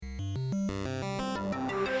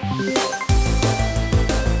Hello,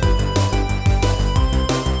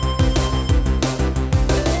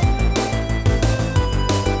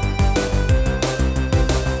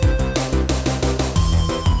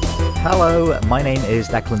 my name is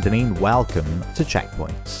Declan Dineen. Welcome to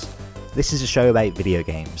Checkpoints. This is a show about video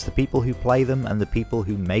games, the people who play them and the people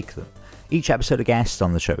who make them. Each episode, a guest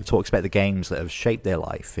on the show talks about the games that have shaped their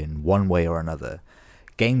life in one way or another.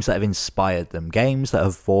 Games that have inspired them, games that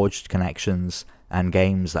have forged connections, and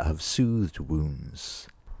games that have soothed wounds.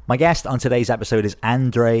 My guest on today's episode is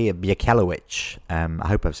Andrei Biekielowicz. I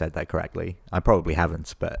hope I've said that correctly. I probably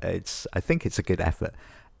haven't, but I think it's a good effort.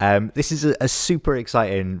 This is a super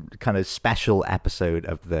exciting kind of special episode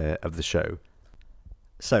of the show.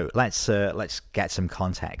 So let's get some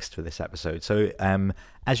context for this episode. So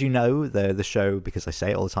as you know, the show, because I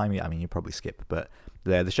say it all the time, I mean you probably skip, but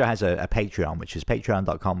the show has a Patreon, which is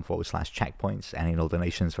patreon.com/checkpoints. Any and all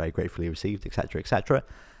donations very gratefully received, etc., etc.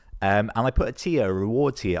 And I put a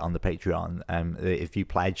reward tier on the Patreon. If you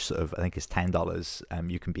pledge sort of, I think it's $10,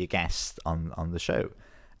 you can be a guest on the show.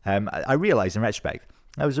 I realize in retrospect,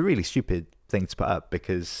 that was a really stupid thing to put up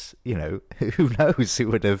because, you know, who knows who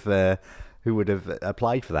would have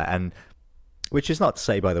applied for that. And which is not to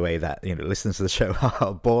say, by the way, that, you know, listeners to the show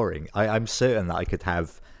are boring. I'm certain that I could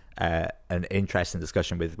have an interesting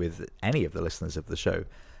discussion with any of the listeners of the show.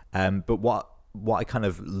 But what I kind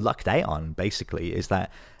of lucked out on, basically, is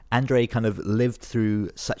that Andrei kind of lived through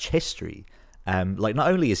such history. Like,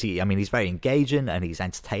 not only is he's very engaging and he's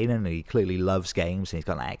entertaining and he clearly loves games and he's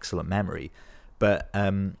got an excellent memory. But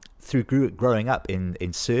through growing up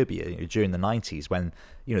in Serbia, you know, during the 90s, when,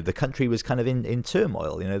 you know, the country was kind of in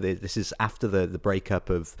turmoil, you know, this is after the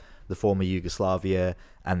breakup of the former Yugoslavia,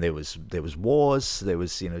 and there was wars. There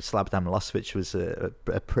was, you know, Slobodan Milosevic was a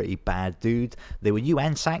pretty bad dude. There were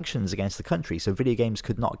UN sanctions against the country, so video games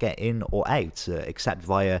could not get in or out except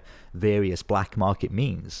via various black market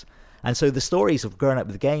means. And so the stories of growing up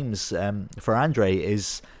with games for Andrei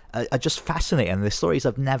are just fascinating. And the stories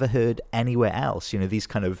I've never heard anywhere else. You know, these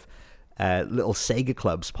kind of little Sega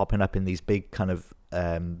clubs popping up in these big kind of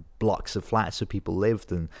blocks of flats where people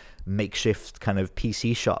lived, and makeshift kind of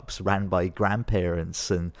PC shops ran by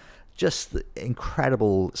grandparents, and just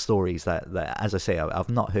incredible stories that as I say, I've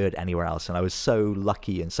not heard anywhere else. And I was so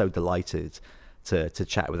lucky and so delighted to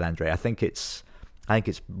chat with Andrei. I think it's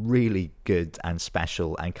really good and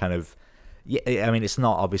special, and kind of, yeah, I mean, it's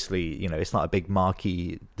not obviously, you know, it's not a big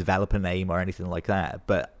marquee developer name or anything like that,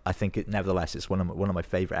 but I think nevertheless it's one of my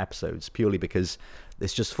favorite episodes, purely because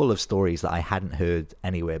it's just full of stories that I hadn't heard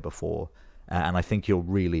anywhere before, and I think you'll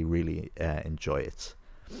really, really enjoy it.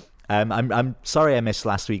 I'm sorry I missed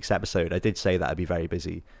last week's episode. I did say that I'd be very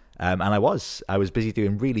busy, and I was busy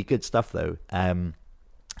doing really good stuff though.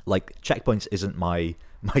 Like, Checkpoints isn't my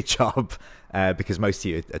job, because most of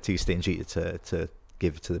you are too stingy to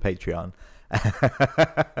give to the Patreon.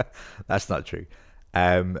 That's not true.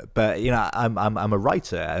 But, you know, I'm a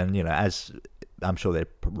writer, and, you know, as I'm sure there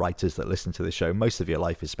are writers that listen to the show, most of your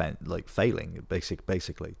life is spent like failing,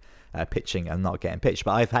 basically pitching and not getting pitched.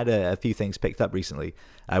 But I've had a few things picked up recently.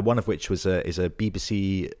 One of which is a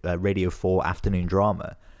BBC Radio 4 afternoon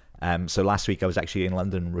drama. So last week I was actually in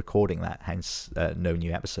London recording that, hence no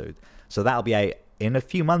new episode. So that'll be out in a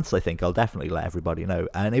few months, I think. I'll definitely let everybody know.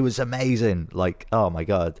 And it was amazing. Like, oh my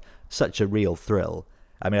God, such a real thrill.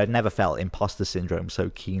 I mean, I'd never felt imposter syndrome so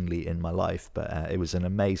keenly in my life, but it was an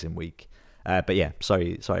amazing week. But yeah,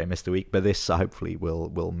 sorry I missed a week, but this hopefully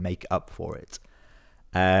will make up for it.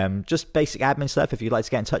 Just basic admin stuff. If you'd like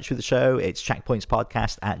to get in touch with the show, it's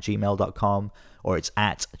checkpointspodcast@gmail.com, or it's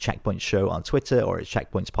at Checkpoint Show on Twitter, or it's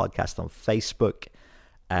Checkpoints Podcast on Facebook.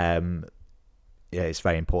 Yeah, it's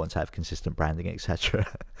very important to have consistent branding, etc.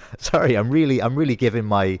 Sorry, I'm really giving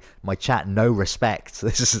my chat no respect.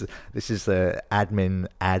 This is the admin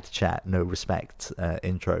ad chat no respect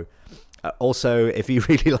intro. Also, if you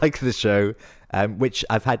really like the show, which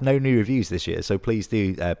I've had no new reviews this year, so please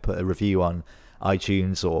do put a review on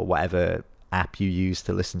iTunes or whatever app you use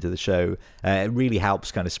to listen to the show. It really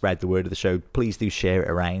helps kind of spread the word of the show. Please do share it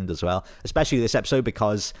around as well, especially this episode,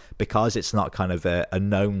 because it's not kind of a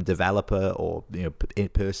known developer or, you know, in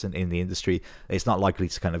person in the industry. It's not likely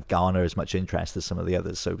to kind of garner as much interest as some of the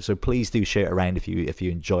others. So please do share it around if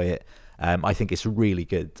you enjoy it. I think it's really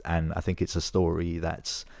good, and I think it's a story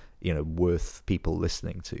that's, you know, worth people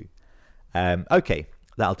listening to. Okay,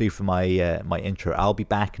 that'll do for my my intro. I'll be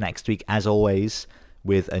back next week as always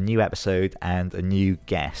with a new episode and a new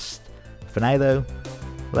guest. For now though,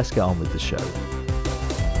 let's get on with the show.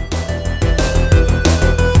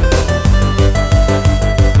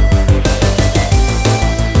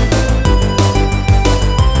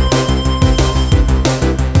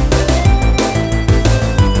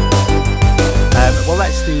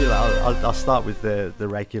 I'll start with the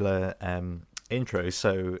regular intro.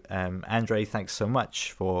 So, Andrei, thanks so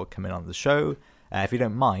much for coming on the show. If you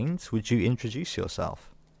don't mind, would you introduce yourself?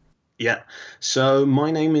 Yeah. So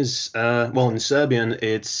my name is, in Serbian,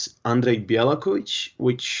 it's Andrej Bjelakovic,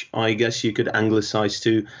 which I guess you could anglicize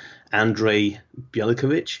to Andrej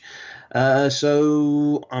Bjelikovic.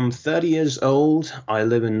 So I'm 30 years old. I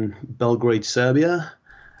live in Belgrade, Serbia,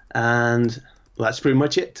 and that's pretty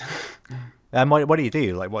much it. What do you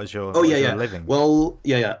do? Like, what is your living? Well,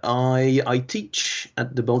 I teach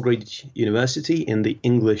at the Belgrade University in the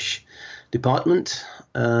English department.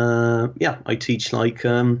 I teach like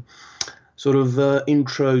intro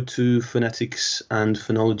to phonetics and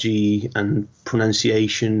phonology and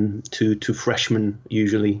pronunciation to freshmen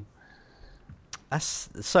usually. That's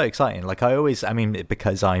so exciting. Like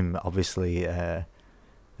because I'm obviously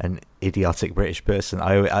an idiotic British person,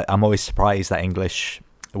 I'm always surprised that English,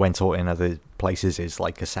 when taught in other places, is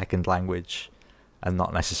like a second language and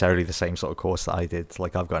not necessarily the same sort of course that I did.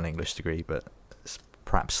 Like, I've got an English degree, but it's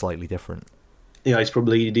perhaps slightly different. Yeah, it's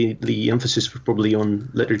probably the emphasis was probably on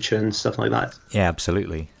literature and stuff like that. Yeah,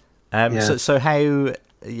 absolutely. So how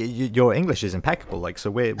your English is impeccable. Like, so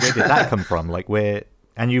where did that come from? Like, where,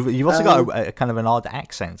 and you've also got a kind of an odd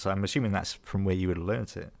accent. So I'm assuming that's from where you would have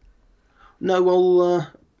learnt it. No, well,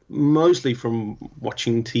 mostly from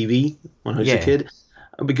watching TV when I was a kid,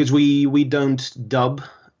 because we don't dub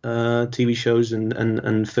TV shows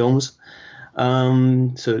and films.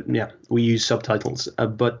 We use subtitles,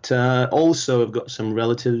 but also I've got some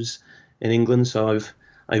relatives in England, so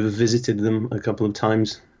I've visited them a couple of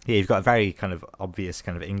times. Yeah, you've got a very kind of obvious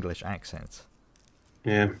kind of English accent.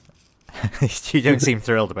 Yeah. You don't seem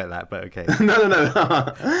thrilled about that, but okay. No.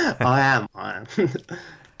 I am.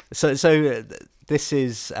 So this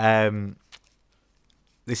is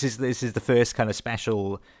the first kind of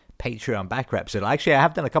special Patreon backer episode. Actually, I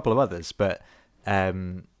have done a couple of others, but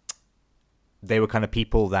they were kind of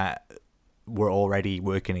people that were already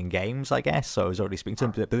working in games, I guess. So I was already speaking to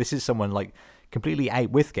them. But this is someone like completely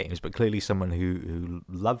out with games, but clearly someone who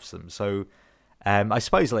loves them. So I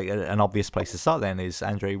suppose like an obvious place to start then is,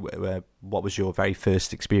 Andrei, what was your very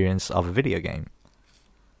first experience of a video game?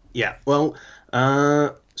 Yeah, well,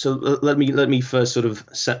 so let me first sort of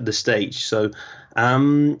set the stage. So I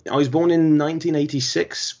was born in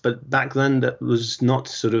 1986, but back then that was not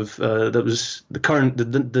sort of that was the current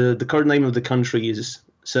name of the country is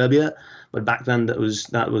Serbia, but back then that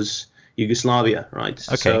was Yugoslavia, right?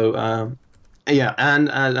 Okay. So and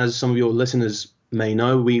as some of your listeners may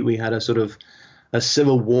know, we had a sort of a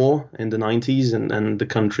civil war in the 90s, and the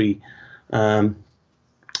country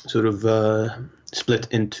split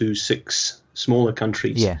into 6 smaller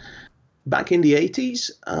countries. Yeah. Back in the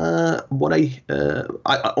 80s, I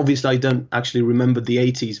obviously I don't actually remember the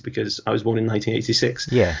 80s because I was born in 1986.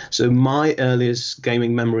 Yeah. So my earliest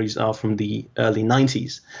gaming memories are from the early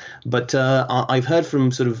 90s. But I've heard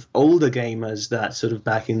from sort of older gamers that sort of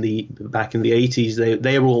back in the 80s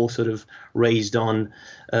they were all sort of raised on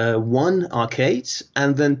 1 arcades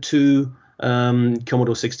and then 2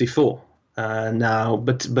 Commodore 64. I've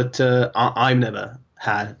never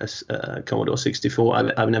had a Commodore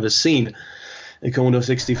 64. I've never seen a Commodore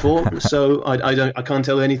 64, so I can't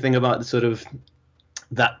tell you anything about the sort of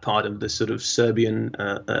that part of the sort of Serbian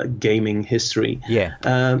gaming history. Yeah.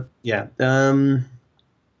 I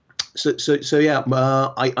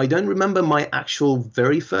don't remember my actual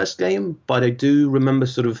very first game, but I do remember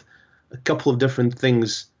sort of a couple of different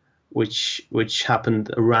things which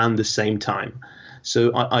happened around the same time.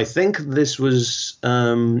 So I think this was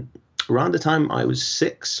around the time I was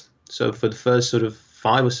 6. So for the first sort of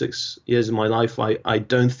 5 or 6 years of my life, I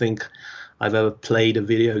don't think I've ever played a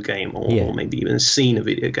video game or maybe even seen a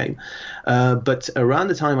video game. But around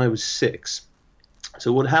the time I was 6,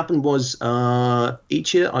 so what happened was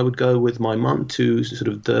each year I would go with my mum to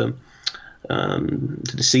sort of to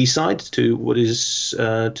the seaside, to what is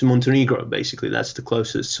to Montenegro, basically. That's the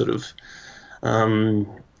closest sort of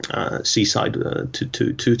seaside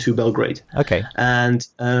to Belgrade. Okay. And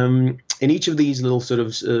in each of these little sort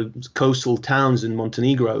of coastal towns in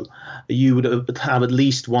Montenegro, you would have at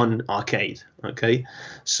least one arcade. Okay,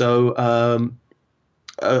 so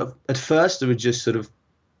at first I would just sort of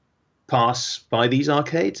pass by these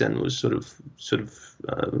arcades and was sort of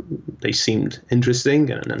they seemed interesting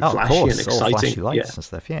and flashy and exciting. Flashy lights and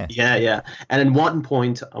stuff. Yeah. And at one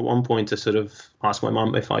point I sort of asked my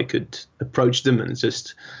mum if I could approach them and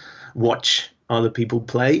just watch other people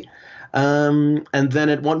play. And then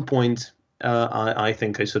at one point, I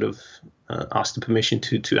think I sort of asked the permission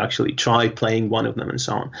to actually try playing one of them and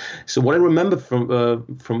so on. So what I remember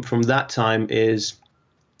from that time is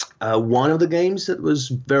One of the games that was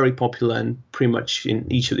very popular and pretty much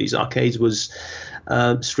in each of these arcades was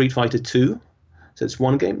Street Fighter 2. So it's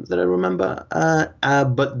one game that I remember.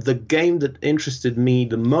 But the game that interested me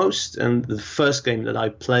the most, and the first game that I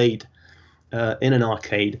played in an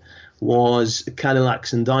arcade, was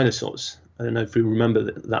Cadillacs and Dinosaurs. I don't know if you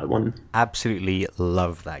remember that one. Absolutely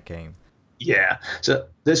love that game. Yeah, so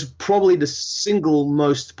there's probably the single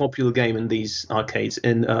most popular game in these arcades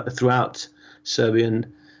throughout Serbia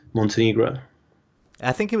and Montenegro.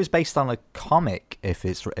 I think it was based on a comic, if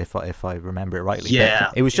I remember it rightly. Yeah,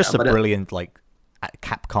 but it was just a brilliant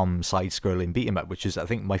Capcom side-scrolling beat 'em up, which is I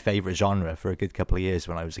think my favorite genre for a good couple of years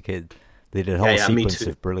when I was a kid. They did a whole sequence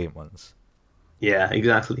of brilliant ones. Yeah,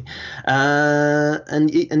 exactly. So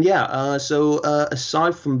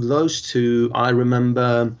aside from those two, I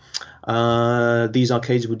remember these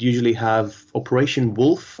arcades would usually have Operation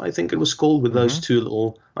Wolf, I think it was called, with those two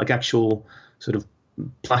little actual sort of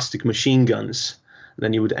plastic machine guns.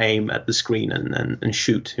 Then you would aim at the screen and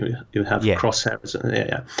shoot. You would have crosshairs.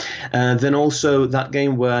 Then also that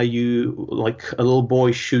game where you a little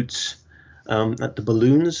boy shoots at the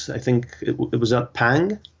balloons. I think it was at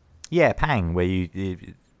Pang. Yeah, Pang, where you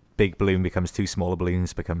big balloon becomes two smaller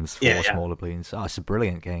balloons, becomes four smaller balloons. Oh, it's a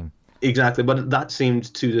brilliant game. Exactly, but that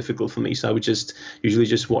seemed too difficult for me, so I would usually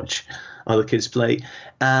just watch other kids play.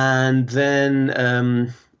 And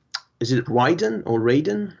then, is it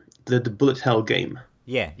Raiden? The bullet hell game.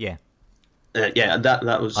 Yeah.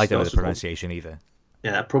 That was. I don't know the pronunciation either.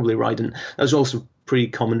 Yeah, probably Raiden. That was also pretty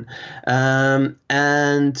common. And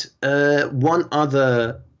one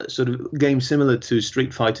other sort of game similar to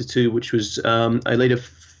Street Fighter 2, which was I later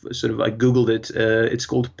I googled it. It's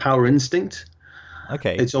called Power Instinct.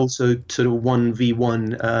 Okay. It's also sort of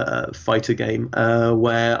 1v1 fighter game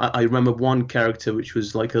where I remember one character which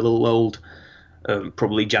was like a little old,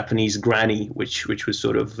 probably Japanese granny, which was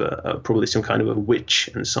sort of probably some kind of a witch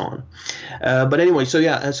and so on. But anyway, so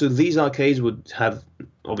these arcades would have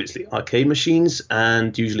obviously arcade machines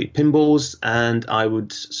and usually pinballs, and I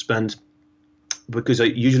would spend, because I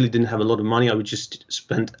usually didn't have a lot of money, I would just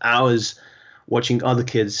spend hours watching other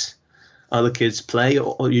kids play,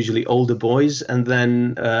 or usually older boys, and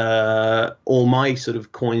then all my sort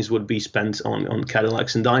of coins would be spent on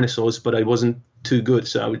Cadillacs and Dinosaurs, but I wasn't too good,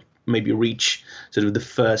 so I would maybe reach sort of the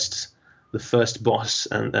first boss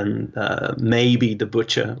and maybe the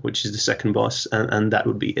butcher, which is the second boss, and that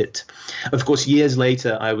would be it. Of course, years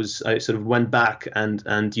later, I sort of went back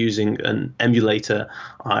and using an emulator,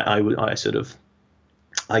 I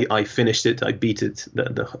finished it. I beat it,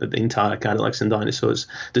 the entire Cadillacs and Dinosaurs,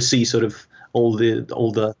 to see sort of all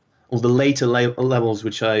the later levels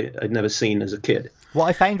which I'd never seen as a kid. What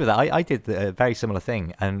I found with that, I did a very similar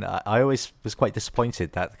thing, and I always was quite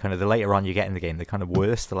disappointed that kind of the later on you get in the game, the kind of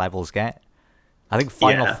worse the levels get. I think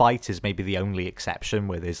Final Fight is maybe the only exception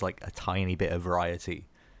where there's like a tiny bit of variety.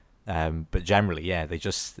 But generally, they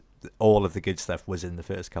just, all of the good stuff was in the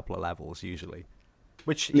first couple of levels usually,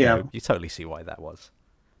 which you know, you totally see why that was.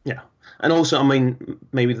 Yeah, and also, I mean,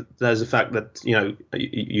 maybe there's the fact that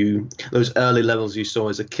you those early levels you saw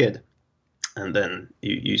as a kid, and then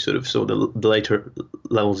you sort of saw the later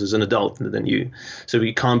levels as an adult, and then you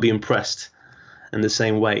can't be impressed in the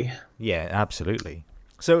same way. Yeah, absolutely.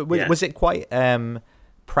 So was it quite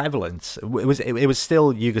prevalent? It was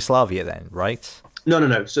still Yugoslavia then, right?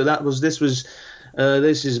 No. So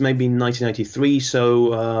this is maybe 1993. So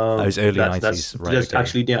that was early 90s, right? That's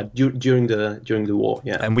actually during the war.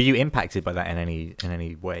 Yeah. And were you impacted by that in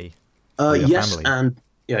any way? Yes, family? and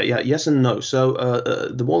yes and no. So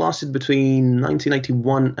the war lasted between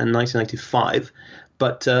 1991 and 1995,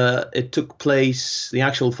 but it took place. The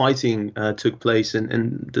actual fighting took place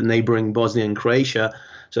in the neighboring Bosnia and Croatia.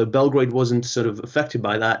 So Belgrade wasn't sort of affected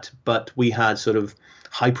by that, but we had sort of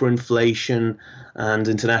hyperinflation and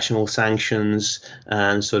international sanctions,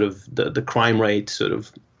 and sort of the crime rate sort of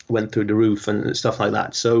went through the roof and stuff like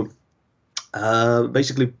that. So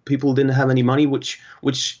basically, people didn't have any money, which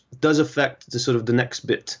does affect the sort of the next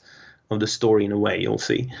bit of the story in a way. You'll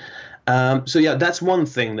see. That's one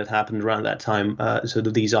thing that happened around that time. Sort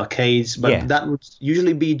of these arcades, but that would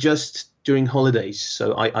usually be just during holidays.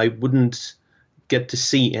 So I wouldn't get to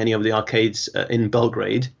see any of the arcades in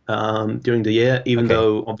Belgrade during the year, even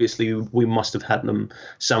though obviously we must have had them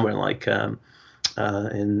somewhere like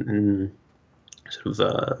in sort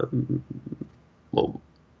of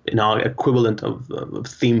in our equivalent of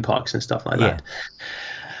theme parks and stuff like that.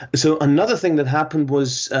 So another thing that happened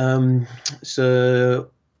was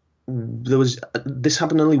this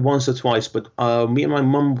happened only once or twice, but me and my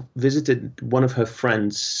mum visited one of her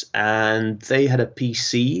friends, and they had a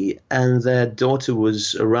PC, and their daughter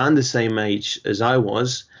was around the same age as I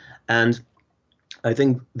was, And I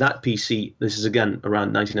think that PC, this is again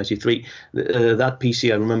around 1993, that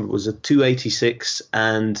PC I remember was a 286,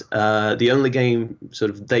 and the only game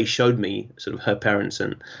sort of they showed me, sort of her parents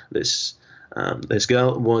and this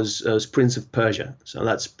girl, was Prince of Persia. So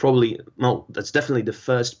that's definitely the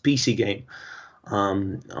first PC game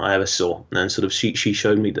I ever saw. And sort of she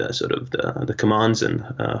showed me the sort of the commands and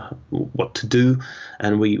what to do,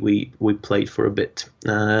 and we played for a bit.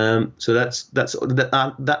 So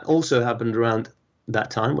that also happened around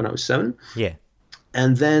that time when I was 7. Yeah.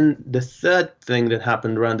 And then the third thing that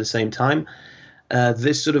happened around the same time,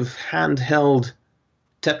 this sort of handheld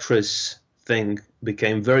Tetris thing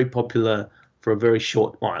became very popular for a very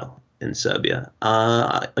short while in Serbia.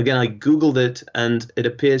 Again, I Googled it, and it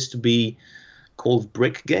appears to be called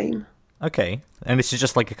Brick Game. Okay. And this is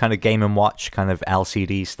just like a kind of Game & Watch kind of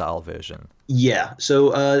LCD style version. Yeah.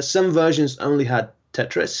 So some versions only had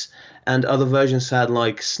Tetris, and other versions had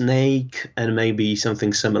like Snake and maybe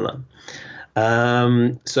something similar.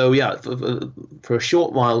 So yeah, for a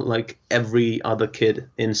short while, like every other kid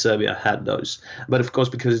in Serbia had those. But of course,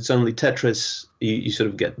 because it's only Tetris, you sort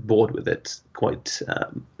of get bored with it quite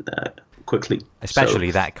quickly. Especially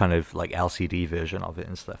that kind of like LCD version of it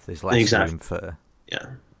and stuff. There's less room for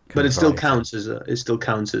but it still counts as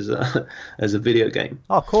a video game.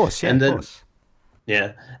 Oh, of course, yeah, and then, of course.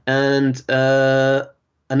 Yeah, and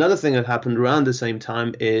another thing that happened around the same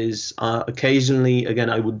time is occasionally, again,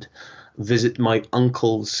 I would visit my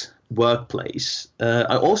uncle's workplace.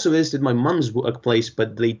 I also visited my mum's workplace,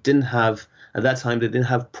 but at that time, they didn't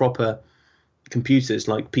have proper computers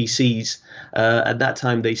like PCs. At that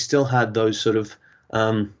time, they still had those sort of,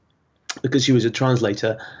 because she was a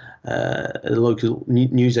translator at a local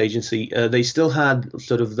news agency, they still had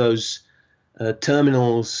sort of those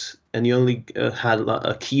terminals, and you only had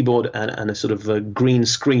a keyboard and a sort of a green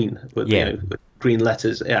screen with, with green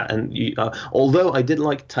letters. Yeah, and although I did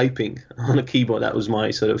like typing on a keyboard, that was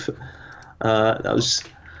my sort of that was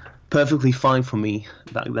perfectly fine for me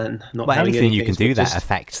back then. Anything you can do that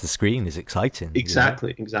affects the screen is exciting.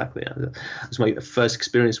 Exactly. That was my first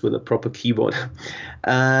experience with a proper keyboard.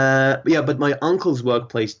 But my uncle's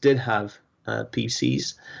workplace did have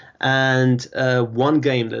PCs, and one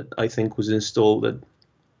game that I think was installed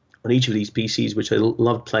on each of these PCs, which I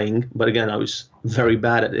loved playing, but again, I was very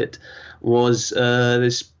bad at it, was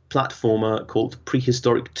this platformer called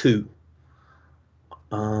Prehistoric 2.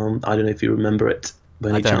 I don't know if you remember it.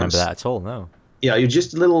 I don't remember that at all, no. Yeah, you're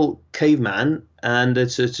just a little caveman, and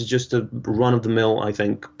it's just a run-of-the-mill, I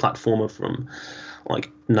think, platformer from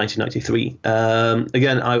like 1993.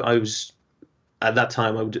 Again, I was, at that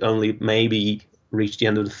time, I would only maybe reach the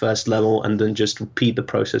end of the first level and then just repeat the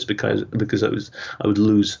process because I would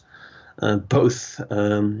lose both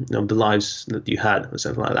the lives that you had or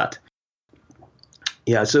something like that.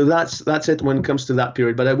 Yeah, so that's it when it comes to that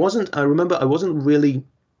period. But I remember I wasn't really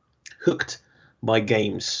hooked by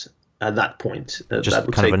games at that point. Just that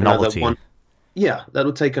would kind take of a novelty. That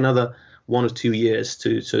would take another 1 or 2 years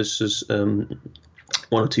to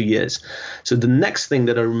 1 or 2 years. So the next thing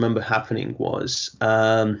that I remember happening was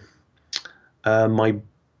my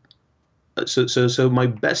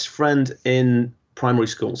best friend in primary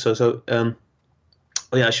school.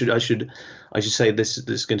 I should say this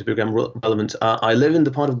is going to be relevant. I live in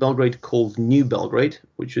the part of Belgrade called New Belgrade,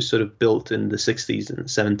 which was sort of built in the 60s and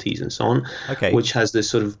 70s and so on, which has this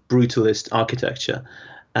sort of brutalist architecture.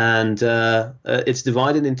 And it's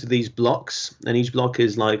divided into these blocks, and each block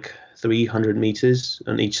is like 300 meters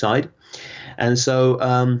on each side. And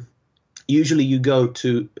so usually when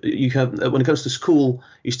it comes to school,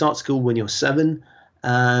 you start school when you're 7,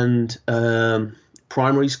 and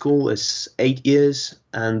primary school is 8 years,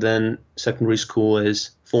 and then secondary school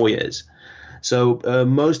is 4 years. So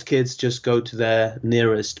most kids just go to their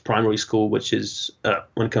nearest primary school, which is,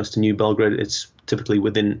 when it comes to New Belgrade, it's typically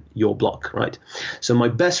within your block, right? So my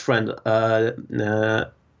best friend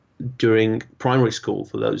during primary school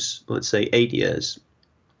for those, let's say, 8 years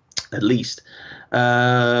at least,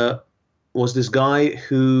 was this guy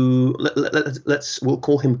who, we'll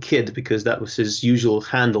call him Kid, because that was his usual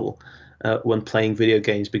handle when playing video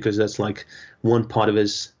games, because that's like one part of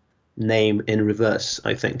his name in reverse,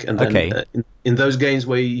 I think. And then in those games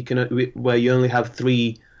where you only have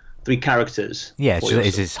three characters. Yeah,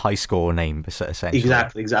 it's his high score name, essentially.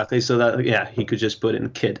 Exactly. So that he could just put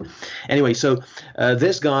in Kid. Anyway, so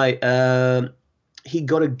this guy, he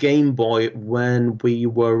got a Game Boy when we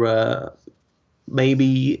were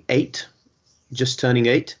maybe 8, just turning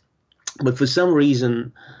 8, but for some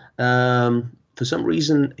reason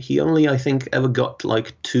he only, I think, ever got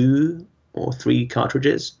like 2 or 3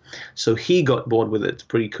 cartridges. So he got bored with it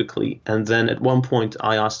pretty quickly. And then at one point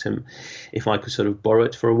I asked him if I could sort of borrow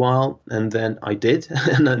it for a while. And then I did.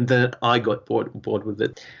 And then I got bored with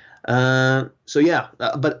it.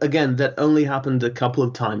 But again, that only happened a couple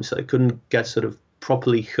of times. So I couldn't get sort of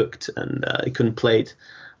properly hooked, and I couldn't play it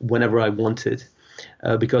whenever I wanted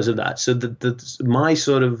because of that. So my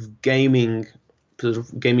sort of gaming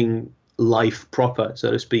life proper,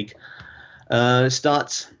 so to speak,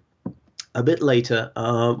 starts a bit later.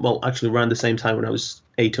 Well, actually around the same time when I was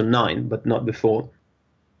 8 or 9, but not before.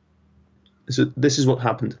 So this is what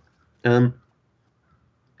happened.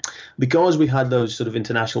 Because we had those sort of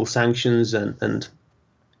international sanctions and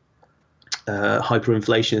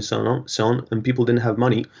hyperinflation and so on, and people didn't have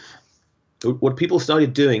money, what people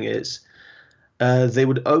started doing is they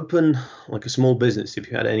would open like a small business. If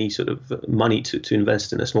you had any sort of money to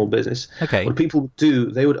invest in a small business, okay, what people would do,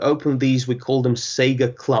 they would open these, we call them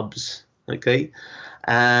Sega clubs, okay?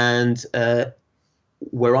 And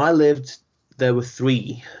where I lived, there were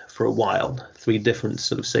 3 for a while, 3 different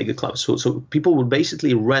sort of Sega clubs. So people would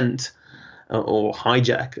basically rent or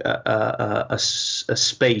hijack a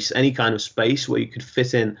space, any kind of space where you could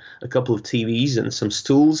fit in a couple of TVs and some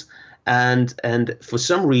stools. And for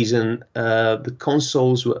some reason, the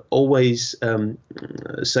consoles were always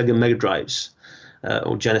Sega Mega Drives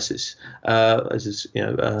or Genesis.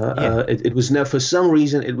 It was never, for some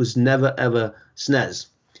reason, it was never ever SNES.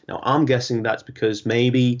 Now I'm guessing that's because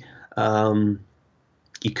maybe you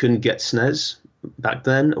couldn't get SNES back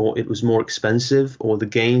then, or it was more expensive, or the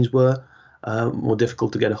games were more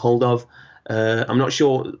difficult to get a hold of. I'm not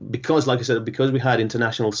sure, because like I said, because we had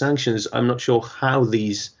international sanctions, I'm not sure how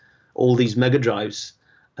all these Mega Drives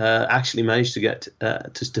actually managed to get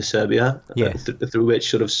to Serbia, through which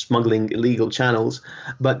sort of smuggling illegal channels,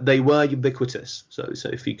 but they were ubiquitous. So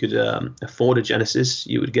if you could afford a Genesis,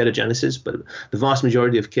 you would get a Genesis, but the vast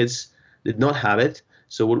majority of kids did not have it.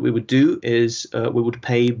 So what we would do is we would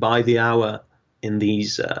pay by the hour in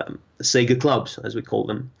these Sega clubs, as we call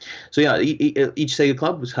them. So yeah, each Sega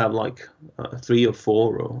club would have like 3 or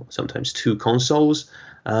 4 or sometimes 2 consoles.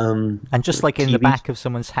 And just like in TVs. the back of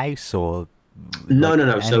someone's house, or No.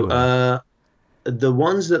 anywhere? So the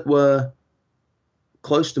ones that were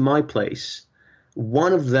close to my place,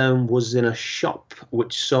 one of them was in a shop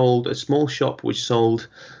a small shop which sold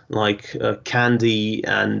like candy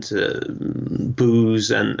and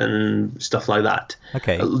booze and stuff like that.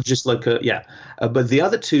 Okay. Just like but the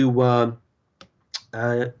other 2 were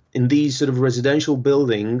in these sort of residential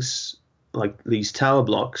buildings, like these tower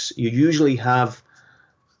blocks. You usually have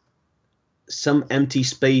some empty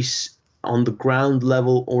space on the ground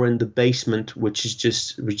level or in the basement, which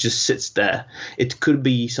just sits there. It could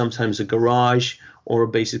be sometimes a garage or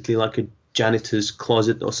basically like a janitor's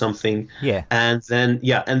closet or something. Yeah. And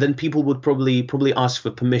then people would probably ask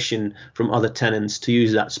for permission from other tenants to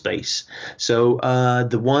use that space. So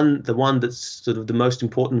the one that's sort of the most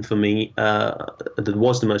important for me,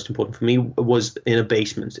 was in a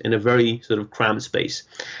basement, in a very sort of cramped space.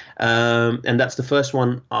 And that's the first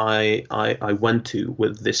one I went to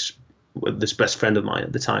with this best friend of mine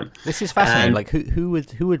at the time. This is fascinating. And like who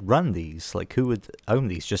would run these? Like who would own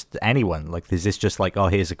these? Just anyone? Like is this just like, oh,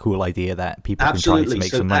 here's a cool idea that people can try to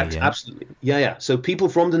make some money? Absolutely. Yeah. So people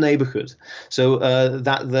from the neighborhood. So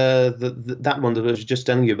that one that I was just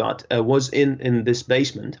telling you about was in this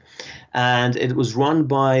basement, and it was run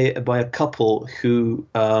by a couple who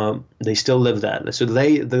they still live there. So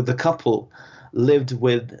the couple lived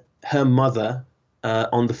with her mother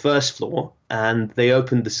on the first floor, and they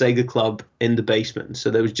opened the Sega Club in the basement.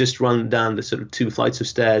 So they would just run down the sort of 2 flights of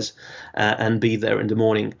stairs and be there in the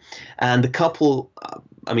morning. And the couple,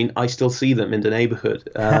 I still see them in the neighborhood.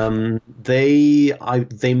 They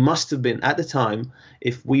must have been, at the time,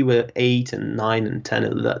 if we were 8 and 9 and 10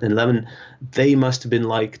 and 11, they must have been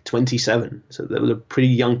like 27. So they were a pretty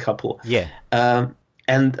young couple. Yeah.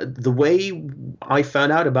 And the way I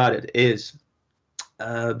found out about it is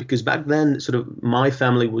because back then, sort of my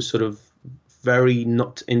family was sort of very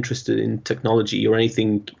not interested in technology or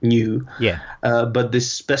anything new. Yeah. But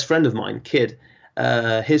this best friend of mine, Kid,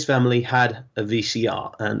 his family had a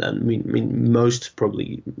VCR, and I mean most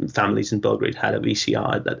probably families in Belgrade had a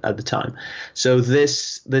VCR at the time. So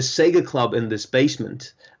this Sega Club in this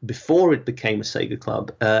basement, before it became a Sega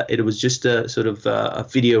Club, it was just a sort of a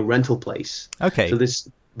video rental place. Okay. So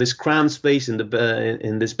this cramped space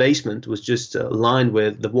in this basement was just lined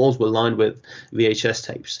with, the walls were lined with VHS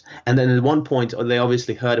tapes. And then at one point, they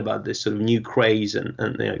obviously heard about this sort of new craze and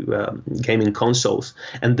gaming consoles.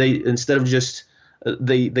 And they, instead of just,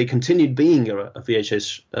 they continued being a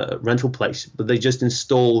VHS rental place, but they just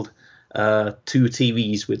installed two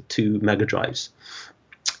TVs with two Mega Drives.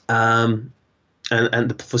 And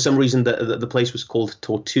for some reason, the place was called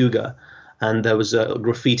Tortuga, and there was a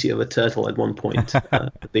graffiti of a turtle at one point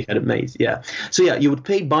that they had it made. Yeah. So yeah, you would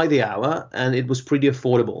pay by the hour, and it was pretty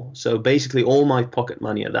affordable. So basically, all my pocket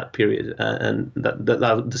money at that period, and that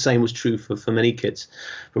the same was true for many kids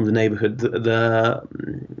from the neighborhood. The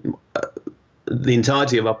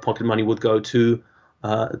entirety of our pocket money would go to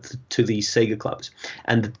these Sega clubs,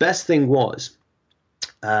 and the best thing was,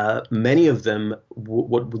 many of them,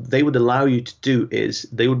 what they would allow you to do is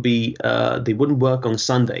they wouldn't work on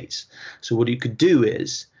Sundays. So what you could do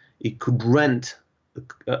is you could rent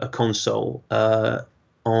a console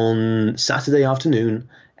on Saturday afternoon,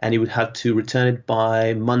 and you would have to return it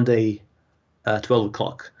by Monday 12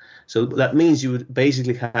 o'clock. So that means you would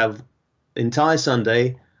basically have entire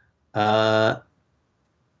Sunday, the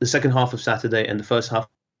second half of Saturday, and the first half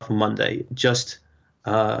of Monday just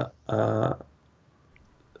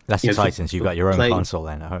that's exciting. So you've got your own console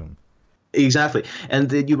then at home. Exactly. And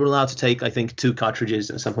then you were allowed to take, I think, 2 cartridges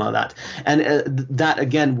and something like that. And that,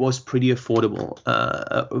 again, was pretty affordable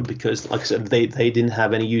because, like I said, they didn't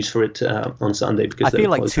have any use for it on Sunday. Because I feel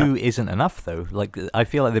like 2 isn't enough, though. Like, I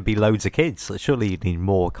feel like there'd be loads of kids. Surely you'd need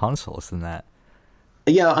more consoles than that.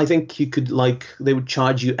 Yeah, I think you could, they would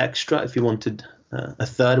charge you extra if you wanted a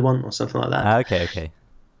third one or something like that. Okay.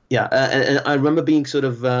 Yeah, and I remember being sort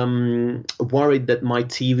of worried that my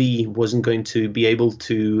TV wasn't going to be able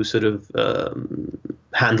to sort of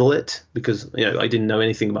handle it because I didn't know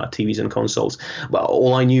anything about TVs and consoles. But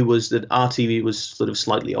all I knew was that our TV was sort of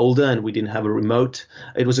slightly older and we didn't have a remote.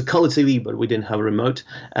 It was a color TV, but we didn't have a remote.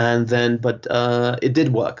 But it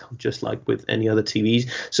did work just like with any other TVs.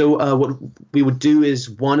 So what we would do is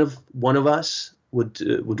one of us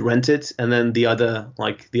would rent it, and then the other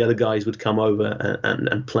guys would come over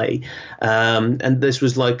and play. And this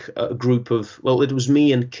was like a group of, it was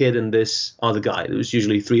me and Kid and this other guy. There was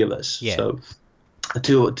usually 3 of us. Yeah. So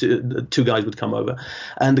two guys would come over,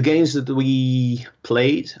 and the games that we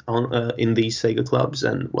played on in these Sega clubs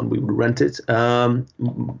and when we would rent it,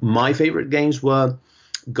 my favorite games were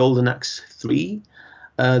Golden Axe 3.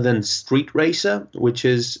 Then Street Racer, which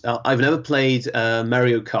is I've never played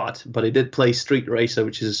Mario Kart, but I did play Street Racer,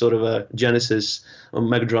 which is a sort of a Genesis or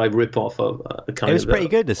Mega Drive ripoff of a kind of. It was pretty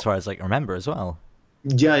good as far as I can remember as well.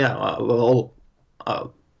 Yeah.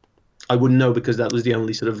 I wouldn't know because that was the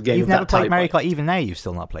only sort of game. You've of never that played type. Mario Kart? Even now, you've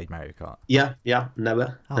still not played Mario Kart? Yeah,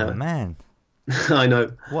 never. Oh, never. Man. I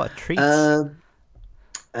know. What a treat.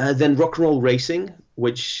 Then Rock and Roll Racing,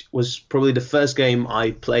 which was probably the first game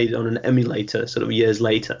I played on an emulator sort of years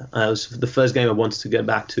later. It was the first game I wanted to get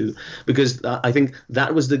back to because I think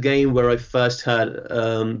that was the game where I first heard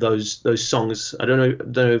those songs. I don't know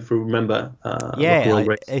if you remember.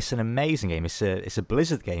 It's an amazing game. It's a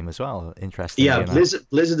Blizzard game as well. Interesting. Yeah,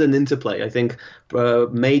 Blizzard and Interplay. I think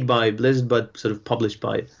made by Blizzard but sort of published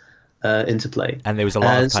by Interplay. And there was a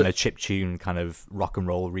lot of kind of chiptune kind of rock and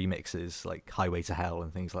roll remixes like Highway to Hell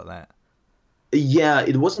and things like that. Yeah,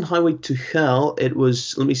 it wasn't Highway to Hell. It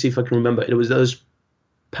was, let me see if I can remember. It was those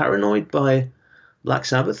Paranoid by Black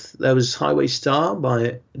Sabbath. There was Highway Star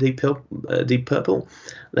by Deep Purple.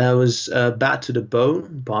 There was Bad to the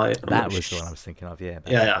Bone by... That was the one I was thinking of, yeah.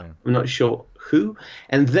 Yeah. I'm not sure who.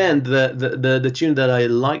 And then the tune that I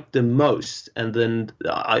liked the most, and then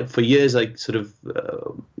for years I sort of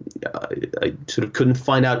couldn't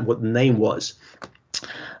find out what the name was.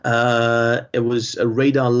 It was a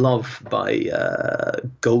Radar Love by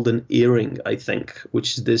Golden Earring, I think,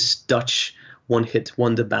 which is this Dutch one-hit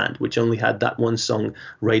wonder band, which only had that one song,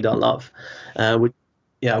 Radar Love, which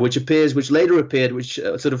later appeared, which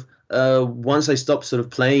once I stopped sort of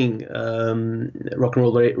playing rock and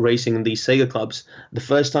roll racing in these Sega clubs, the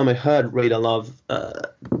first time I heard Radar Love,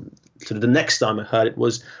 sort of the next time I heard it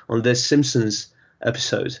was on this Simpsons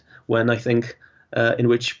episode when I think. In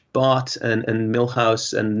which Bart and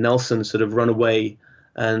Milhouse and Nelson sort of run away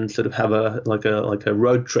and sort of have a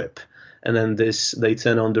road trip, and then they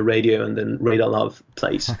turn on the radio and then Radar Love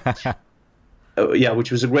plays.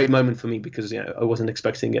 Which was a great moment for me because I wasn't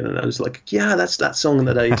expecting it, and I was like, yeah, that's that song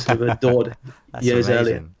that I sort of adored years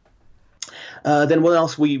amazing. Earlier. Then what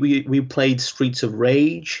else? We played Streets of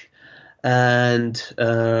Rage and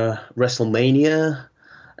WrestleMania.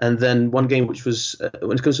 And then one game which was,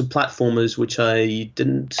 when it comes to platformers, which I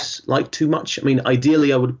didn't like too much. I mean,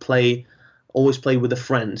 ideally I would always play with a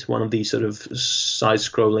friend, one of these sort of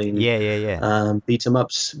side-scrolling beat 'em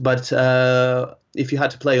ups. But if you had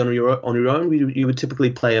to play on your own, you would typically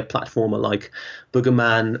play a platformer like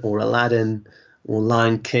Boogerman or Aladdin or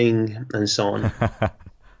Lion King and so on.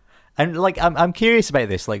 And I'm curious about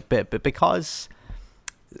this, but because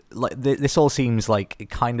like this all seems like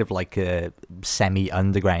kind of like a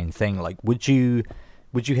semi-underground thing. Like, would you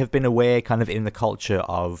have been aware kind of in the culture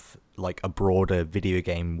of like a broader video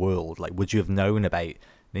game world? Like, would you have known about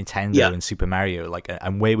Nintendo and Super Mario? Like,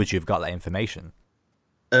 and where would you have got that information?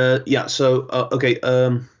 Yeah. So okay.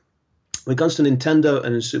 When it comes to Nintendo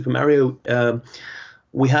and Super Mario,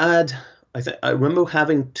 we had. I remember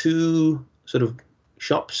having two sort of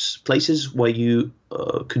places where you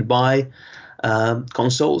could buy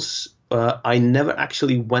consoles. I never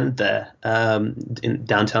actually went there in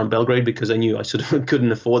downtown Belgrade because I knew I sort of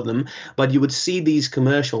couldn't afford them. But you would see these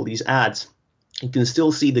ads. You can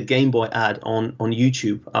still see the Game Boy ad on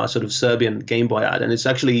YouTube, sort of Serbian Game Boy ad, and it's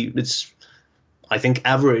I think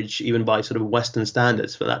average even by sort of Western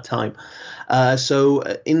standards for that time. So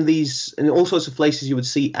in all sorts of places you would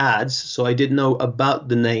see ads. So I did know about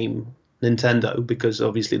the name Nintendo because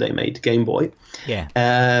obviously they made Game Boy. Yeah.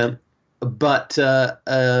 But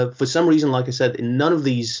for some reason, like I said, in none of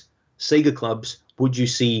these Sega clubs would you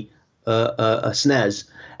see a SNES.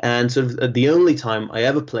 And sort of the only time I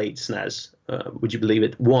ever played SNES, would you believe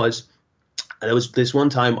it, was there was this one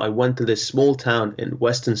time I went to this small town in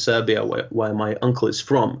Western Serbia where my uncle is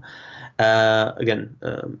from, during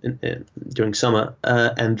summer.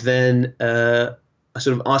 And then I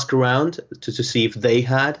sort of asked around to see if they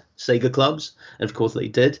had Sega clubs, and of course they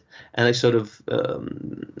did. And I sort of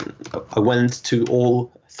I went to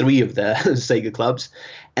all three of their Sega clubs,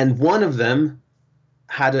 and one of them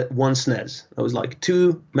had one SNES. It was like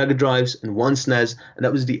two Mega Drives and one SNES, and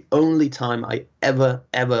that was the only time I ever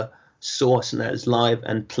saw SNES live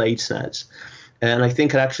and played SNES. And I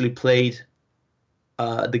think I actually played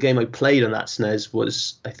the game I played on that SNES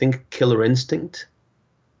was, I think, Killer Instinct.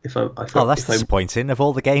 That's disappointing. Of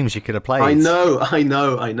all the games you could have played. I know.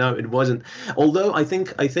 It wasn't. Although I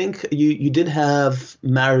think you did have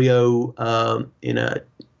Mario in a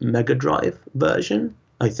Mega Drive version,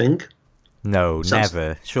 I think. No,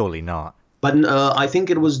 never. Surely not. But I think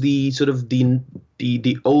it was the sort of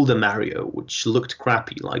the older Mario, which looked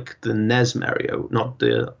crappy, like the NES Mario, not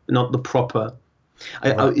the proper.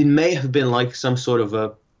 It may have been like some sort of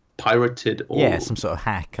a pirated or some sort of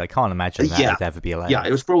hack. I can't imagine that would ever be allowed. Yeah,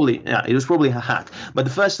 it was probably a hack. But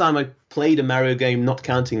the first time I played a Mario game, not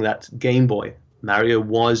counting that Game Boy Mario,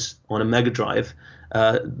 was on a Mega Drive.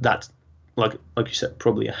 That, like you said,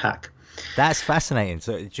 probably a hack. That's fascinating.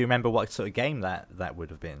 So, do you remember what sort of game that would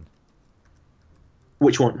have been?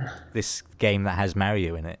 Which one? This game that has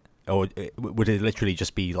Mario in it, or would it literally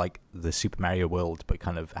just be like the Super Mario World, but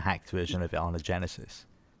kind of a hacked version of it on a Genesis?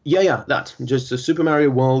 Yeah, that just a Super Mario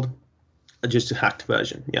World, just a hacked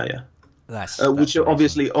version. Yeah. That's which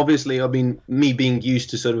amazing. obviously, I mean, me being used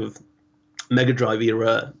to sort of Mega Drive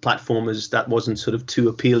era platformers, that wasn't sort of too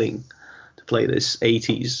appealing to play this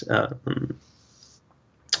 80s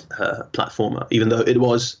platformer, even though it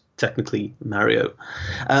was technically Mario.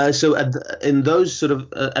 So in those sort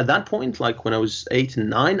of at that point, like when I was 8 and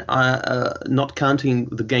 9, not counting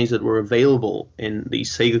the games that were available in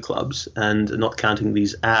these Sega clubs and not counting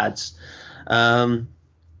these ads, I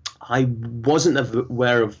wasn't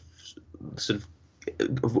aware of sort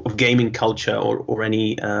of gaming culture or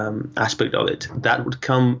any aspect of it. That would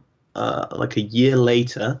come like a year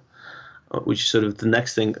later, which is sort of the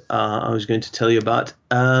next thing I was going to tell you about,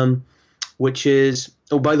 which is,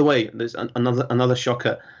 oh, by the way, there's another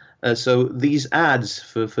shocker. So these ads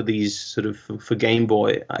for these sort of for Game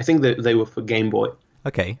Boy, I think that they were for Game Boy.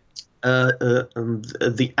 Okay.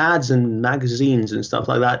 The ads and magazines and stuff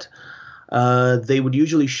like that, they would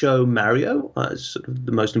usually show Mario as sort of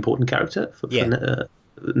the most important character for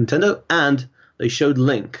Nintendo, and they showed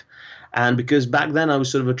Link. And because back then I was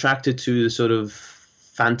sort of attracted to the sort of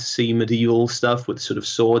fantasy medieval stuff with sort of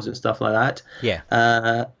swords and stuff like that.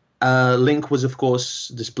 Yeah. Link was, of course,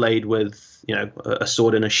 displayed with, a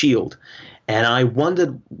sword and a shield. And I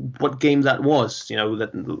wondered what game that was,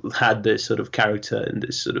 that had this sort of character in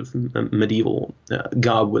this sort of medieval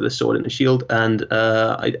garb with a sword and a shield. And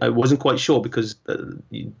I wasn't quite sure because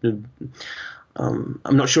I'm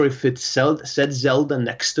not sure if it said Zelda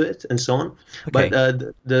next to it and so on. Okay.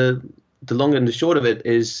 But the long and the short of it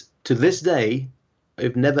is, to this day,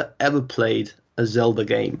 I've never ever played a Zelda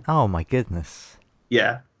game. Oh my goodness!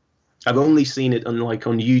 Yeah, I've only seen it on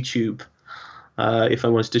YouTube. If I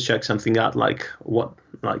wanted to check something out, like what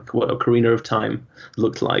Ocarina of Time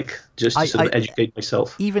looked like, just to sort of educate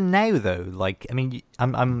myself. Even now, though,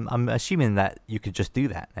 I'm assuming that you could just do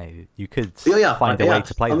that now. You could find a way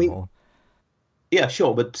to play them all. Yeah,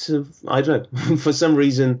 sure, but I don't know. For some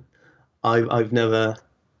reason, I've never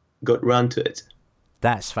got round to it.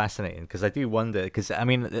 That's fascinating, because I do wonder. Because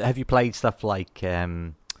have you played stuff like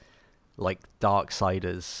like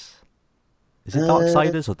Darksiders. Is it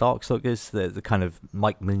Darksiders or Darkstalkers? The kind of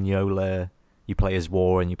Mike Mignola, you play as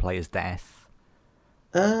War and you play as Death.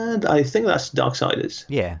 And I think that's Darksiders.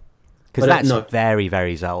 Yeah, because that's very,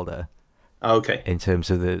 very Zelda. Okay. In terms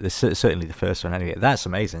of the certainly the first one anyway. That's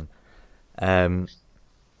amazing.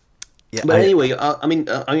 Yeah, but anyway,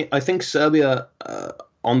 I think Serbia,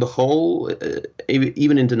 on the whole,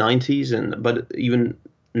 even in the 90s, but even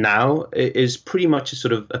now, is pretty much a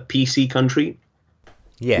sort of a PC country.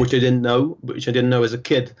 Yeah. Which I didn't know as a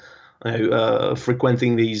kid,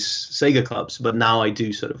 frequenting these Sega clubs. But now I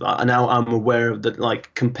do sort of. Now I'm aware of that.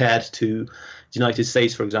 Like compared to the United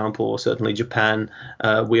States, for example, or certainly Japan,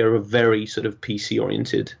 we are a very sort of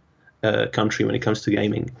PC-oriented country when it comes to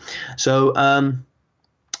gaming. So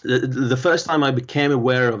the first time I became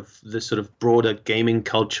aware of the sort of broader gaming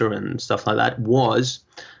culture and stuff like that was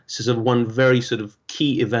sort of one very sort of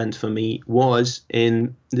key event for me was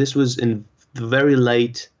in the very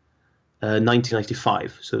late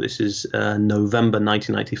 1995. So this is November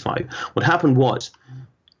 1995. What happened was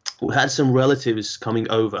we had some relatives coming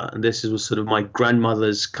over, and this was sort of my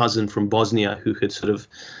grandmother's cousin from Bosnia who had sort of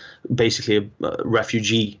basically a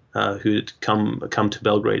refugee who had come to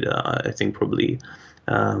Belgrade, I think probably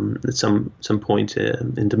at some point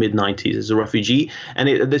in the mid-90s as a refugee.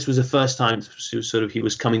 And this was the first time he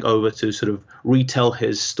was coming over to sort of retell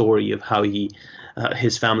his story of how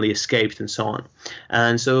his family escaped and so on.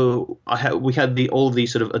 And so we had all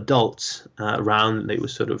these sort of adults around. They were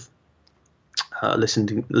sort of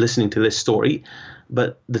listening to this story.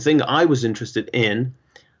 But the thing I was interested in,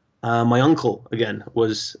 my uncle again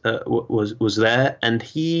was there, and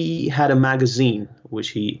he had a magazine which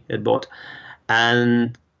he had bought.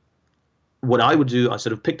 And what I would do, I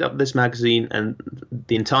sort of picked up this magazine, and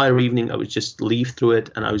the entire evening I would just leaf through it,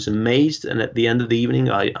 and I was amazed. And at the end of the evening,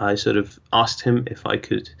 I sort of asked him if I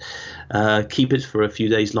could keep it for a few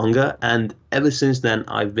days longer. And ever since then,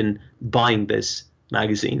 I've been buying this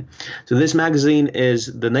magazine. So this magazine is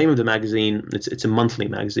the name of the magazine. It's a monthly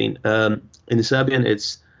magazine. In Serbian,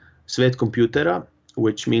 it's Svet kompjutera,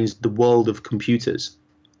 which means the world of computers.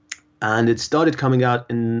 And it started coming out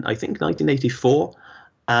in, I think, 1984,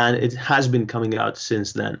 and it has been coming out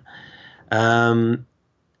since then.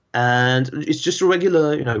 And it's just a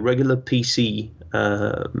regular PC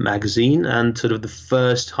magazine, and sort of the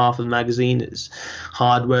first half of the magazine is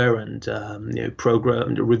hardware and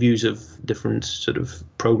program reviews of different sort of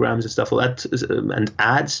programs and stuff like that, and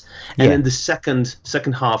ads. Yeah. And then the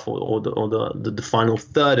second half or the final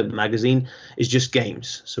third of the magazine is just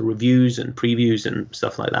games, so reviews and previews and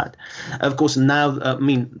stuff like that. Of course, now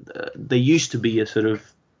there used to be a sort of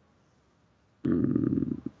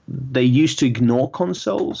they used to ignore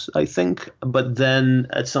consoles, I think, but then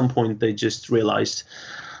at some point they just realized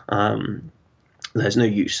there's no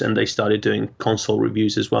use, and they started doing console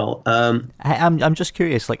reviews as well. I'm just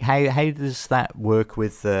curious, like how does that work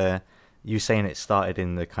with you saying it started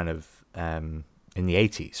in the kind of in the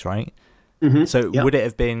 80s, right? Mm-hmm. So would it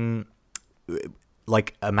have been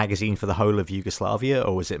like a magazine for the whole of Yugoslavia,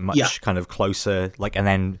 or was it much kind of closer? Like, and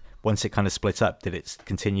then once it kind of split up, did it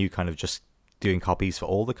continue kind of just doing copies for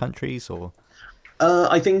all the countries, or?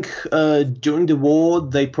 I think during the war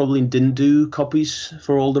they probably didn't do copies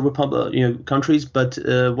for all the countries, but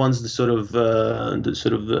once the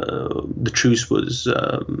truce was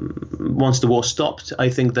once the war stopped, I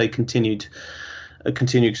think they continued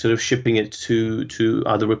sort of shipping it to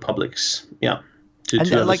other republics. Yeah, to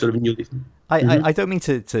other sort of new. I don't mean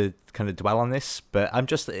to kind of dwell on this, but I'm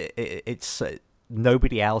just it's.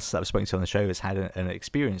 Nobody else that I've spoken to on the show has had an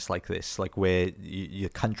experience like this, like where your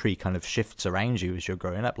country kind of shifts around you as you're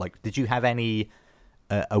growing up. Like, did you have any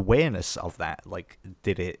awareness of that? Like,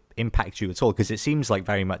 did it impact you at all? Because it seems like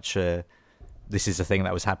very much this is a thing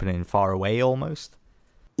that was happening far away almost.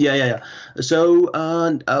 Yeah. So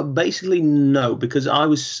basically, no, because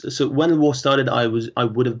when the war started, I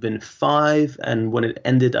would have been 5, and when it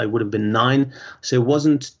ended, I would have been 9. So it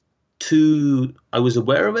wasn't too. I was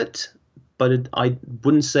aware of it. But I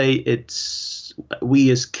wouldn't say we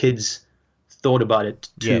as kids thought about it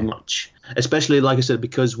too much, especially like I said,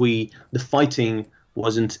 because the fighting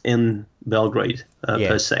wasn't in Belgrade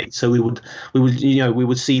per se. So we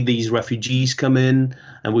would see these refugees come in,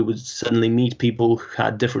 and we would suddenly meet people who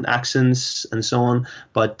had different accents and so on.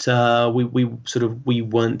 But we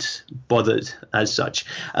weren't bothered as such.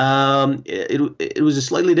 It was a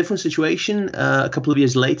slightly different situation a couple of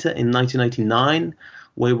years later in 1999.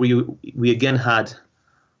 Where we again had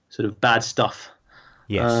sort of bad stuff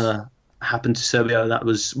happen to Serbia. That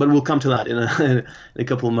was, but we'll come to that in a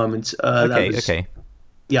couple of moments. Okay.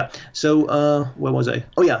 Yeah. So where was I?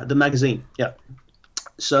 Oh yeah, the magazine. Yeah.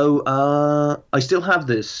 So I still have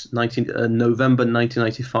this November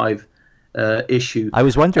 1995 issue. I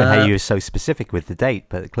was wondering how you were so specific with the date,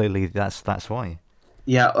 but clearly that's why.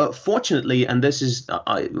 Yeah, fortunately, and this has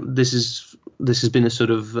been a sort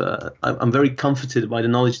of I'm very comforted by the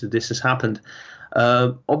knowledge that this has happened.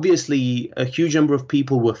 Obviously, a huge number of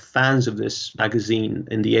people were fans of this magazine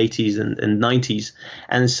in the 80s and 90s,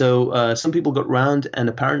 and so some people got round, and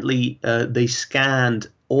apparently they scanned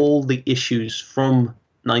all the issues from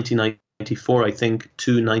 1994, I think,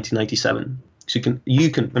 to 1997. So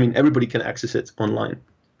I mean, everybody can access it online.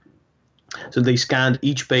 So they scanned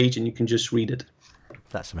each page, and you can just read it.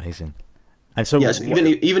 That's amazing. And so, yes,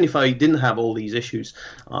 even if I didn't have all these issues,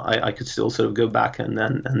 I could still sort of go back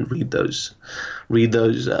and read those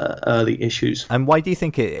early issues. And why do you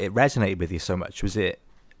think it resonated with you so much? Was it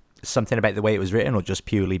something about the way it was written, or just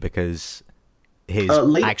purely because his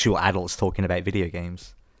actual adults talking about video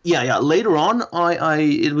games? Yeah. Later on,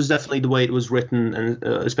 it was definitely the way it was written, and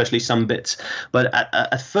especially some bits. But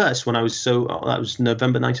at first, when I was that was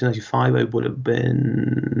November 1995, I would have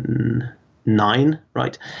been 9,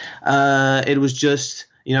 right? It was just,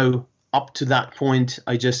 up to that point,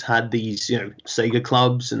 I just had these, Sega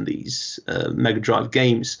clubs and these Mega Drive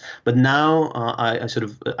games. But now I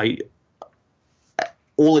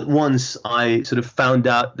all at once, I sort of found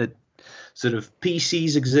out that sort of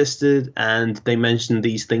PCs existed, and they mentioned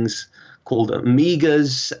these things called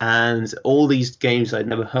Amigas, and all these games I'd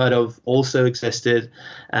never heard of also existed,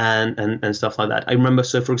 and stuff like that. I remember,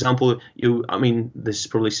 so for example, this is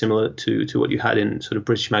probably similar to what you had in sort of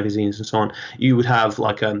British magazines and so on. You would have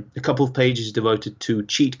like a couple of pages devoted to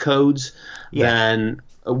cheat codes, then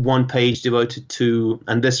one page devoted to,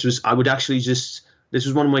 and this was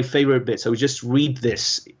one of my favorite bits. I would just read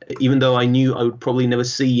this, even though I knew I would probably never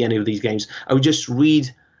see any of these games. I would just read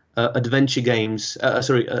adventure game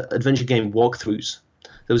walkthroughs.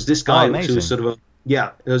 There was this guy who was sort of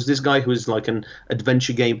there was this guy who was like an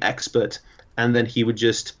adventure game expert, and then he would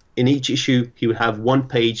just, in each issue, he would have one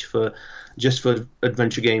page for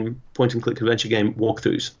adventure game, point and click adventure game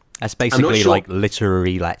walkthroughs. That's basically like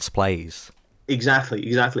literary let's plays.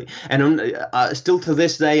 Exactly. And still to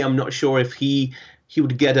this day, I'm not sure if he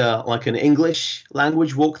would get an English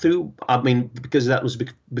language walkthrough. I mean, because that was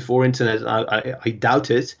before internet, I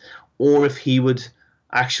doubt it. Or if he would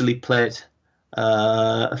actually play it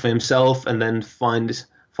for himself and then find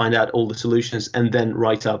out all the solutions and then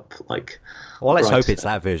write up like. Well, let's hope it's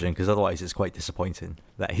that version, because otherwise it's quite disappointing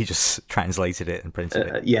that he just translated it and printed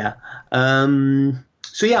it. Yeah.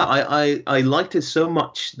 So yeah, I liked it so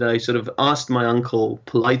much that I sort of asked my uncle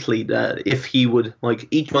politely that if he would, like,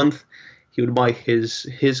 each month he would buy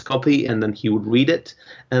his copy and then he would read it,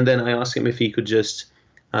 and then I asked him if he could just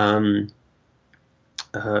give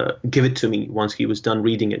it to me once he was done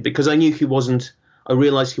reading it, because I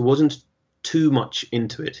realized he wasn't too much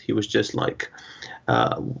into it. He was just like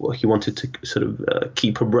he wanted to sort of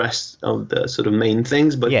keep abreast of the sort of main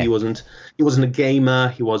things, but he wasn't a gamer,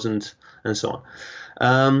 he wasn't, and so on.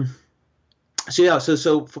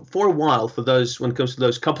 So for a while, when it comes to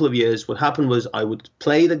those couple of years, what happened was I would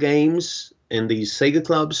play the games in these Sega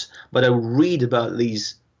clubs, but I would read about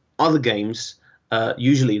these other games.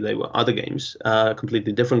 Usually they were other games,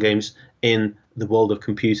 completely different games in the world of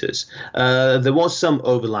computers. There was some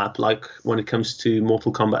overlap, like when it comes to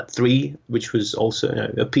Mortal Kombat 3, which was also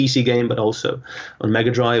a PC game, but also on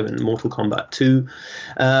Mega Drive, and Mortal Kombat 2.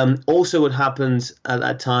 Also, what happened at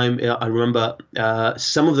that time, I remember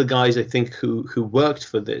some of the guys, I think, who worked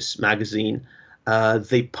for this magazine,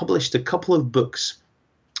 they published a couple of books,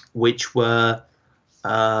 which were...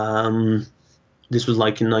 this was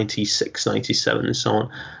like in 96, 97, and so on.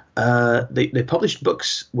 They published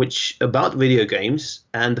books about video games,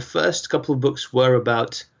 and the first couple of books were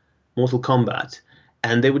about Mortal Kombat,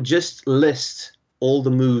 and they would just list all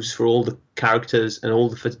the moves for all the characters and all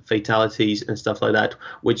the fatalities and stuff like that,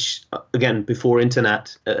 which, again, before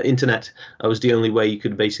internet was the only way you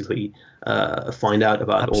could basically find out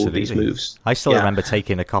about all of these moves. I still remember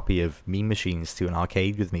taking a copy of Mean Machines to an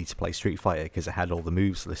arcade with me to play Street Fighter, because it had all the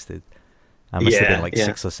moves listed. I must have been like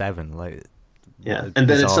 6 or 7. And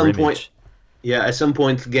then at some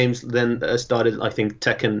point, the games then started. I think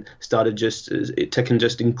Tekken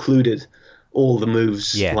just included all the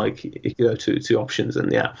moves, like you go to options,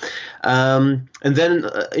 and and then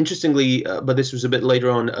interestingly, but this was a bit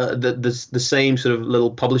later on. The same sort of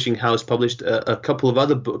little publishing house published a couple of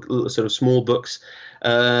other sort of small books.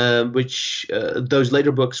 Which those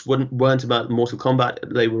later books weren't about Mortal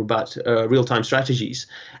Kombat. They were about real-time strategies,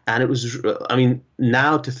 and it was.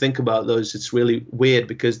 Now to think about those, it's really weird,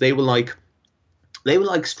 because they were like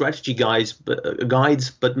strategy guides,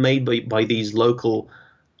 but made by these local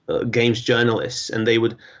games journalists, and they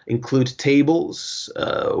would include tables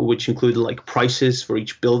which included like prices for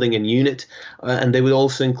each building and unit, and they would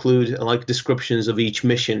also include like descriptions of each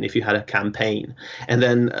mission if you had a campaign. And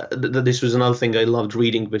then this was another thing I loved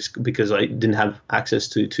reading because I didn't have access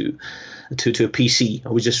to a PC. I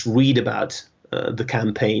would just read about the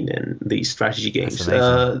campaign and these strategy games.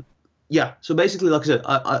 Yeah, so basically, like I said,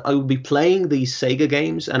 I would be playing these Sega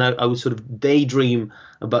games, and I would sort of daydream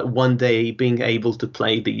about one day being able to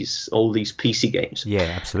play all these PC games. Yeah,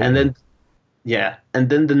 absolutely. And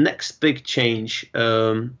then the next big change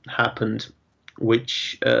happened,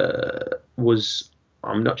 which was,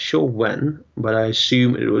 I'm not sure when, but I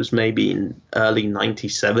assume it was maybe in early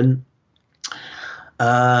 '97.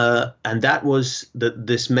 And that was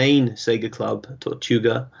this main Sega club,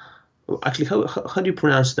 Tortuga. Actually, how do you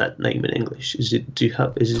pronounce that name in English? Is it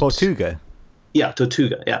Tortuga? Yeah,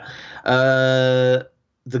 Tortuga. Yeah,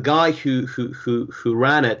 the guy who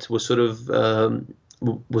ran it was sort of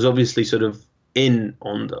was obviously sort of in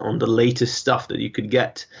on the latest stuff that you could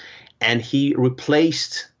get, and he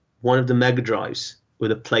replaced one of the Mega Drives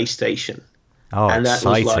with a PlayStation. Oh, and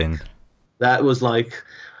exciting! That was like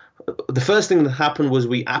the first thing that happened was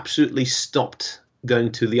we absolutely stopped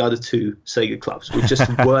going to the other two Sega clubs. We just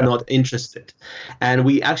were not interested. And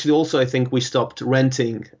we actually also, I think, we stopped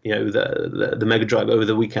renting, the Mega Drive over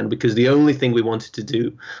the weekend, because the only thing we wanted to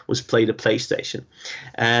do was play the PlayStation.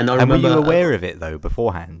 And I remember. And were you aware of it though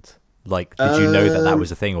beforehand? Like, did you know that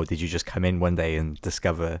was a thing, or did you just come in one day and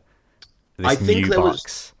discover this new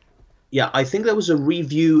box? Yeah, I think there was a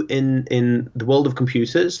review in the World of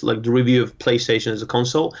Computers, like the review of PlayStation as a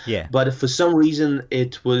console. Yeah. But for some reason,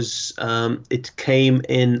 it came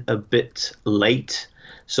in a bit late.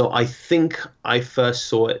 So I think I first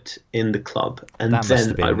saw it in the club, and that then must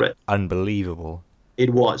have been I read. Unbelievable. It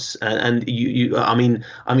was, and I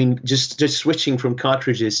mean, just switching from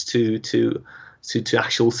cartridges to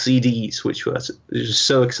actual CDs, which was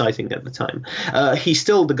so exciting at the time.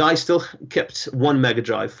 The guy still kept one Mega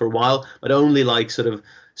Drive for a while, but only like sort of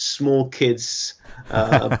small kids.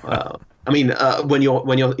 When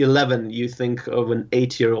you're 11, you think of an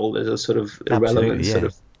 8-year-old as a sort of irrelevant sort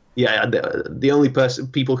of. Yeah, the only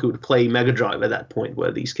people who would play Mega Drive at that point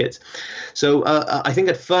were these kids. So I think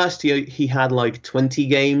at first he had like 20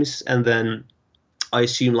 games, and then I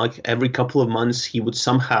assume like every couple of months he would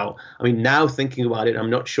somehow. I mean, now thinking about it, I'm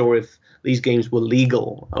not sure if these games were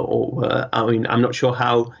legal, or I'm not sure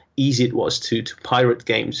how easy it was to pirate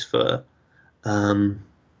games for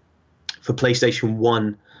PlayStation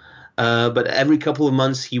 1. But every couple of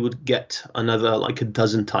months he would get another like a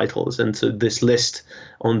dozen titles, and so this list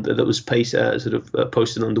that was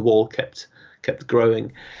posted on the wall kept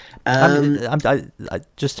growing.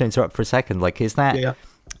 Just to interrupt for a second, like, is that? Yeah.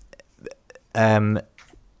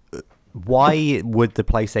 Why would the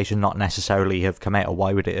PlayStation not necessarily have come out, or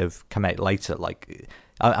why would it have come out later? Like,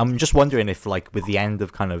 I'm just wondering if, like, with the end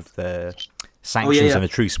of kind of the sanctions and the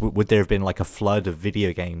truce, would there have been like a flood of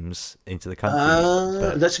video games into the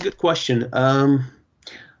country? That's a good question. I'm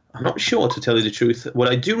not sure, to tell you the truth. What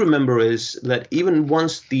I do remember is that even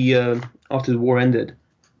once after the war ended,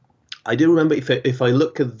 I do remember if I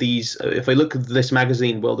look at this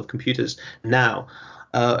magazine, World of Computers now.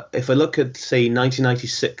 If I look at, say,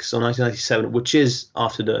 1996 or 1997, which is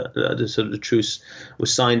after the sort of the truce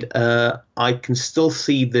was signed, I can still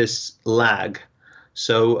see this lag.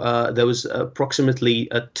 So there was approximately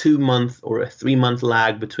a 2-month or a 3-month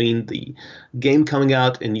lag between the game coming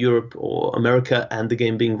out in Europe or America and the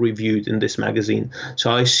game being reviewed in this magazine.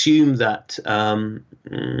 So I assume that.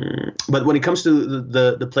 But when it comes to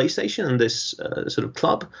the PlayStation and this sort of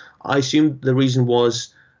club, I assume the reason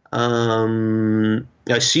was.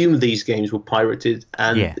 I assume these games were pirated,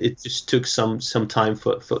 and it just took some time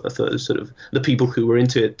for sort of the people who were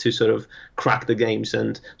into it to sort of crack the games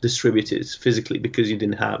and distribute it physically, because you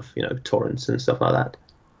didn't have torrents and stuff like that.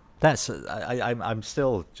 I'm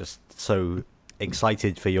still just so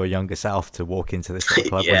excited for your younger self to walk into this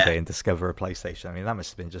club one day and discover a PlayStation. I mean, that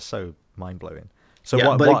must have been just so mind blowing. So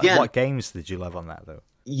what games did you love on that though?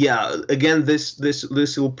 Yeah, again, this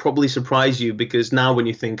will probably surprise you, because now when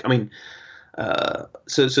you think, I mean,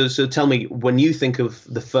 so tell me, when you think of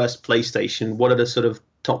the first PlayStation, what are the sort of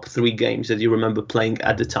top 3 games that you remember playing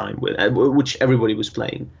at the time, which everybody was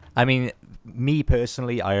playing? I mean, me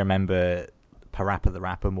personally, I remember Parappa the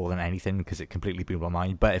Rapper more than anything, because it completely blew my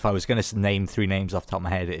mind. But if I was going to name 3 names off the top of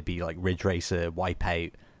my head, it'd be like Ridge Racer,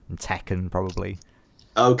 Wipeout, and Tekken probably.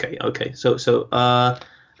 Okay. So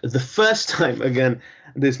the first time, again,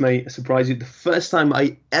 this may surprise you, the first time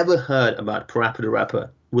I ever heard about Parappa the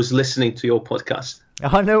Rapper was listening to your podcast.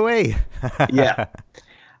 Oh, no way. Yeah.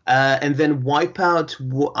 And then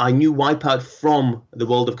Wipeout, I knew Wipeout from the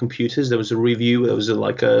World of Computers. There was a review. It was it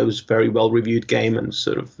was a very well reviewed game, and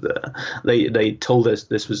sort of they told us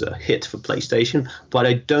this was a hit for PlayStation. But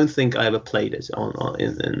I don't think I ever played it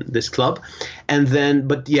in this club. And then,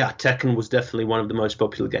 but yeah, Tekken was definitely one of the most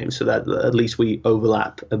popular games. So that at least we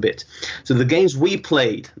overlap a bit. So the games we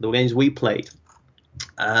played.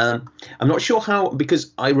 I'm not sure how,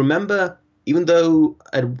 because I remember, even though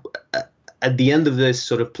at the end of this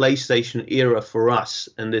sort of PlayStation era for us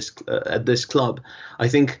and this at this club, I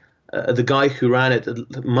think the guy who ran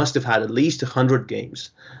it must have had at least 100 games.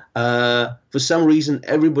 For some reason,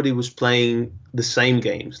 everybody was playing the same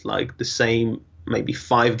games, like the same maybe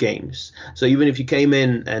 5 games. So even if you came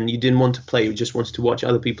in and you didn't want to play, you just wanted to watch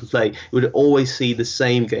other people play, you would always see the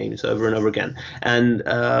same games over and over again. And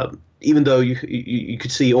even though you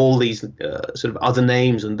could see all these sort of other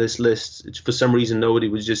names on this list, for some reason nobody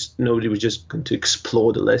was just going to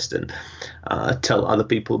explore the list and tell other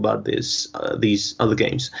people about these other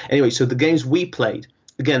games. Anyway, so the games we played,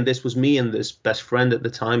 again, this was me and this best friend at the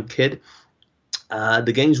time, Kid.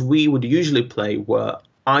 The games we would usually play were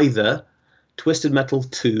either Twisted Metal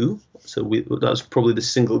 2, so that was probably the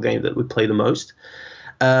single game that we played the most.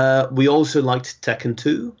 We also liked Tekken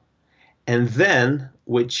 2. And then,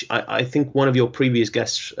 which I think one of your previous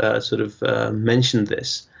guests mentioned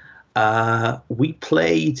this, we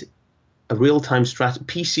played a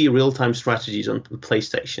PC real-time strategies on the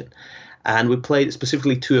PlayStation. And we played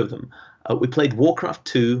specifically 2 of them. We played Warcraft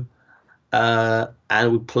 2,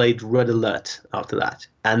 and we played Red Alert after that.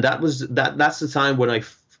 And that's the time when I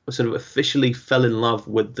sort of officially fell in love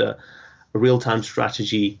with the real-time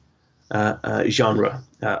strategy genre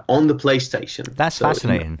on the PlayStation. That's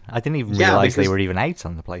fascinating. I didn't even realize they were even out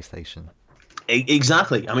on the PlayStation.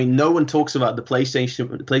 Exactly. I mean, no one talks about the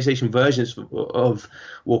PlayStation versions of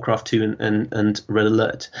Warcraft 2 and Red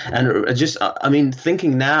Alert. And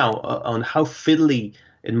thinking now on how fiddly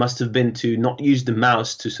it must have been to not use the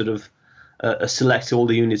mouse to sort of select all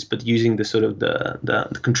the units, but using the sort of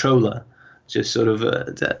the controller. Just sort of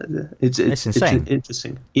it's insane. It's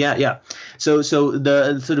interesting. Yeah. So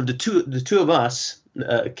the two of us,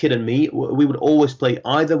 Kid and me, we would always play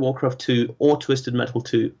either Warcraft 2 or Twisted Metal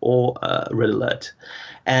 2 or Red Alert.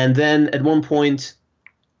 And then at one point,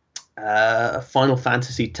 Final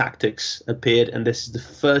Fantasy Tactics appeared, and this is the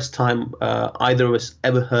first time either of us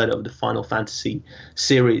ever heard of the Final Fantasy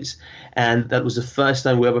series, and that was the first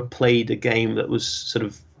time we ever played a game that was sort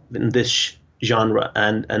of in this genre,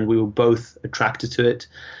 and we were both attracted to it.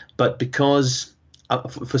 But because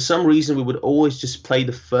for some reason we would always just play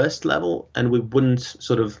the first level, and we would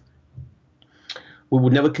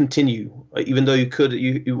never continue, even though we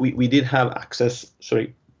did have access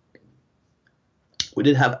to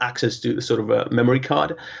sort of a memory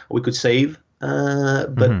card we could save,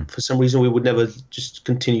 but for some reason we would never just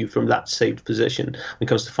continue from that saved position when it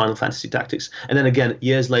comes to Final Fantasy Tactics. And then again,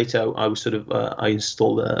 years later, I was I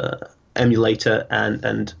installed a emulator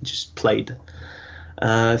and just played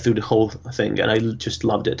through the whole thing, and I just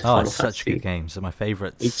loved it. Oh, it's such good games. They're my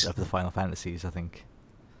favorites of the Final Fantasies, I think.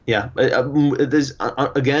 Yeah, there's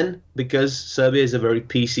again, because Serbia is a very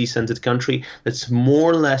PC-centered country, that's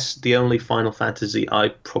more or less the only Final Fantasy I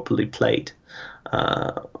properly played.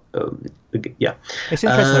 Yeah, it's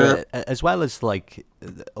interesting as well as like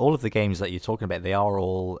all of the games that you're talking about. They are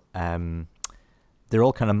all they're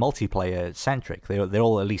all kind of multiplayer centric. They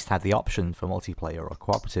all at least had the option for multiplayer or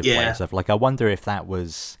cooperative play and stuff. Like, I wonder if that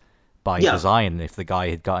was by design, if the guy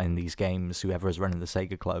had gotten these games, whoever was running the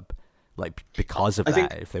Sega Club, like because of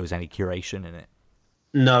that, if there was any curation in it.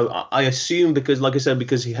 No, I assume because, like I said,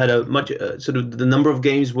 because he had a much sort of the number of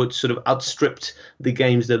games would sort of outstripped the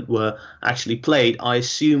games that were actually played. I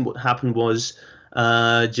assume what happened was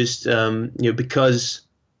because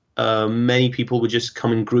many people would just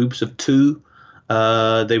come in groups of 2.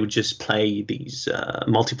 They would just play these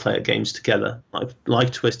multiplayer games together,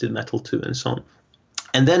 like Twisted Metal 2 and so on.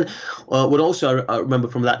 And then what also I remember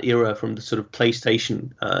from that era, from the sort of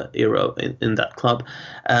PlayStation era in that club,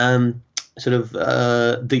 the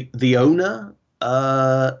owner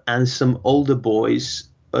and some older boys,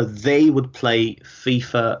 they would play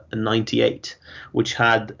FIFA 98, which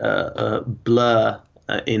had Blur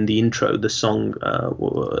in the intro. The song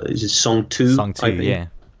is it Song 2? Song 2, yeah.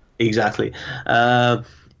 Exactly.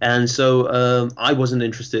 And so I wasn't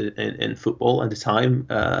interested in football at the time,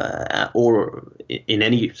 or in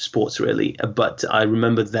any sports really, but I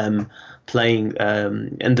remember them playing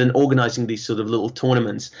and then organizing these sort of little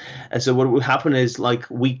tournaments. And so what would happen is, like,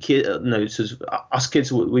 us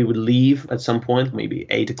kids, we would leave at some point, maybe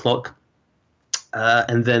 8 o'clock,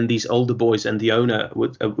 And then these older boys and the owner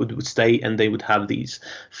would stay, and they would have these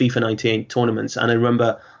FIFA 98 tournaments. And I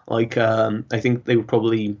remember, like, I think they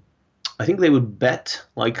would bet,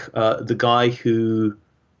 like, the guy who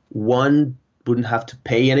won wouldn't have to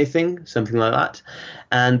pay anything, something like that.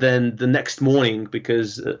 And then the next morning,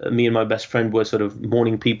 because me and my best friend were sort of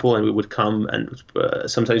morning people, and we would come, and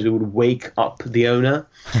sometimes we would wake up the owner,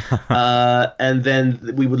 and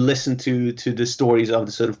then we would listen to the stories of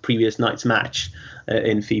the sort of previous night's match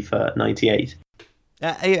in FIFA 98.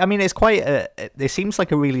 I mean, it's quite. It seems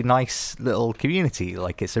like a really nice little community.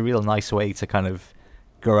 Like, it's a real nice way to kind of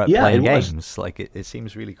grow up playing games. Like, it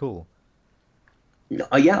seems really cool.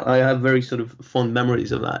 Yeah, I have very sort of fond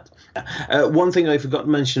memories of that. One thing I forgot to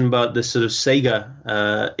mention about this sort of Sega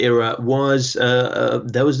era was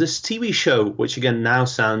there was this TV show, which again now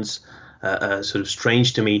sounds sort of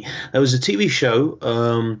strange to me. There was a TV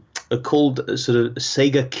show called sort of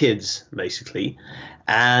Sega Kids, basically,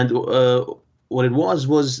 and what it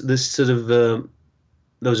was this sort of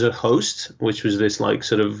there was a host, which was this like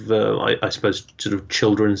sort of I suppose sort of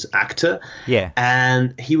children's actor. Yeah.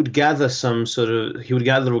 And he would gather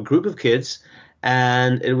a group of kids,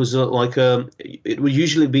 and it was it would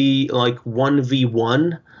usually be like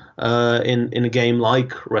 1v1 in a game like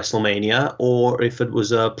WrestleMania, or if it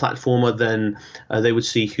was a platformer, then they would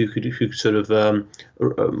see who could sort of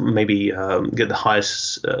maybe get the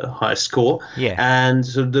highest score. Yeah. And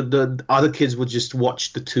so the other kids would just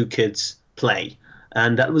watch the two kids play.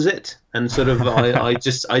 And that was it. And sort of, I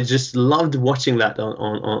just loved watching that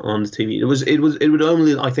on the TV.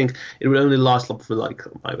 It would only last for like,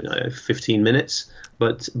 I don't know, 15 minutes.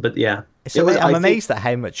 But yeah. So I'm amazed at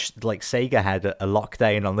how much like Sega had a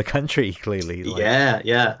lockdown on the country. Clearly. Like,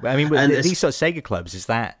 yeah. I mean, these sort of Sega clubs, is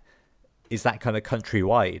that kind of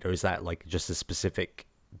countrywide, or is that like just a specific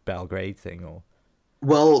Belgrade thing, or?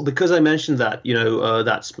 Well, because I mentioned that,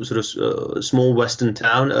 that's sort of small western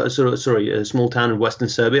town, a small town in western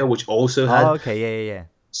Serbia, which also had yeah.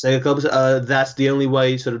 Sega clubs. That's the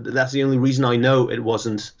only reason I know it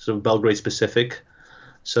wasn't sort of Belgrade specific.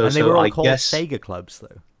 And they were all called Sega clubs,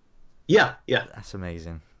 though. Yeah. That's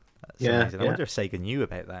amazing. Amazing. I wonder if Sega knew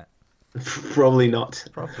about that. Probably not.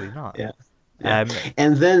 Yeah.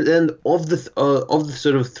 And then of the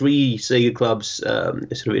sort of three Sega clubs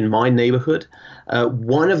sort of in my neighborhood,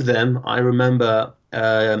 one of them I remember,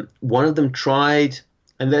 one of them tried,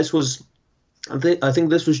 and I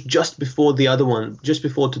think this was just before the other one, just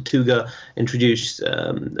before Tortuga introduced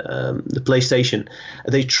the PlayStation.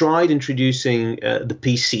 They tried introducing the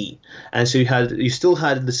PC, and so you still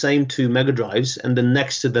had the same two Mega Drives, and then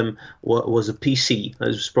next to them was a PC. It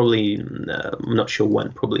was probably I'm not sure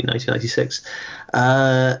when, probably 1996.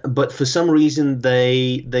 But for some reason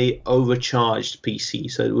they overcharged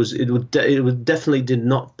PC, so it definitely did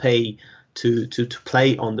not pay to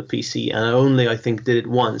play on the PC, and I think did it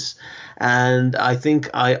once. And I think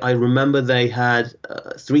I remember they had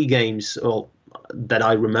three games that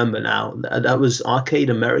I remember now. That was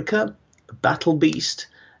Arcade America, Battle Beast,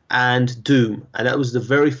 and Doom. And that was the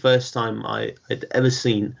very first time I'd ever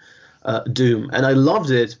seen Doom. And I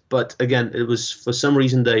loved it, but again, it was for some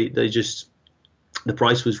reason they just, the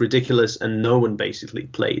price was ridiculous, and no one basically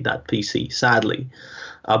played that PC, sadly.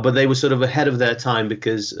 But they were sort of ahead of their time,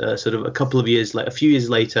 because sort of a few years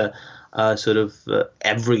later,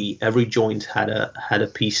 every joint had a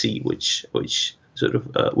PC, which sort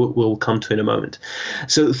of we'll come to in a moment.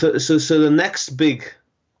 So the next big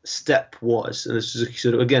step was, and this is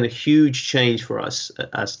sort of again a huge change for us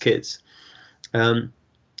as kids. I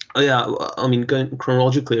mean, going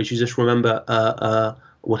chronologically, I should just remember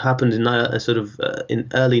what happened in in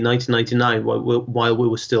early 1999, while we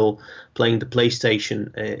were still playing the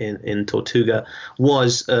PlayStation in Tortuga,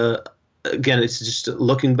 was again, it's just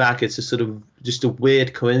looking back, it's a sort of just a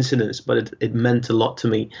weird coincidence, but it meant a lot to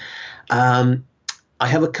me. I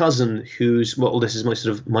have a cousin who's, this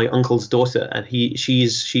is my uncle's daughter, and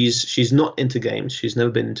she's not into games. She's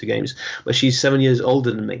never been into games, but she's 7 years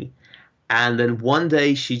older than me. And then one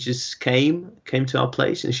day she just came to our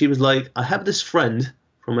place, and she was like, I have this friend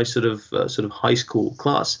from my sort of high school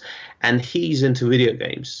class, and he's into video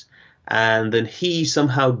games. And then he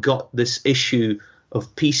somehow got this issue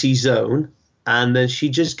of PC Zone, and then she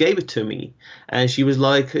just gave it to me, and she was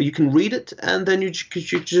like, you can read it, and then you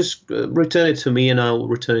just return it to me, and I'll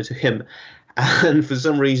return it to him. And for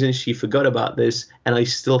some reason she forgot about this, and I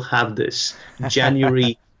still have this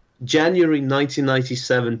January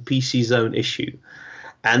 1997 PC Zone issue.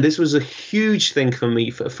 And this was a huge thing for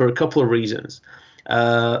me for a couple of reasons.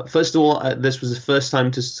 First of all, this was the first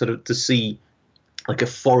time to see like a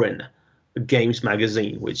foreign games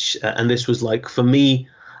magazine, which and this was like, for me,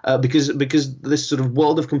 because this sort of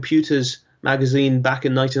World of Computers magazine back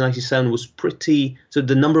in 1997 was pretty. So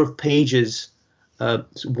the number of pages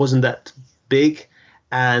wasn't that big,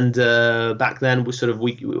 and back then was sort of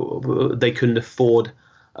they couldn't afford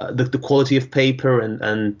the quality of paper,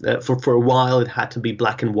 and for a while it had to be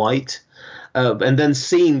black and white. And then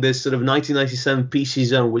seeing this sort of 1997 PC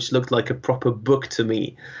Zone, which looked like a proper book to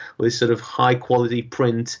me, with sort of high quality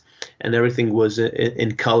print and everything was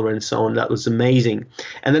in color and so on, that was amazing.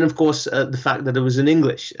 And then, of course, the fact that it was in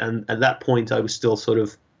English. And at that point, I was still sort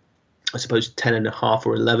of, I suppose, 10 and a half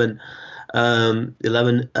or 11.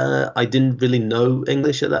 I didn't really know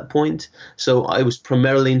English at that point. So I was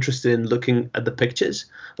primarily interested in looking at the pictures.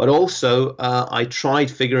 But also, I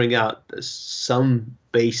tried figuring out some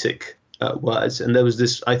basic words. And there was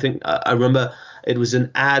this, I think, I remember it was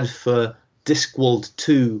an ad for Discworld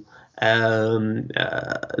 2,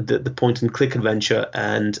 the point and click adventure,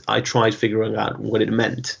 and I tried figuring out what it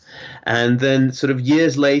meant. And then sort of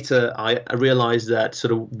years later, I realized that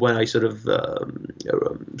sort of when I sort of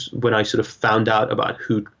found out about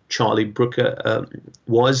who Charlie Brooker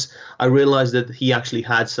was, I realized that he actually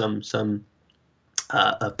had some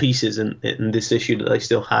pieces in this issue that I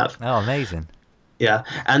still have. Oh, amazing. Yeah,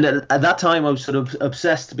 and at that time I was sort of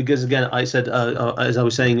obsessed because, again, I said, as I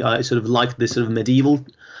was saying, I sort of liked this sort of medieval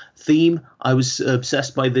theme. I was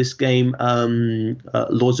obsessed by this game,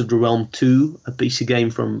 Lords of the Realm 2, a PC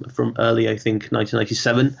game from early, I think,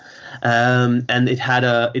 1997, and it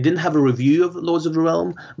didn't have a review of Lords of the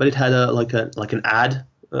Realm, but it had an ad.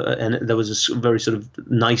 And there was a very sort of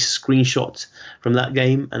nice screenshot from that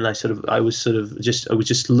game, and I would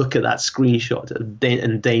just look at that screenshot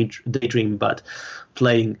and daydream about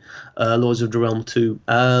playing Lords of the Realm 2.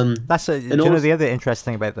 That's the other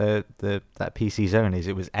interesting about that PC Zone is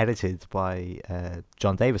it was edited by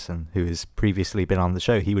John Davison, who has previously been on the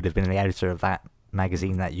show. He would have been the editor of that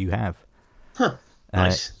magazine that you have. Huh.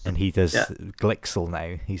 Nice. And he does Glixel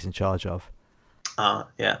now. He's in charge of.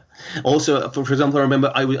 Yeah. Also, for example,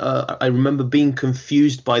 I remember being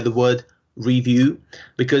confused by the word review,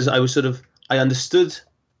 because I understood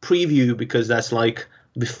preview because that's like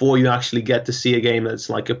before you actually get to see a game,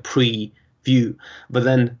 that's like a preview. But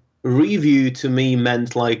then review to me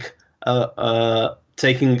meant like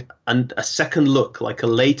taking a second look, like a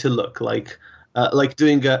later look, like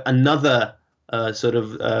doing another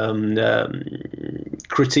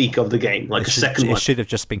critique of the game, like a second one. It should have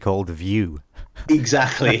just been called View.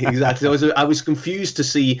 Exactly. I was confused to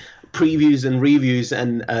see previews and reviews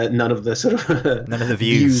and none of the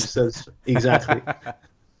views. Exactly.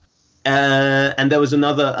 And there was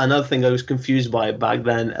another thing I was confused by back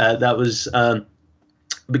then. That was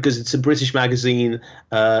because it's a British magazine.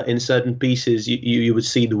 In certain pieces, you would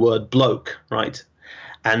see the word bloke, right?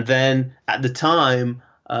 And then at the time,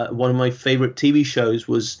 one of my favorite TV shows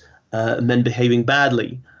was Men Behaving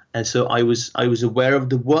Badly. And so I was aware of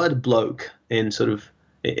the word bloke in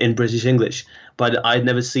British English, but I'd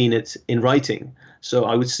never seen it in writing. So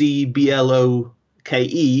I would see BLOKE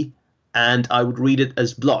and I would read it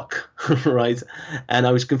as block, right? And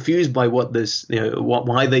I was confused by what this,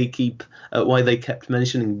 why they kept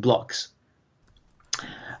mentioning blocks.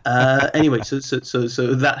 Anyway, so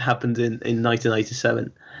that happened in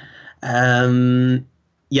 1997.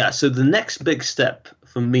 So the next big step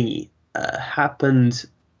for me happened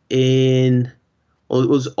it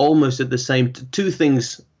was almost at the same. Two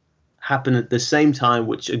things happened at the same time,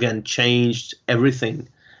 which again changed everything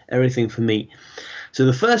for me. So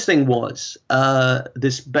the first thing was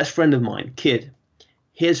this best friend of mine, Kid.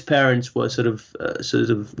 His parents were sort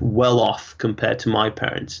of well off compared to my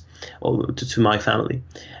parents or to my family,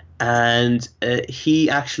 and he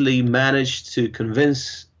actually managed to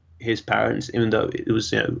convince his parents, even though it was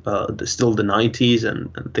still the 90s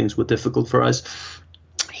and things were difficult for us.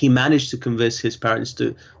 He managed to convince his parents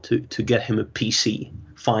to get him a PC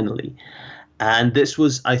finally, and this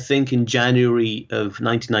was, I think, in January of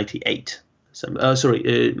 1998.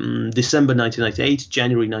 December 1998,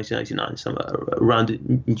 January 1999, somewhere around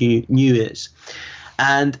New Year's.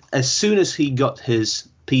 And as soon as he got his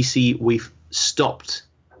PC, we stopped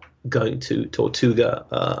going to Tortuga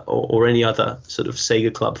or any other sort of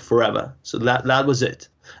Sega club forever. So that was it.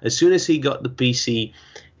 As soon as he got the PC,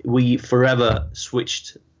 we forever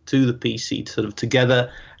switched to the PC sort of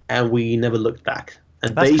together, and we never looked back.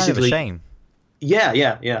 And that's basically, kind of a shame.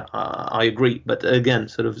 Yeah. I agree. But again,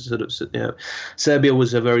 Serbia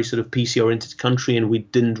was a very sort of PC-oriented country, and we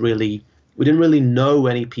didn't really know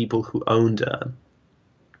any people who owned a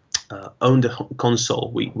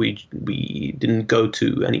console. We didn't go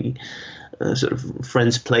to any sort of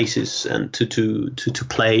friends' places and to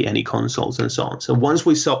play any consoles and so on. So once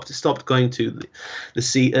we stopped going to the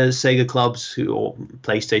Sega clubs or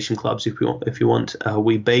PlayStation clubs, if you want,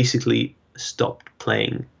 we basically stopped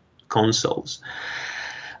playing consoles.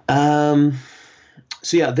 So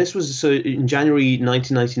yeah, this was in January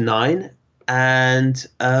 1999, and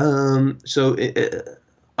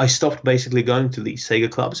I stopped basically going to these Sega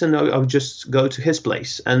clubs, and I would just go to his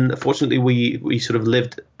place. And fortunately, we sort of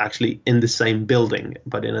lived actually in the same building,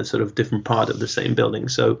 but in a sort of different part of the same building.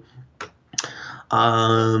 So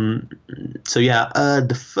the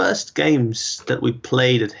first games that we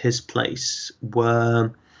played at his place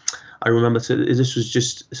were, I remember, so this was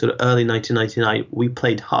just sort of early 1999. We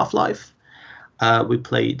played Half-Life. We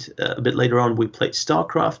played a bit later on. We played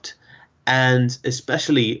StarCraft. And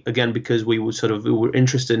especially, again, because we were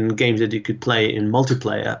interested in games that you could play in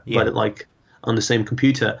multiplayer, but like on the same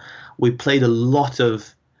computer, we played a lot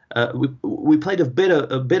of. We played a bit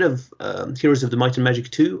of Heroes of the Might and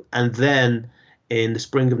Magic 2, and then in the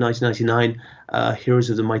spring of 1999,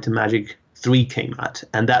 Heroes of the Might and Magic 3 came out,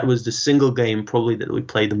 and that was the single game probably that we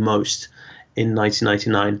played the most in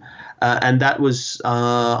 1999. And that was,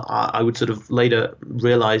 I would sort of later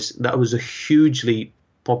realize, that was a hugely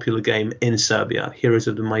popular game in Serbia, Heroes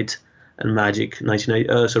of the Might and Magic 3,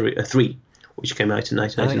 which came out in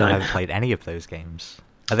 1999. I think I haven't played any of those games.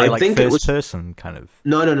 Are they first person kind of?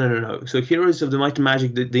 No. So Heroes of the Might and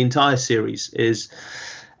Magic, the entire series is,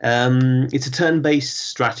 it's a turn-based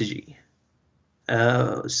strategy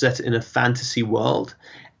set in a fantasy world.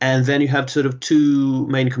 And then you have sort of two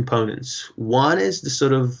main components. One is the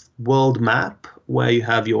sort of world map, where you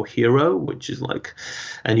have your hero, which is like,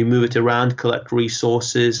 and you move it around, collect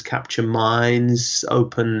resources, capture mines,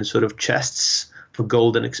 open sort of chests for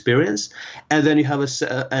gold and experience. And then you have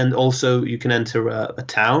and also you can enter a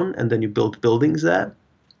town, and then you build buildings there,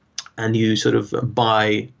 and you sort of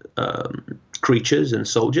buy creatures and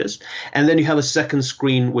soldiers. And then you have a second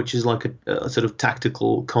screen, which is like a sort of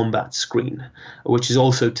tactical combat screen, which is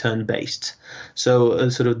also turn-based. So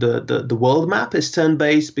sort of the world map is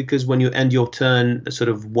turn-based because when you end your turn, sort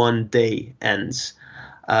of one day ends.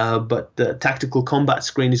 But the tactical combat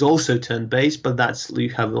screen is also turn-based, but you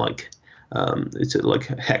have like it's like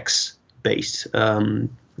hex-based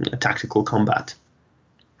tactical combat.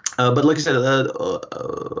 But like I said,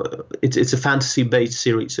 it's a fantasy-based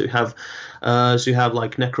series. So you have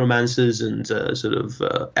like necromancers and sort of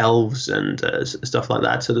elves and stuff like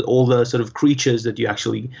that. So that all the sort of creatures that you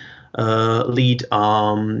actually lead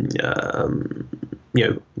are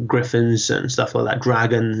griffins and stuff like that,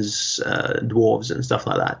 dragons, dwarves and stuff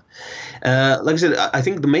like that. Like I said, I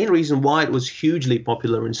think the main reason why it was hugely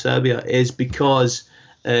popular in Serbia is because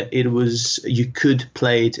you could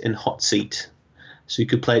play it in hot seat. So you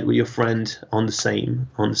could play it with your friend on the same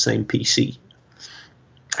PC,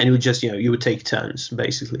 and you would just you would take turns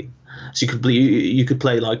basically. So you could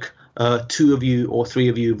play like 2 of you or 3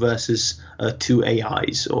 of you versus 2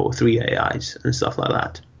 AIs or 3 AIs and stuff like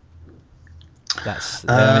that.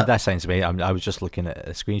 That sounds amazing. I was just looking at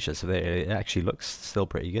screenshots of it. It actually looks still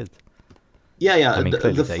pretty good. Yeah. I mean,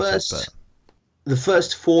 the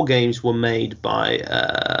first 4 games were made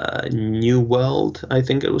by New World, I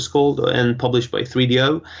think it was called, and published by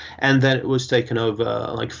 3DO, and then it was taken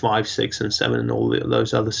over like 5, 6, and 7, and all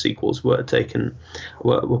those other sequels were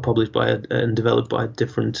published by and developed by a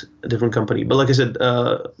different company. But like I said,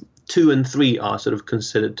 2 and 3 are sort of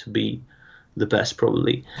considered to be the best,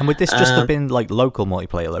 probably. And would this just have been like local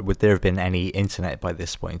multiplayer? Like, would there have been any internet by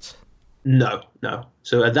this point? No.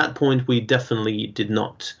 So at that point, we definitely did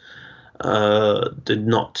not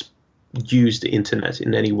use the internet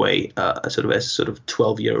in any way, sort of as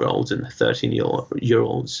 12-year-olds and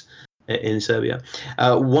 13-year-olds in Serbia.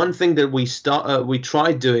 One thing that we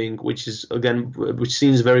tried doing, which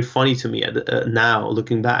seems very funny to me now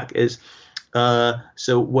looking back, is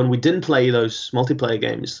so when we didn't play those multiplayer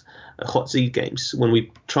games, hot seat games, when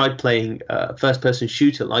we tried playing first-person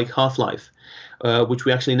shooter like Half-Life, which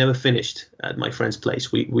we actually never finished at my friend's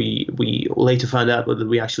place. We later found out that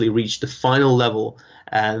we actually reached the final level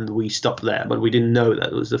and we stopped there, but we didn't know that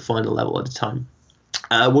it was the final level at the time.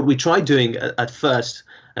 What we tried doing at first,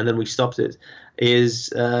 and then we stopped it,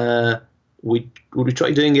 is we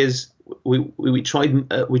tried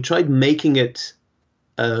making it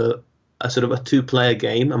a sort of a 2-player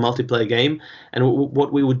game, a multiplayer game, and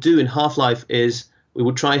what we would do in Half-Life is we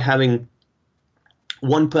would try having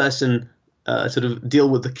one person sort of deal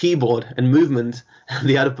with the keyboard and movement, and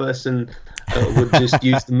the other person would just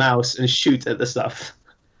use the mouse and shoot at the stuff.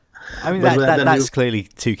 I mean, that's clearly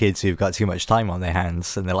 2 kids who've got too much time on their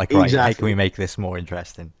hands, and they're like, right, exactly. How can we make this more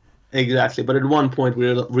interesting? Exactly, but at one point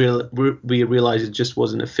we realized it just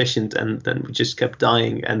wasn't efficient, and then we just kept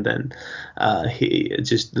dying. And then he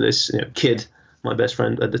just this kid, my best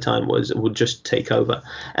friend at the time, would just take over.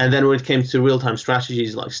 And then when it came to real time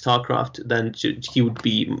strategies like StarCraft, then he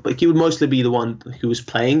would mostly be the one who was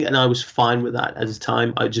playing, and I was fine with that at the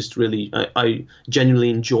time. I genuinely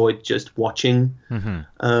enjoyed just watching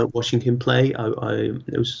watching him play. I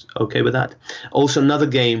was okay with that. Also, another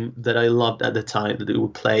game that I loved at the time that we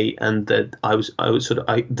would play, and that I was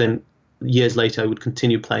then years later I would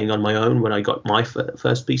continue playing on my own when I got my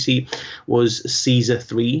first PC, was Caesar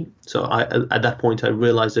 3. So at that point I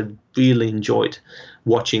realized I really enjoyed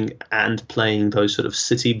watching and playing those sort of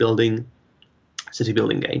city building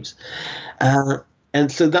games.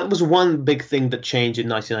 And so that was one big thing that changed in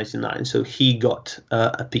 1999. So he got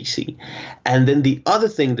a PC. And then the other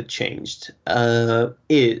thing that changed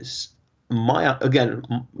is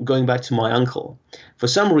going back to my uncle. For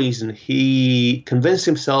some reason, he convinced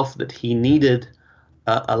himself that he needed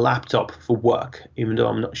a laptop for work, even though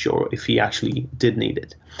I'm not sure if he actually did need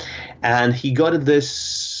it. And he got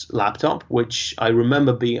this laptop, which I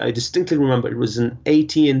distinctly remember it was an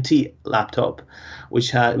AT&T laptop,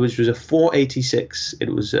 which was a 486. It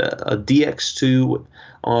was a DX2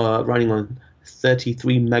 running on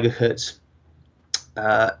 33 megahertz,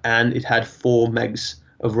 and it had 4 megs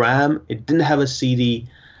of RAM. It didn't have a CD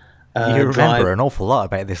you remember drive. An awful lot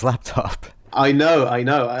about this laptop. I know.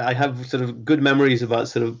 I have sort of good memories about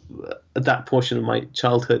sort of that portion of my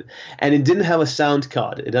childhood. And it didn't have a sound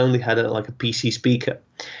card. It only had a PC speaker.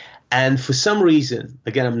 And for some reason,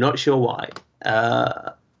 again, I'm not sure why,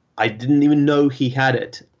 I didn't even know he had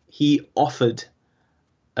it. He offered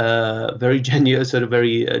very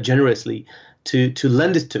generously to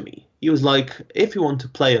lend it to me. He was like, if you want to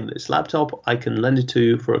play on this laptop, I can lend it to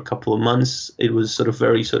you for a couple of months. It was sort of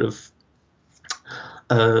very sort of,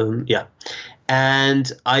 yeah.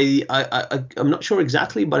 And I'm not sure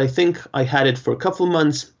exactly, but I think I had it for a couple of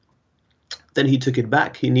months. Then he took it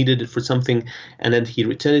back. He needed it for something, and then he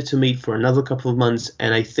returned it to me for another couple of months.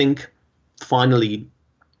 And I think finally,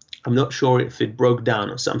 I'm not sure if it broke down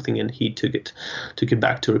or something, and he took it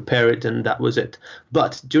back to repair it, and that was it.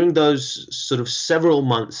 But during those sort of several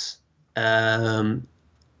months,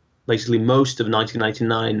 basically most of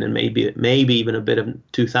 1999 and maybe even a bit of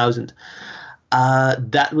 2000,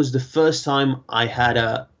 that was the first time I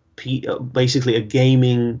had basically a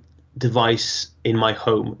gaming device in my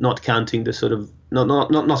home, not counting the sort of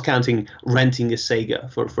not counting renting a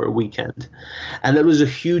Sega for a weekend. And that was a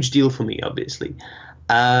huge deal for me, obviously.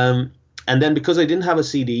 And then because I didn't have a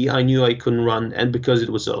CD, I knew I couldn't run, and because it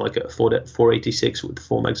was like a 486 with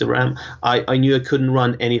 4 megs of RAM, I knew I couldn't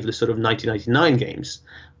run any of the sort of 1999 games.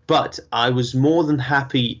 But I was more than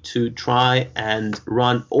happy to try and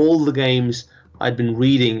run all the games I'd been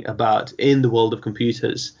reading about in the world of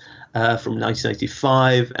computers from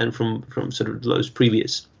 1995 and from sort of those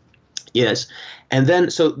previous years. And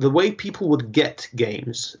then, so the way people would get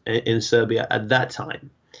games in Serbia at that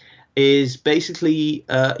time is basically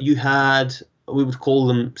we would call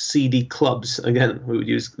them CD clubs. Again, we would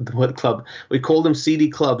use the word club. We called them CD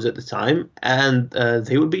clubs at the time, and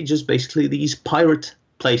they would be just basically these pirate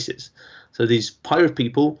places. So these pirate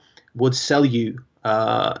people would sell you,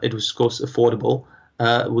 it was of course affordable,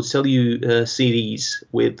 would sell you CDs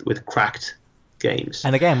with cracked games.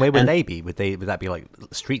 And again, where would they be? Would that be like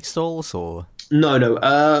street stalls or? No.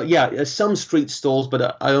 Yeah, some street stalls,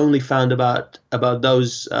 but I only found about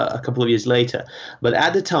those a couple of years later. But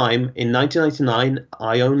at the time, in 1999,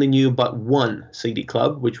 I only knew about one CD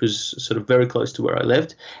club, which was sort of very close to where I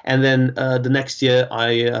lived. And then the next year,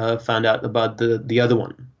 I found out about the other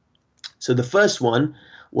one. So the first one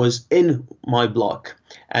was in my block,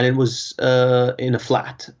 and it was in a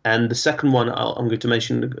flat. And the second one I'm going to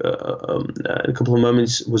mention in a couple of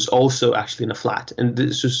moments was also actually in a flat. And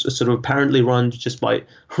this was sort of apparently run just by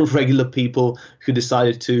regular people who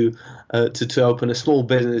decided to open a small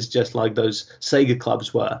business, just like those Sega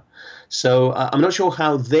clubs were. So I'm not sure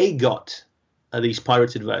how they got these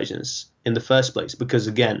pirated versions in the first place, because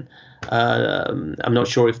again, I'm not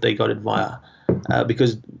sure if they got it via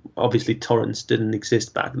because obviously torrents didn't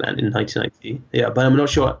exist back then in 1990. Yeah, but I'm not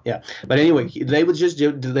sure. Yeah, but anyway, they would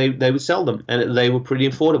they would sell them, and they were pretty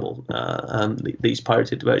affordable. These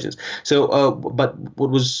pirated versions. So, but what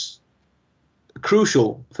was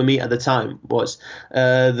crucial for me at the time was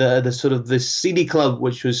the sort of the CD club,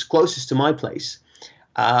 which was closest to my place,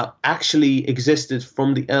 actually existed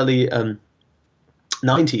from the early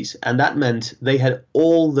 90s, and that meant they had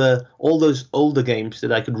all those older games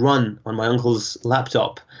that I could run on my uncle's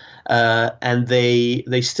laptop, and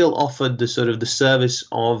they still offered the sort of the service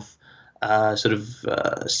of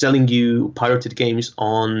selling you pirated games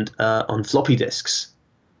on floppy disks,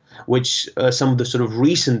 which some of the sort of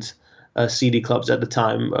recent CD clubs at the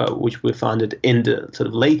time, which were founded in the sort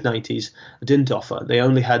of late 90s, didn't offer. They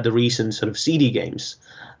only had the recent sort of CD games,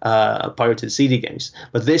 pirated CD games.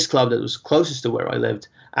 But this club that was closest to where I lived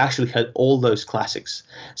actually had all those classics.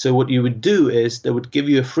 So what you would do is they would give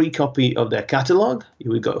you a free copy of their catalog.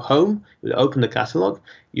 You would go home, you would open the catalog,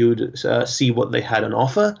 you would see what they had on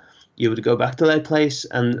offer. You would go back to their place,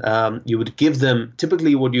 and you would give them.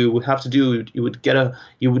 Typically, what you would have to do, you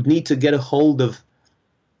would need to get a hold of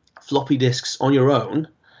floppy disks on your own.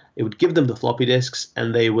 It would give them the floppy disks,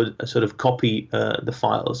 and they would sort of copy the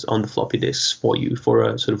files on the floppy disks for you for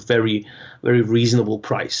a sort of very, very reasonable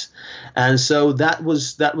price. And so that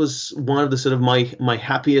was one of the sort of my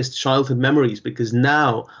happiest childhood memories, because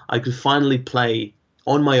now I could finally play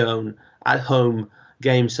on my own at home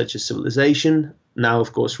games such as Civilization. Now,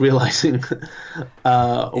 of course, realizing it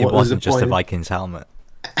wasn't just a Vikings helmet.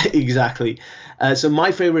 Exactly. So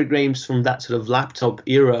my favorite games from that sort of laptop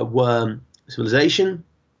era were Civilization,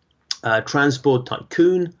 Transport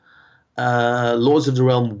Tycoon, Lords of the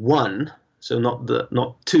Realm 1, so not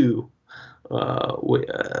 2,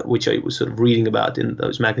 which I was sort of reading about in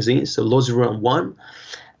those magazines. So Lords of the Realm 1,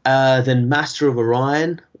 then Master of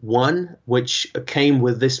Orion 1, which came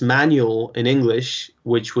with this manual in English,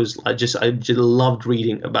 which was I just loved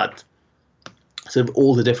reading about sort of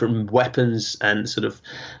all the different weapons and sort of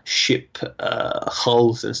ship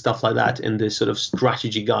hulls and stuff like that in this sort of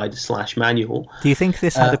strategy guide / manual. Do you think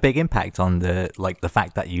this had a big impact on the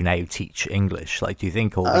fact that you now teach English? Like, do you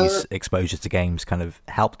think all these exposures to games kind of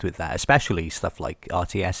helped with that, especially stuff like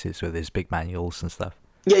RTSs with his big manuals and stuff?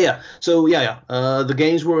 Yeah. So the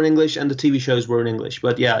games were in English and the TV shows were in English,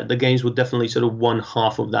 but yeah, the games were definitely sort of one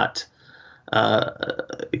half of that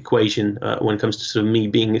equation when it comes to sort of me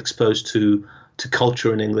being exposed to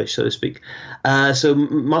culture in English, so to speak. So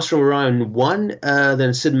Master of Orion 1,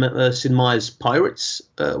 then Sid Meier's Pirates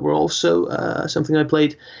were also something I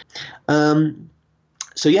played. I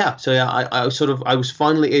was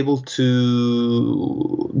finally able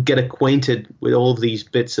to get acquainted with all of these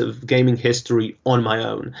bits of gaming history on my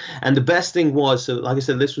own. And the best thing was, so like I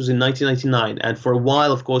said, this was in 1999, and for a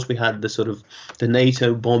while, of course, we had the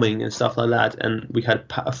NATO bombing and stuff like that, and we had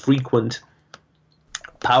frequent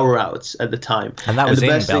power outs at the time. And that was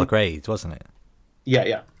in Belgrade, wasn't it?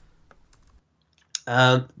 Yeah.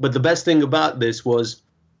 But the best thing about this was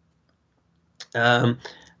I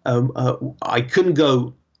couldn't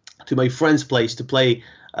go to my friend's place to play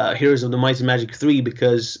Heroes of the Might and Magic 3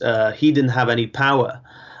 because he didn't have any power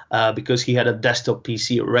because he had a desktop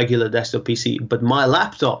PC, a regular desktop PC. But my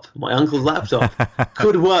laptop, my uncle's laptop,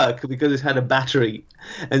 could work because it had a battery.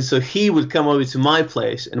 And so he would come over to my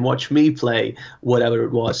place and watch me play whatever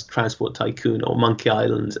it was, Transport Tycoon or Monkey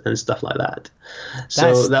Island and stuff like that.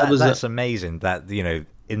 So that's amazing that,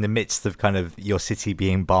 in the midst of kind of your city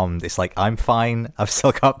being bombed, it's like, I'm fine.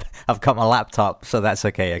 I've got my laptop, so that's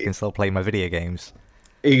okay. I can still play my video games.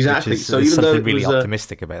 Exactly. So even something though really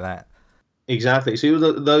optimistic about that. Exactly. So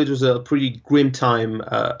even though it was a pretty grim time,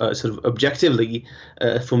 sort of objectively,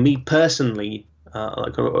 for me personally,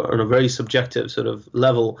 like on a very subjective sort of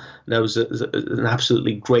level, that was an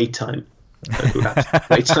absolutely great time.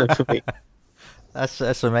 Great time for me.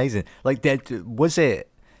 That's amazing. Like, was it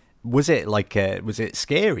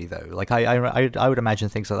scary though? Like, I would imagine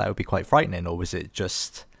things like that would be quite frightening, or was it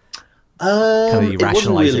just kind of you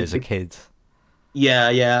rationalize it as a kid?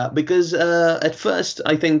 Yeah, because at first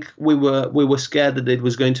I think we were scared that it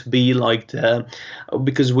was going to be like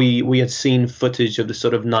because we had seen footage of the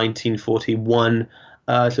sort of 1941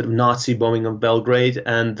 sort of Nazi bombing of Belgrade,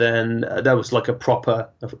 and then that was like a proper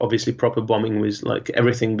bombing, with like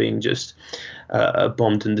everything being just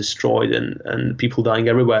bombed and destroyed and people dying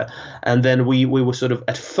everywhere. And then we were sort of,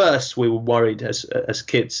 at first we were worried as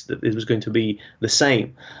kids that it was going to be the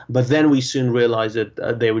same, but then we soon realized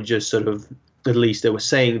that they were just sort of, at least they were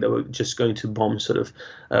saying they were just going to bomb sort of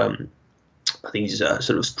these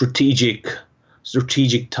sort of strategic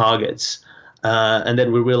targets, and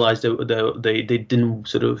then we realized that they didn't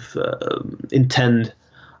sort of intend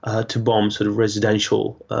to bomb sort of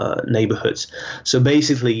residential neighborhoods. So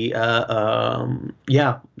basically, So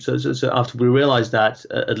after we realized that,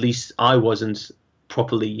 at least I wasn't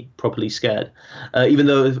properly scared, even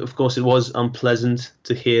though of course it was unpleasant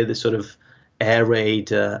to hear the sort of air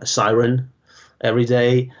raid siren every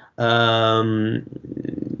day. I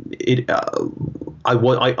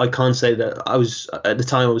can't say that I was, at the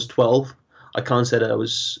time I was 12. I can't say that I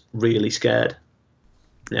was really scared.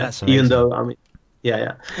 Yeah, that's amazing. Even though, I mean,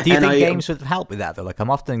 yeah. Do you think games would help with that though? Like, I'm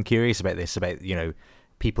often curious about this, about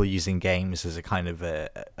people using games as a kind of a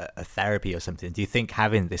therapy or something. Do you think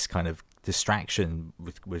having this kind of distraction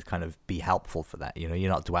would kind of be helpful for that? You're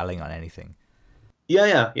not dwelling on anything.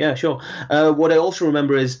 Yeah, sure. What I also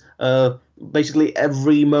remember is basically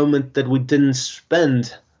every moment that we didn't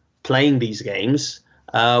spend playing these games,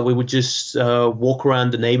 we would just walk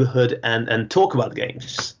around the neighborhood and talk about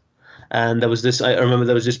games. And I remember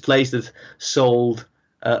there was this place that sold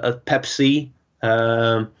a Pepsi.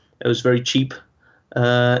 It was very cheap.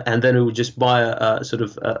 And then we would just buy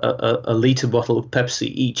a liter bottle of Pepsi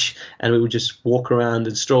each, and we would just walk around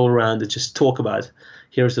and stroll around and just talk about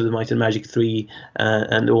Heroes of the Might and Magic 3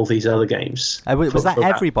 and all these other games. Was that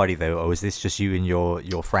everybody though, or was this just you and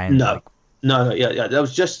your friend? No, yeah. That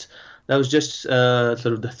was just sort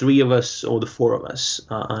of the three of us or the four of us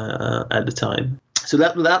at the time. So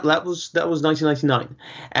that was 1999,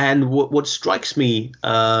 and what strikes me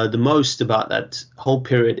the most about that whole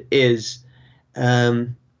period is,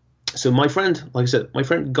 so my friend, like I said, my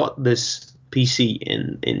friend got this PC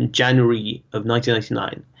in January of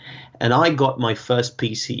 1999, and I got my first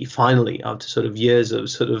PC finally after sort of years of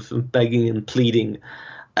sort of begging and pleading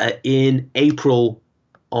in April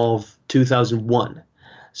of 2001.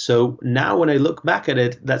 So now when I look back at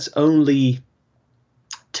it, that's only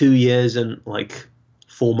 2 years and like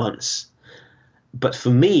 4 months. But for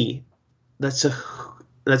me, that's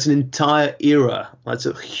an entire era. That's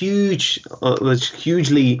a hugely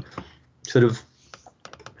sort of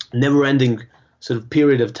never-ending sort of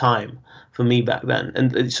period of time for me back then.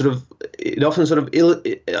 And it often sort of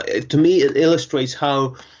to me it illustrates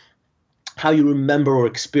how you remember or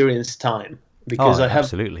experience time. Because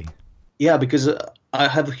absolutely. Yeah, because I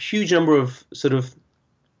have a huge number of sort of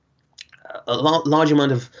a large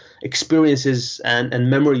amount of experiences and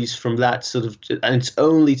memories from that sort of, and it's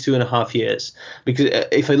only 2.5 years. Because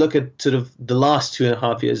if I look at sort of the last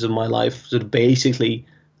 2.5 years of my life, sort of basically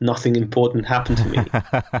nothing important happened to me.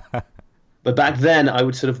 But back then, I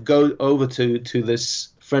would sort of go over to this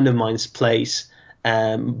friend of mine's place,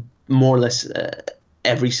 more or less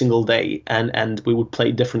every single day, and we would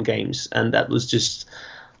play different games, and that was just,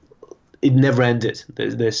 it never ended.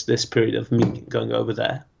 This period of me going over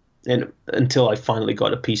there, and until I finally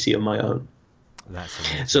got a PC of my own. That's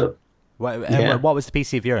amazing. So, what was the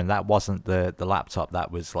PC of your own? That wasn't the laptop.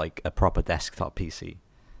 That was like a proper desktop PC.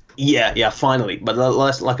 Yeah, finally. But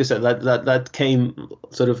like I said, that came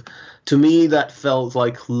sort of, to me, that felt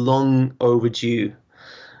like long overdue.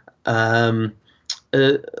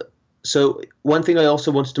 So one thing I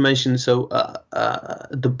also wanted to mention, so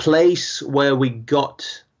the place where we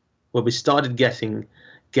started getting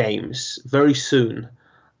games very soon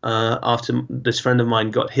after this friend of mine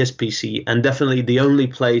got his PC, and definitely the only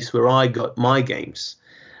place where I got my games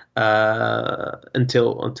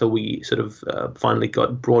until we sort of finally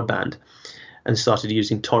got broadband and started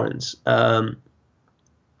using torrents,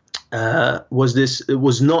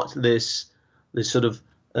 was not this sort of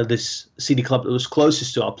this CD club that was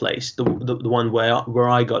closest to our place, the one where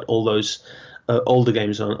I got all those older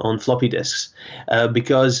games on floppy disks,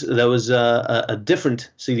 because there was a different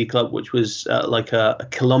CD club which was like a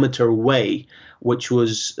kilometer away, which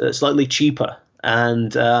was slightly cheaper.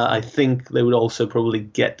 And I think they would also probably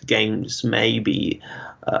get games maybe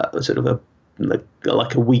sort of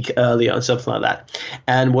like a week earlier or something like that.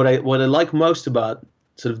 And what I like most about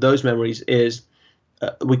sort of those memories is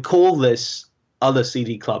we call this other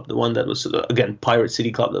CD club, the one that was sort of, again, Pirate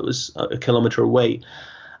CD Club, that was a kilometer away.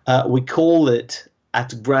 We call it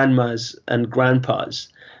At Grandma's and Grandpa's,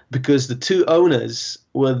 because the two owners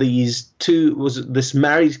were this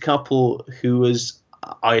married couple who was,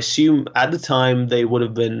 I assume at the time they would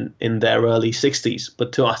have been in their early 60s,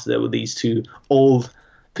 but to us there were these two old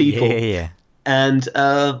people. Yeah. And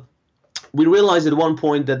we realized at one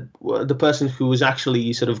point that the person who was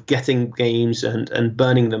actually sort of getting games and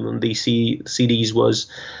burning them on these CDs was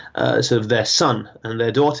sort of their son and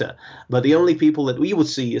their daughter. But the only people that we would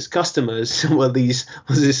see as customers was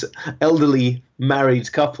this elderly married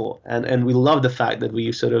couple. And we loved the fact that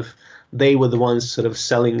they were the ones sort of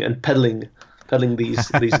selling and peddling these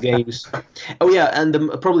games. Oh yeah, and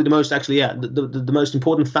probably the most the most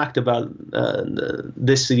important fact about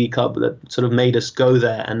this CD club that sort of made us go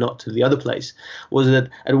there and not to the other place was that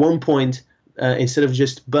at one point, instead of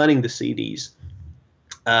just burning the CDs,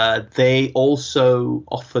 they also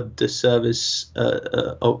offered the service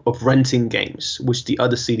of renting games, which the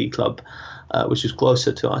other CD club, which was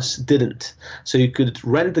closer to us, didn't. So you could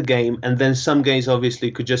rent the game, and then some games obviously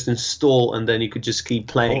you could just install, and then you could just keep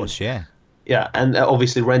playing. Of course, yeah. Yeah, and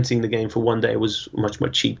obviously renting the game for one day was much more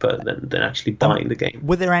cheaper than actually buying the game.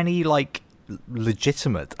 Were there any like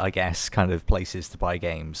legitimate, I guess, kind of places to buy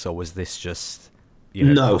games, or was this just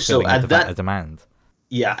No, so fulfilling a demand.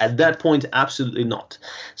 Yeah, at that point, absolutely not.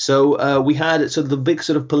 So we had the big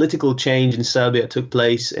sort of political change in Serbia took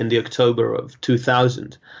place in the October of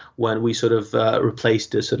 2000, when we sort of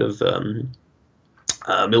replaced the sort of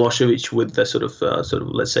Milosevic with the sort of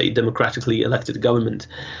let's say democratically elected government,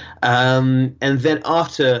 and then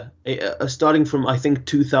after starting from I think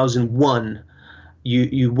 2001.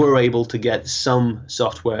 You were able to get some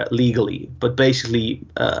software legally, but basically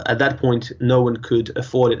at that point no one could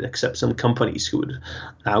afford it except some companies who would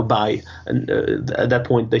now buy. And at that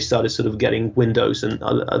point they started sort of getting Windows and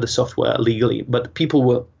other software legally. But people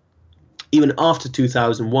were, even after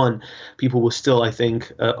 2001, people were still, I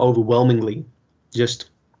think, overwhelmingly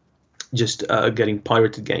just getting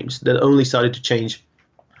pirated games. That only started to change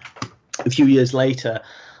a few years later,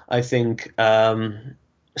 I think.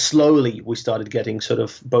 Slowly we started getting sort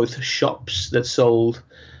of both shops that sold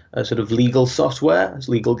sort of legal software,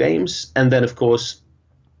 legal games, and then of course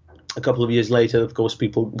a couple of years later, of course,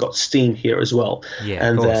 people got Steam here as well. Yeah,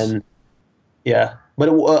 and then but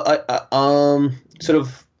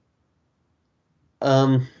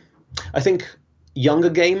I think younger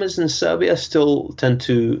gamers in Serbia still tend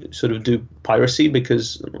to sort of do piracy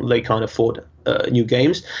because they can't afford new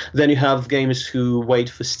games. Then you have gamers who wait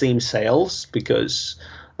for Steam sales because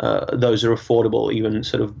those are affordable, even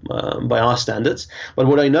sort of by our standards. But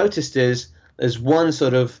what I noticed is there's one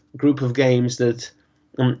sort of group of games that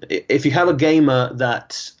if you have a gamer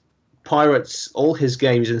that pirates all his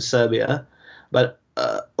games in Serbia, but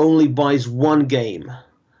only buys one game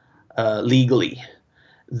legally,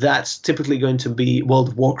 that's typically going to be World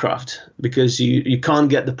of Warcraft, because you can't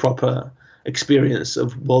get the proper experience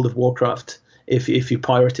of World of Warcraft if you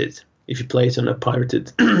pirate it. If you play it on a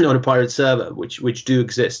pirated on a pirate server, which do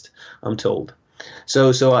exist, I'm told.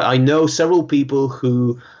 So I know several people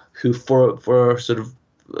who for sort of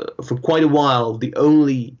for quite a while, the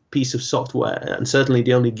only piece of software and certainly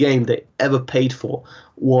the only game they ever paid for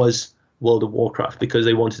was World of Warcraft, because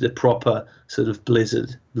they wanted a proper sort of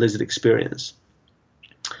Blizzard experience.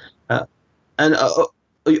 And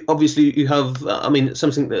obviously you have, I mean,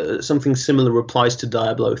 something similar applies to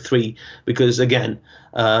Diablo 3, because again,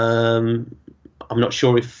 I'm not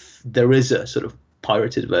sure if there is a sort of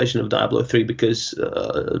pirated version of Diablo 3, because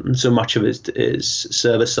so much of it is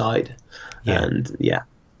server side. Yeah. And yeah.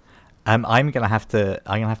 I'm gonna have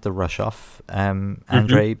to rush off,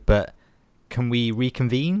 Andre, but can we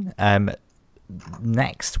reconvene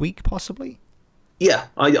next week possibly? Yeah,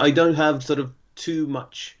 I don't have sort of too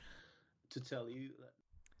much to tell you.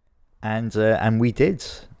 And we did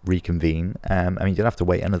reconvene. I mean, you don't have to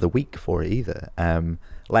wait another week for it either.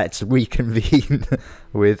 Let's reconvene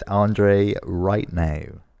with Andre right now.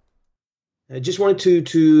 I just wanted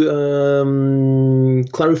to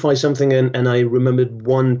clarify something, and I remembered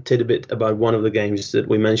one tidbit about one of the games that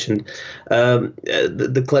we mentioned.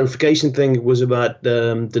 The clarification thing was about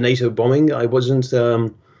the NATO bombing. I wasn't.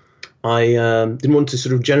 I didn't want to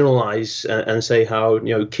sort of generalize and say how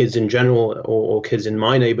kids in general or kids in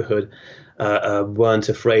my neighborhood weren't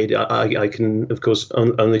afraid. I can of course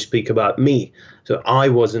only speak about me. So I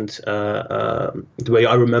wasn't the way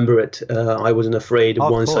I remember it. I wasn't afraid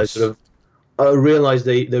once I sort of realized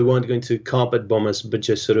they weren't going to carpet bomb us, but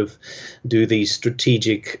just sort of do these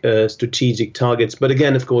strategic targets. But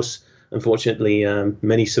again, of course, unfortunately,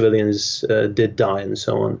 many civilians did die and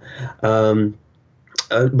so on.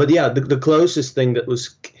 But yeah, the closest thing that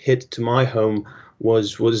was hit to my home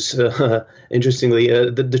was interestingly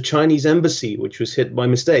the Chinese embassy, which was hit by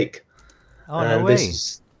mistake. Oh, no way.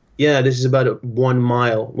 This is about 1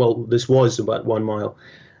 mile. Well, this was about 1 mile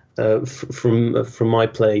from my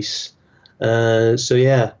place. So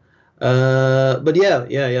yeah, but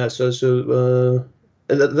yeah. So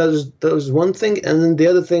that was one thing, and then the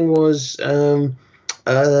other thing was, do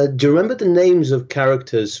you remember the names of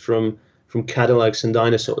characters from Cadillacs and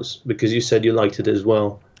Dinosaurs? Because you said you liked it as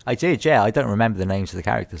well. I did, yeah. I don't remember the names of the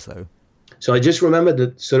characters though. So I just remembered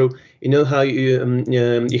that sort of, how you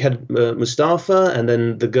had Mustafa, and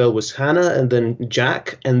then the girl was Hannah, and then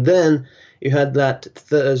Jack, and then you had that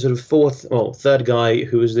third guy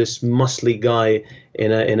who was this muscly guy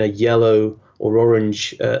in a yellow or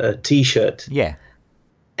orange T-shirt. Yeah.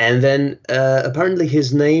 And then apparently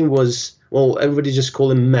his name was, well, everybody just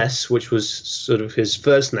called him Mess, which was sort of his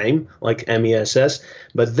first name, like MESS.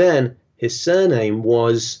 But then his surname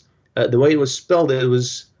was, the way it was spelled, it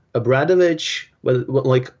was Abradovich, but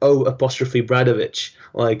like O''Bradovich,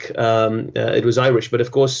 like it was Irish. But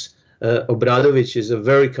of course, Obradovich is a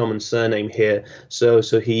very common surname here, so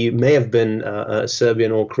he may have been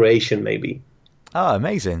Serbian or Croatian, maybe. Oh,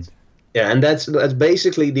 amazing! Yeah, and that's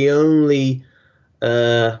basically the only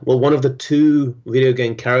one of the two video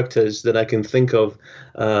game characters that I can think of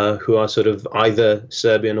who are sort of either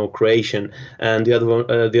Serbian or Croatian, and the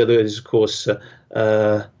other is of course,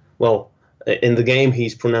 in the game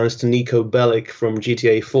he's pronounced Niko Bellic from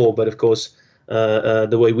GTA 4, but of course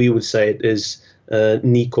the way we would say it is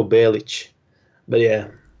Niko Belic. But yeah.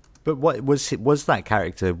 But what was that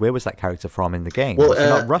character? Where was that character from in the game? Well, was he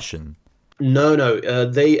not Russian? No.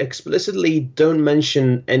 They explicitly don't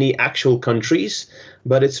mention any actual countries,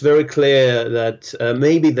 but it's very clear that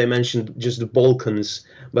maybe they mentioned just the Balkans,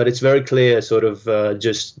 but it's very clear, sort of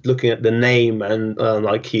just looking at the name, and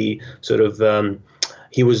like he sort of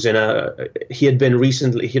he had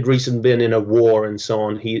recently been in a war and so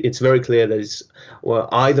on. It's very clear that it's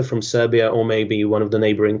either from Serbia or maybe one of the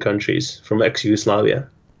neighboring countries from ex-Yugoslavia.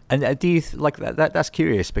 And do you like that? That's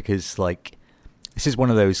curious, because like, this is one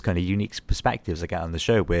of those kind of unique perspectives I get on the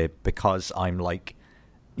show, where because I'm like,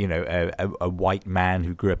 you know, a white man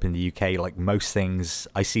who grew up in the UK, like most things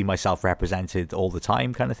I see myself represented all the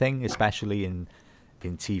time, kind of thing, especially in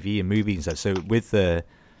TV and movies and stuff. So with the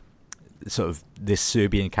sort of this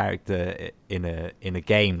Serbian character in a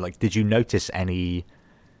game, like, did you notice any,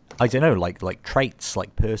 I don't know, like traits,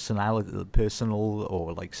 like personal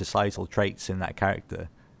or like societal traits in that character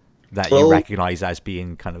that you recognize as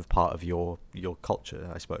being kind of part of your culture,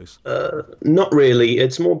 I suppose? Not really.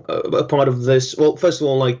 It's more a part of this. Well, first of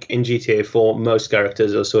all, like in GTA 4, most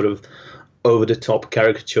characters are sort of over-the-top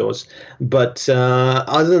caricatures. But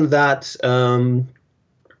other than that,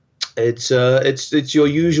 it's your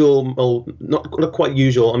usual, well, not quite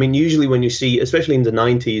usual. I mean, usually when you see, especially in the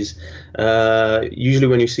 90s, usually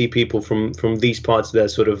when you see people from these parts, they're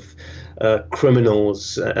sort of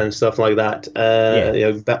criminals and stuff like that, you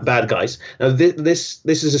know, bad guys. Now this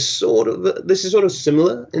is sort of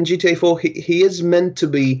similar in GTA 4. He is meant to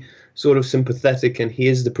be sort of sympathetic, and he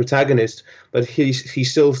is the protagonist, but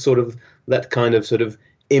he's still sort of that kind of sort of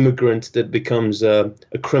immigrant that becomes a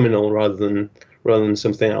criminal rather than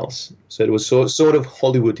something else. So it was sort of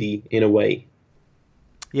Hollywoody in a way.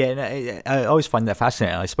 Yeah, and I always find that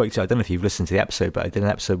fascinating. I don't know if you've listened to the episode, but I did an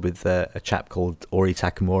episode with a chap called Ori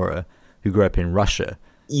Takamura, who grew up in Russia.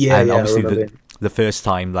 And obviously the first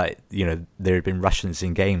time that, you know, there had been Russians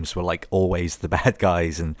in games were like always the bad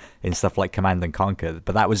guys and in stuff like Command and Conquer.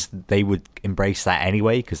 But they would embrace that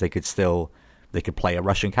anyway, because they could play a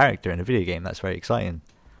Russian character in a video game. That's very exciting.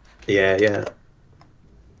 Yeah.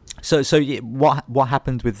 So what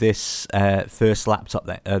happened with this first laptop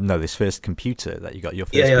then? This first computer that you got, your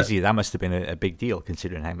first PC? That must have been a big deal,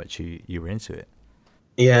 considering how much you were into it.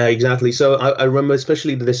 Yeah, exactly. So I remember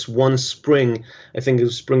especially this one spring, I think it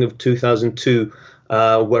was spring of 2002,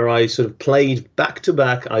 where I sort of played back to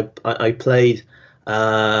back. I played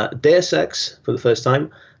Deus Ex for the first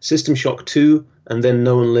time, System Shock 2, and then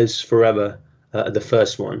No One Lives Forever, the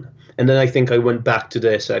first one. And then I think I went back to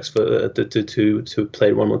Deus Ex for to play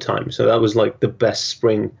it one more time. So that was like the best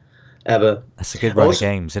spring ever. That's a good run of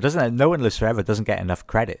games. No One Lives Forever doesn't get enough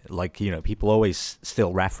credit. Like, you know, people always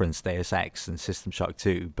still reference Deus Ex and System Shock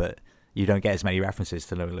 2, but you don't get as many references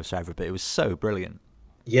to No One Lives Forever. But it was so brilliant.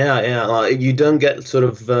 Yeah. Like, you don't get sort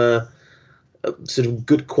of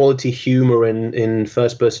good quality humor in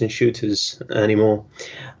first person shooters anymore.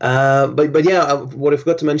 But yeah, what I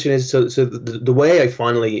forgot to mention is so the way I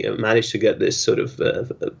finally managed to get this sort of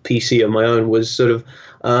PC of my own was sort of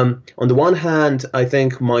on the one hand, I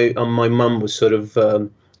think my mum was sort of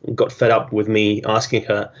got fed up with me asking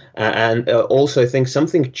her, and also I think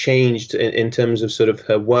something changed in terms of sort of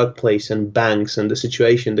her workplace and banks and the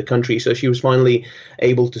situation in the country. So she was finally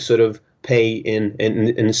able to sort of pay in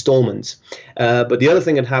installments. But the other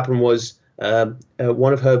thing that happened was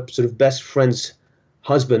one of her sort of best friend's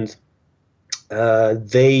husband,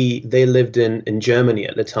 they lived in Germany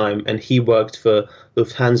at the time, and he worked for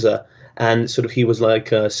Lufthansa, and sort of he was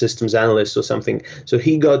like a systems analyst or something. So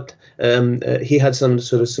he got he had some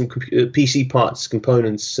PC parts,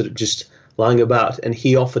 components sort of just lying about, and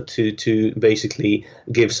he offered to basically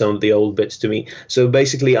give some of the old bits to me. So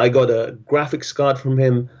basically I got a graphics card from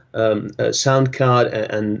him, a sound card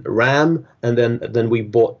and RAM, and then we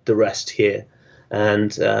bought the rest here.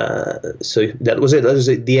 And so that was it. That was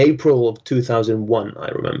the April of 2001, I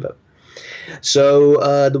remember.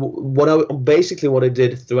 So what I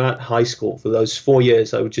did throughout high school for those 4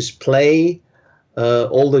 years, I would just play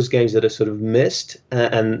all those games that I sort of missed,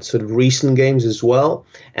 and sort of recent games as well.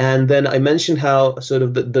 And then I mentioned how sort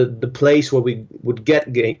of the place where we would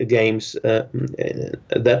get games at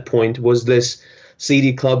that point was this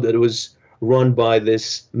CD club that was run by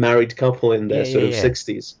this married couple in their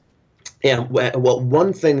 60s. Yeah, well, one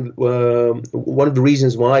of the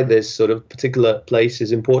reasons why this sort of particular place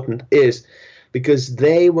is important is because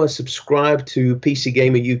they were subscribed to PC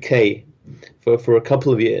Gamer UK for a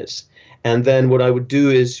couple of years. And then what I would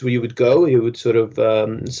do is you would sort of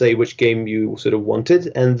say which game you sort of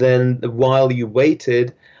wanted, and then while you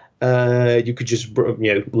waited, you could just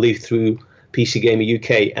leaf through PC Gamer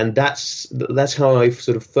UK, and that's how I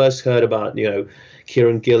sort of first heard about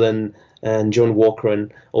Kieran Gillen and John Walker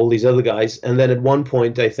and all these other guys. And then at one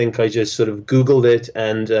point, I think I just sort of Googled it,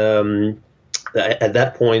 and at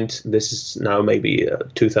that point, this is now maybe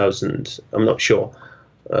 2000, I'm not sure.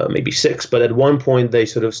 Maybe 6, but at one point they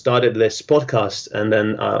sort of started this podcast, and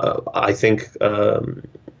then I think, I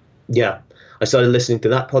started listening to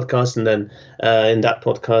that podcast, and then in that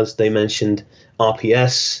podcast they mentioned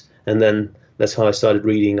RPS, and then that's how I started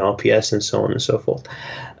reading RPS and so on and so forth.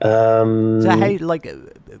 So hey,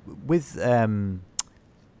 with I'm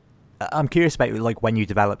curious about when you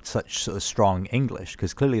developed such sort of strong English,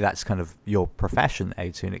 because clearly that's kind of your profession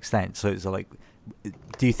to an extent. So it's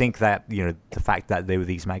do you think that the fact that there were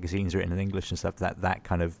these magazines written in English and stuff that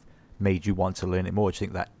kind of made you want to learn it more? Do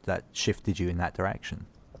you think that shifted you in that direction?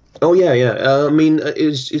 Oh yeah. I mean,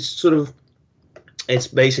 it's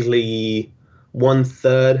basically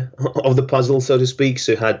 1/3 of the puzzle, so to speak.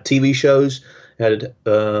 So you had TV shows, you had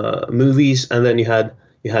movies, and then you had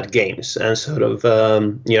games, and sort of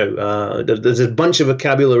there's a bunch of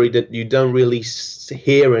vocabulary that you don't really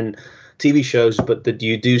hear in TV shows, but that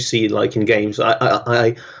you do see in games.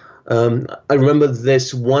 I remember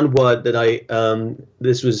this one word that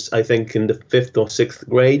this was, I think, in the 5th or 6th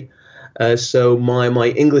grade. So my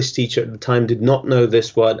English teacher at the time did not know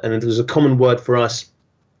this word, and it was a common word for us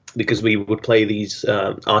because we would play these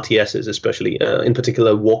RTSs, especially in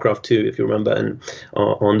particular Warcraft 2, if you remember, and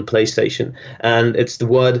on the PlayStation. And it's the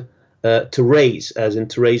word to raise, as in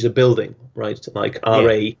to raise a building, right? Like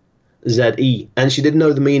R-A. Z-E, and she didn't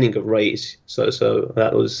know the meaning of raise, so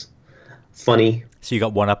that was funny. So you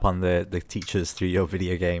got one up on the teachers through your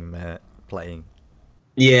video game playing.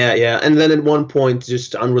 Yeah, and then at one point,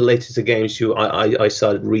 just unrelated to games, I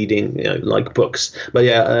started reading books. But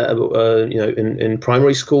in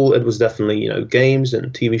primary school, it was definitely games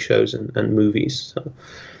and TV shows and movies.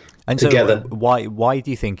 And together. So why do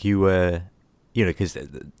you think you were because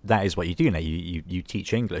that is what you do now? You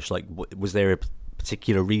teach English. Was there a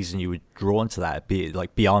particular reason you were drawn to that,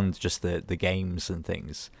 beyond just the games and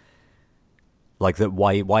things, that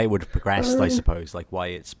why it would have progressed, I suppose, why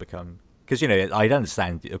it's become, because I'd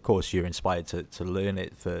understand, of course, you're inspired to learn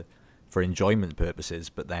it for enjoyment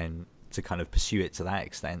purposes, but then to kind of pursue it to that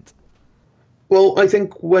extent. Well, I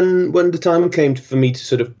think when the time came for me to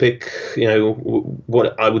sort of pick,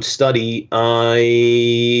 what I would study,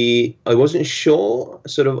 I wasn't sure.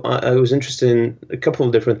 Sort of, I was interested in a couple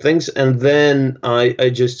of different things, and then I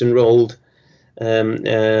just enrolled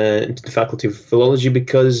into the Faculty of Philology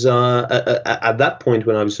because at that point,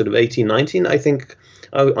 when I was sort of 18, 19, I think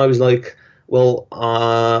I was like, well,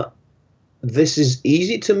 this is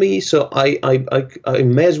easy to me, so I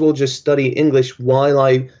may as well just study English while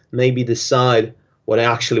I maybe decide what I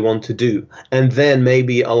actually want to do. And then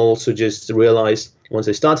maybe I'll also just realize once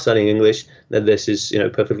I start studying English that this is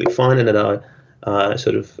perfectly fine, and that I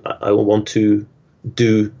will want to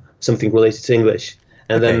do something related to English.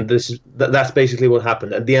 And okay. Then that's basically what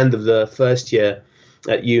happened. At the end of the first year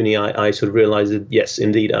at uni, I sort of realized that yes,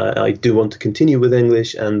 indeed, I do want to continue with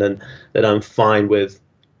English, and then that I'm fine with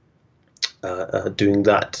doing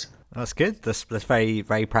that. That's good. That's very,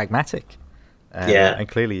 very pragmatic. Yeah, and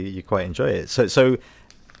clearly you quite enjoy it. So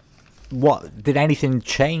what did anything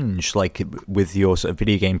change with your sort of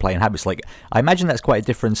video game playing habits? I imagine that's quite a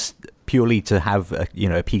difference purely to have a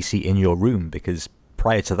PC in your room, because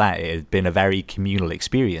prior to that it had been a very communal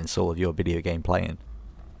experience, all of your video game playing.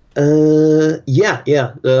 Yeah.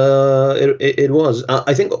 It was.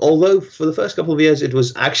 I think, although for the first couple of years it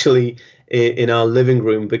was actually in our living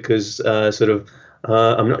room, because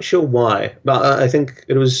I'm not sure why, but I think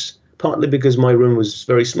it was partly because my room was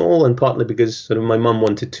very small, and partly because sort of my mum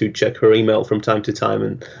wanted to check her email from time to time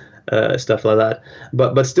and stuff like that.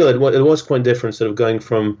 But still, it was quite different, sort of going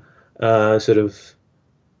from sort of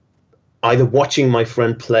either watching my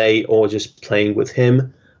friend play or just playing with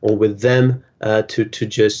him or with them to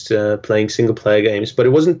just playing single player games. But it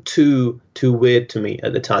wasn't too weird to me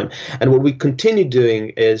at the time. And what we continued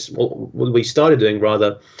doing is, what we started doing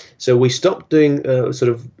rather, so we stopped doing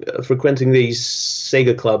frequenting these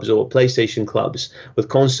Sega clubs or PlayStation clubs with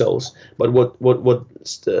consoles. But what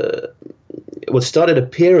started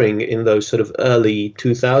appearing in those sort of early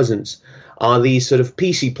 2000s are these sort of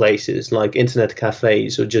PC places like internet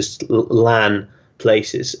cafes or just LAN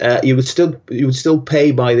places. You would still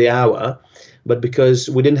pay by the hour, but because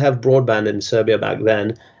we didn't have broadband in Serbia back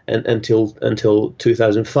then, and until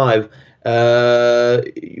 2005.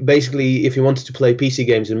 Basically, if you wanted to play PC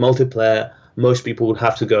games in multiplayer, most people would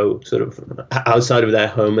have to go sort of outside of their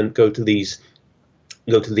home and go to these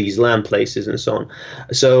LAN places and so on.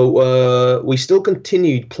 So we still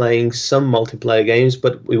continued playing some multiplayer games,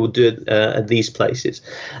 but we would do it at these places.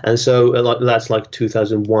 And so that's like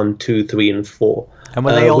 2001, 2, 3, and 4. And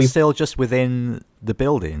were they all still just within the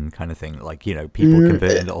building kind of thing? Like, you know, people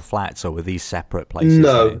converting little flats, or were these separate places?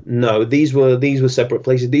 No. These were separate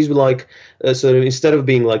places. These were like sort of, instead of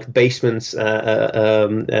being like basements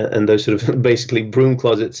and those sort of basically broom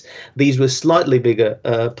closets, these were slightly bigger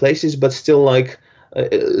places, but still like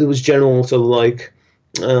it was general sort of like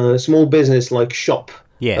small business, like shop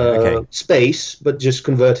space, but just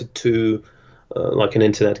converted to like an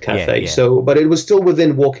internet cafe. So, but it was still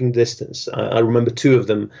within walking distance. I remember 2 of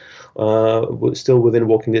them were still within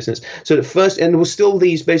walking distance. So the first, and it was still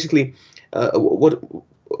these basically what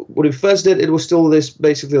we first did. It was still this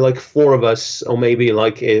basically like 4 of us, or maybe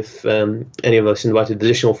like if any of us invited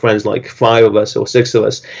additional friends, like 5 of us or 6 of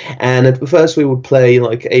us. And at first we would play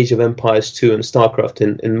like Age of Empires 2 and StarCraft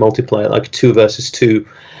in multiplayer, like 2 versus 2,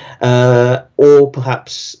 or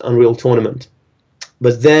perhaps Unreal Tournament.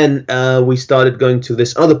 But then we started going to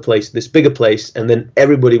this other place, this bigger place, and then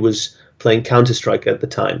everybody was playing Counter-Strike at the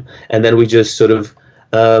time. And then we just sort of,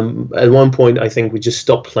 at one point, I think we just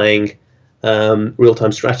stopped playing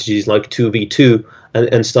real-time strategies like 2v2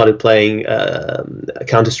 and started playing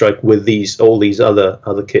Counter-Strike with all these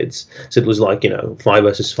other kids. So it was like, 5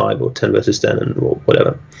 versus 5 or 10 versus 10 and or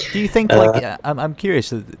whatever. Do you think, I'm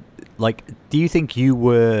curious, like, do you think you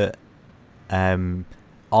were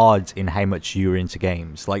odd in how much you were into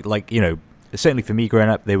games? Like certainly for me growing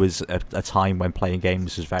up, there was a time when playing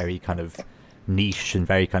games was very kind of niche and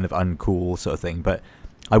very kind of uncool sort of thing. But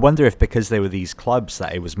I wonder if because there were these clubs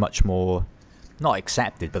that it was much more not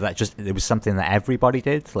accepted, but that just it was something that everybody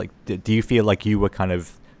did. Like, do you feel like you were kind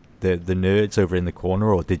of the nerds over in the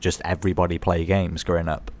corner, or did just everybody play games growing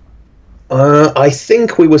up? I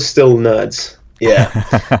think we were still nerds.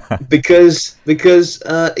 Yeah, because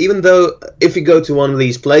even though if you go to one of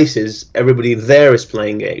these places, everybody there is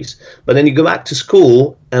playing games, but then you go back to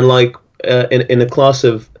school and like in a class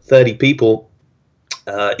of 30 people,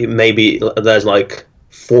 maybe there's like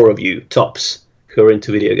 4 of you tops who are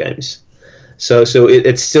into video games. So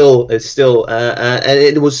it's still and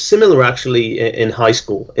it was similar actually in high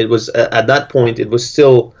school. It was at that point it was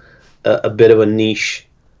still a bit of a niche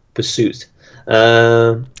pursuit.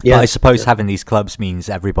 But I suppose having these clubs means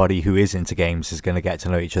everybody who is into games is going to get to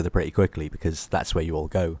know each other pretty quickly, because that's where you all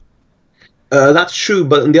go. That's true,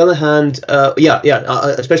 but on the other hand,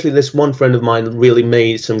 especially this one friend of mine really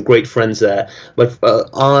made some great friends there. But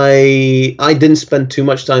I didn't spend too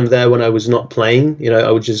much time there when I was not playing.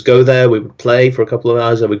 I would just go there, we would play for a couple of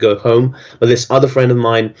hours, I would go home. But this other friend of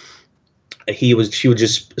mine, he would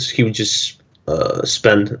just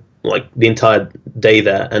spend like the entire day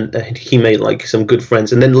there, and he made like some good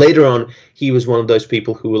friends. And then later on, he was one of those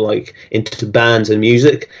people who were like into bands and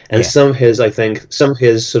music, and some of his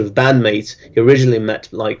sort of bandmates he originally met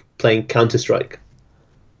like playing Counter-Strike.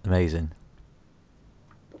 Amazing.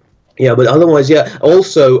 Yeah, but otherwise,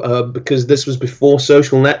 also because this was before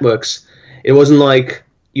social networks, it wasn't like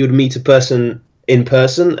you would meet a person in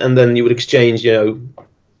person and then you would exchange, you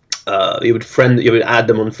would add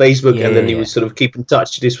them on Facebook, and then you would sort of keep in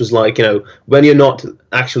touch. This was like, when you're not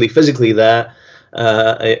actually physically there,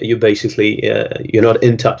 you basically you're not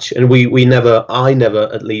in touch. And I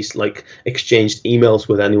never at least like exchanged emails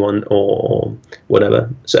with anyone or whatever.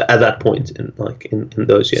 So at that point in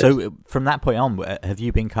those years. So from that point on, have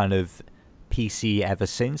you been kind of PC ever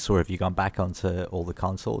since, or have you gone back onto all the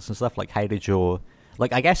consoles and stuff? Like, how did your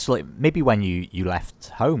I guess, like, maybe when you left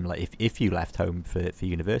home, like, if you left home for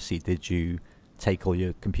university, did you take all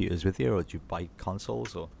your computers with you, or did you buy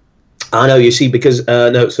consoles, or? I know, you see, because,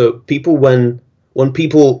 so people, when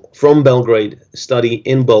people from Belgrade study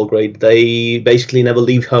in Belgrade, they basically never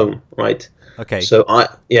leave home, right? Okay. So,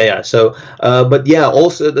 so, but yeah,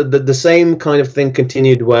 also the same kind of thing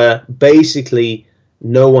continued where basically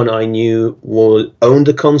no one I knew owned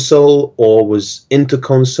a console or was into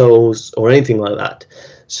consoles or anything like that.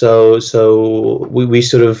 So we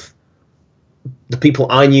sort of, the people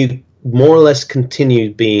I knew more or less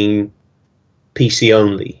continued being PC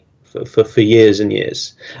only for years and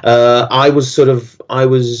years. What I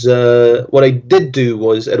did do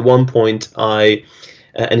was at one point and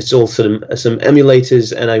installed some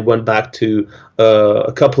emulators, and I went back to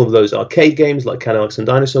a couple of those arcade games like Cadillacs and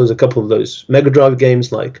Dinosaurs, a couple of those Mega Drive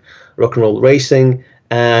games like Rock and Roll Racing,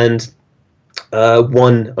 and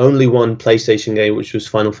Only one PlayStation game, which was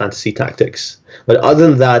Final Fantasy Tactics. But other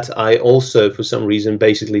than that, I also, for some reason,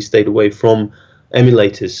 basically stayed away from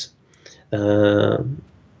emulators.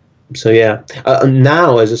 So yeah,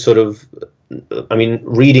 now as a sort of, I mean,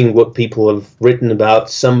 reading what people have written about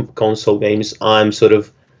some console games, I'm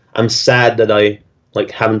sad that I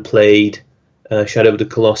haven't played Shadow of the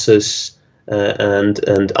Colossus and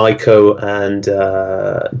Ico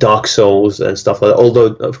and Dark Souls and stuff like that.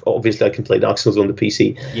 Although obviously I can play Dark Souls on the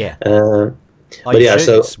PC. Yeah. But yeah,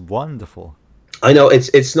 so it's wonderful. I know it's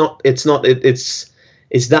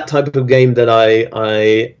that type of game that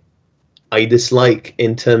I dislike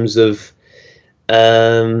in terms of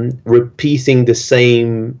repeating the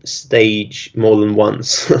same stage more than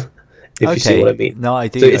once. If you see what I mean. No, I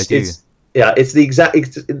do. So it's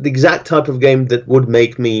the exact type of game that would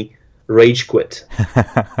make me rage quit.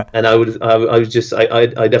 And I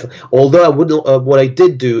definitely. Although I wouldn't. What I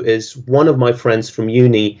did do is, one of my friends from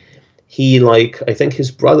uni, he I think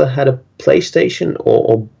his brother had a PlayStation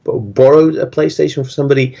or borrowed a PlayStation for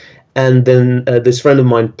somebody, and then this friend of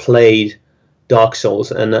mine played Dark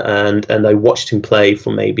Souls, and I watched him play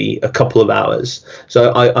for maybe a couple of hours.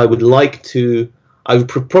 So I would like to. I would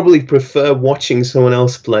probably prefer watching someone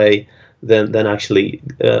else play than actually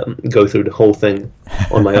go through the whole thing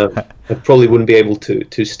on my own. I probably wouldn't be able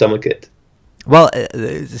to stomach it. Well,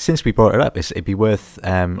 since we brought it up, it'd be worth.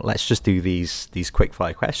 Let's just do these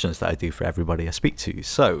quick-fire questions that I do for everybody I speak to.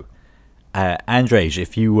 So, Andrzej,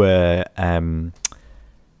 if you were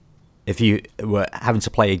having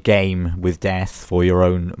to play a game with death for your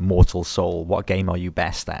own mortal soul, what game are you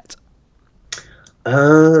best at?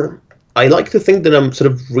 I like to think that I'm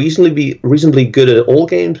sort of reasonably good at all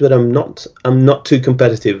games, but I'm not too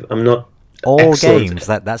competitive. I'm not all excellent. Games.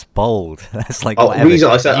 That's bold. That's like I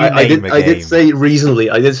did say reasonably.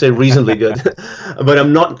 I did say reasonably good, but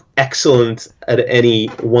I'm not excellent at any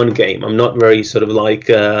one game. I'm not very sort of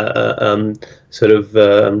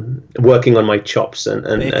working on my chops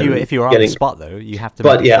and if you're on the spot though, you have to.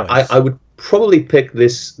 But yeah, I would probably pick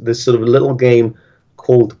this sort of little game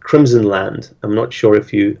called Crimson Land. I'm not sure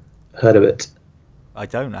if you heard of it. I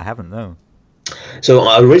haven't, no. So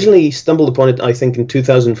I originally stumbled upon it, I think, in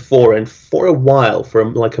 2004, and for a while, for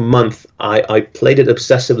like a month, I played it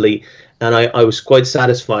obsessively, and I was quite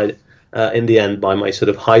satisfied in the end by my sort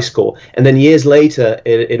of high score. And then years later,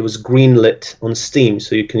 it was greenlit on Steam,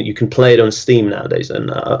 so you can play it on Steam nowadays. And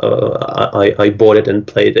I bought it and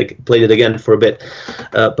played it again for a bit,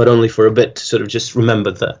 but only for a bit to sort of just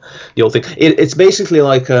remember the old thing. It's basically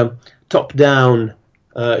like a top-down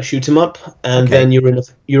shoot 'em up, and then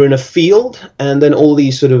you're in a field, and then all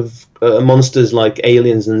these sort of monsters like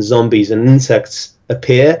aliens and zombies and insects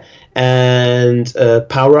appear, and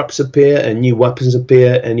power-ups appear, and new weapons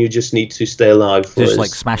appear, and you just need to stay alive. Just like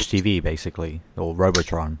Smash TV, basically, or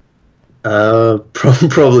Robotron.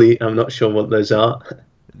 Probably. I'm not sure what those are.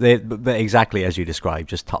 But exactly as you described,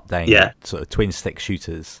 just top-down, sort of twin-stick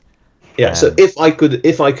shooters. Yeah. So if I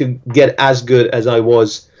could get as good as I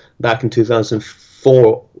was back in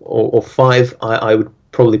 2004 or 5, I would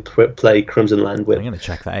probably play Crimson Land with. I'm going to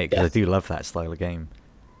check that out because I do love that style of game.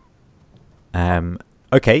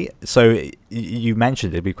 Okay, so you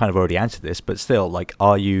mentioned it, we've kind of already answered this, but still, like,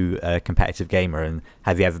 are you a competitive gamer, and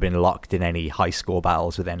have you ever been locked in any high score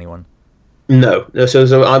battles with anyone? No.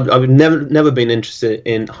 So I've never been interested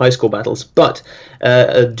in high score battles, but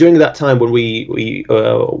during that time when we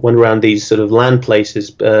went around these sort of LAN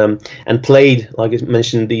places and played, like I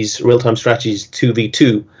mentioned, these real-time strategies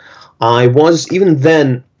 2v2, I was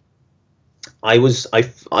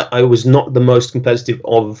not the most competitive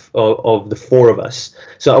of the four of us.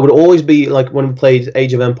 So I would always be, like when we played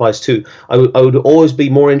Age of Empires 2, I would always be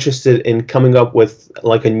more interested in coming up with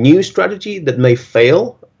like a new strategy that may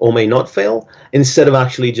fail or may not fail, instead of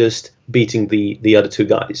actually just beating the other two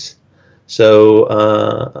guys. So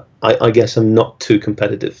I guess I'm not too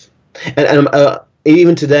competitive, and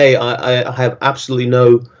even today I have absolutely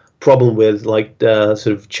no problem with like sort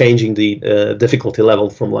of changing the difficulty level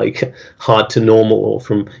from like hard to normal, or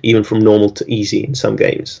from normal to easy in some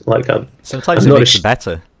games. Like sometimes it makes it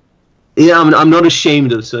better. Yeah, I'm not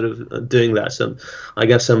ashamed of sort of doing that. So I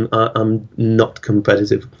guess I'm not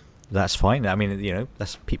competitive. That's fine. I mean,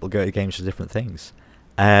 that's people go to games for different things.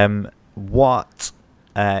 What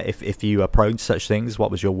if you are prone to such things? What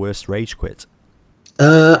was your worst rage quit?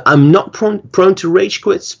 I'm not prone to rage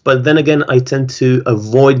quits, but then again, I tend to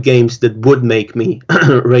avoid games that would make me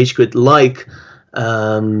rage quit, like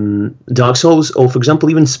Dark Souls, or for example,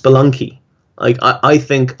 even Spelunky. Like I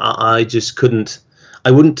think I just couldn't.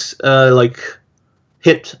 I wouldn't like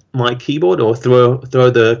hit my keyboard or throw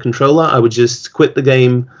the controller. I would just quit the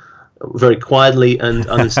game, very quietly and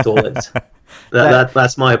uninstall it.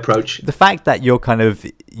 That's my approach. The fact that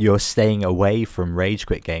you're staying away from rage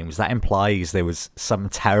quit games, that implies there was some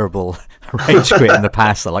terrible rage quit in the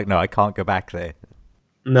past. That no, I can't go back there.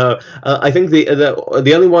 No, I think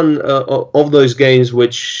the only one of those games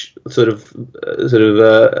which sort of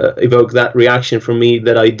evoke that reaction from me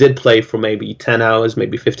that I did play for maybe 10 hours,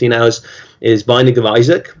 maybe 15 hours, is Binding of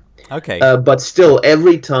Isaac. Okay. But still,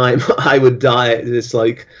 every time I would die, it's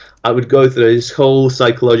like I would go through this whole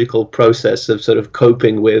psychological process of sort of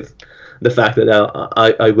coping with the fact that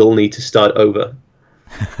I will need to start over.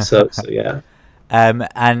 So yeah.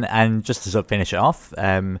 And just to sort of finish it off,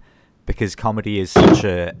 because comedy is such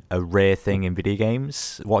a rare thing in video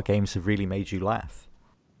games, what games have really made you laugh?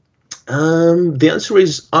 The answer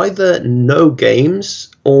is either no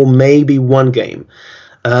games or maybe one game.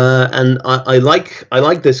 And I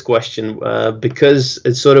like this question because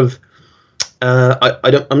it's sort of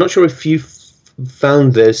I'm not sure if you've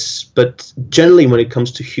found this, but generally when it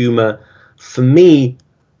comes to humor, for me,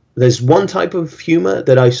 there's one type of humor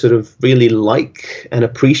that I sort of really like and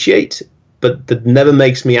appreciate, but that never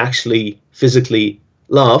makes me actually physically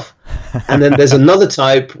laugh. And then there's another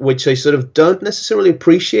type which I sort of don't necessarily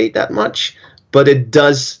appreciate that much, but it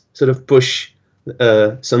does sort of push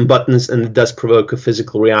some buttons and it does provoke a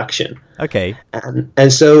physical reaction. Okay.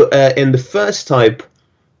 And so in the first type,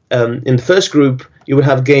 in the first group, you would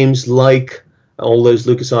have games like all those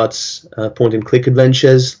LucasArts point-and-click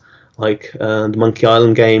adventures, like the Monkey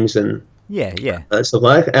Island games and stuff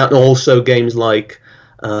like that, and also games like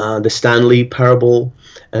the Stanley Parable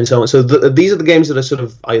and so on. So these are the games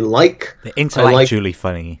that I like. They're intellectually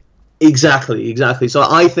funny. Exactly. So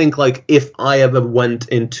I think like if I ever went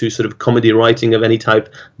into sort of comedy writing of any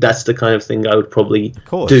type, that's the kind of thing I would probably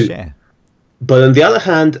do. Yeah. But on the other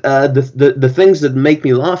hand, the things that make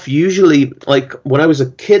me laugh usually, like when I was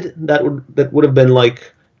a kid, that would have been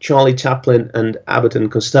like Charlie Chaplin and Abbott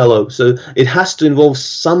and Costello. So it has to involve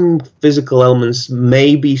some physical elements,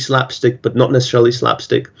 maybe slapstick, but not necessarily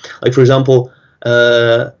slapstick. Like for example,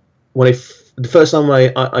 the first time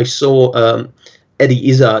I saw Eddie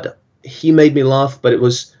Izzard, he made me laugh, but it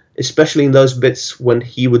was especially in those bits when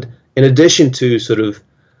he would, in addition to sort of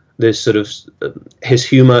this sort of his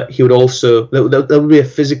humor, he would also there would be a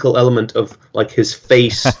physical element of like his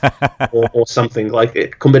face or something, like a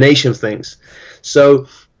combination of things. So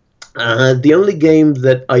the only game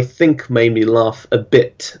that I think made me laugh a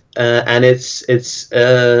bit, and it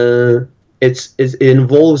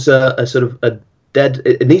involves a sort of a dead.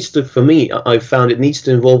 It needs to, for me, I found it needs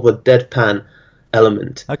to involve a deadpan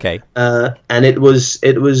element. Okay. And it was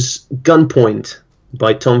Gunpoint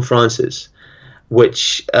by Tom Francis,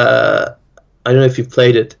 which I don't know if you've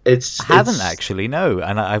played it. I haven't actually, no.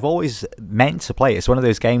 And I've always meant to play it. It's one of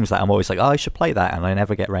those games that I'm always like, oh, I should play that, and I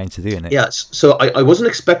never get around to doing it. Yes. So I wasn't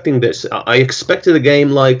expecting this. I expected a game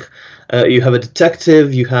like you have a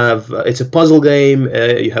detective, you have it's a puzzle game,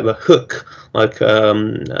 you have a hook, like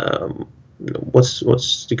what's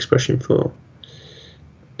the expression for?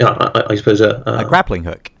 Yeah, I suppose a grappling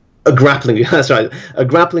hook. A grappling, that's right, a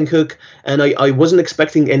grappling hook, and I wasn't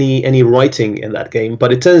expecting any writing in that game,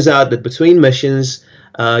 but it turns out that between missions,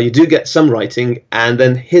 you do get some writing, and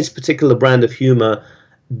then his particular brand of humor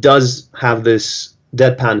does have this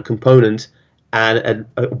deadpan component, and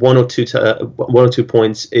at one or two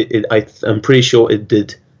points, I'm pretty sure it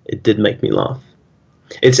did make me laugh.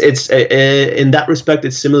 It's in that respect,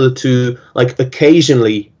 it's similar to like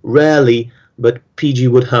occasionally, rarely, but PG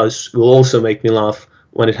Woodhouse will also make me laugh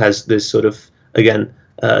when it has this sort of, again,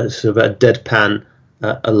 sort of a deadpan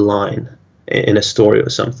a line in a story or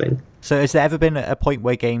something. So has there ever been a point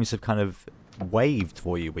where games have kind of waved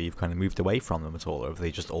for you, where you've kind of moved away from them at all, or have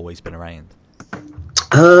they just always been around?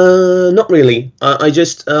 Not really. I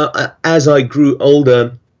just, as I grew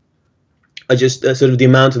older, I just, sort of the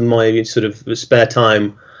amount of my sort of spare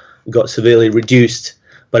time got severely reduced.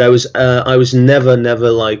 But I was never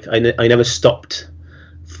like, I never stopped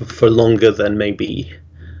for longer than maybe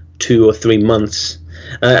 2 or 3 months,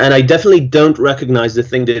 and I definitely don't recognize the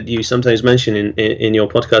thing that you sometimes mention in your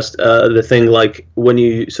podcast, the thing like when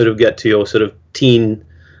you sort of get to your sort of teen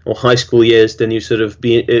or high school years, then you sort of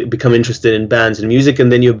become interested in bands and music,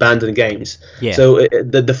 and then you abandon games. Yeah. So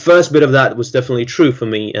the first bit of that was definitely true for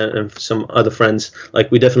me and for some other friends. Like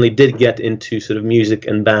we definitely did get into sort of music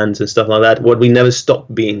and bands and stuff like that. What we never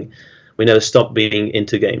stopped being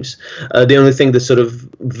into games. The only thing that sort of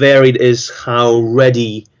varied is how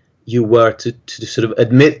ready you were to sort of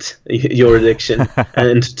admit your addiction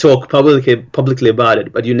and to talk publicly about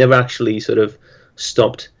it, but you never actually sort of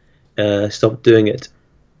stopped doing it.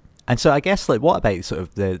 And so I guess, like, what about sort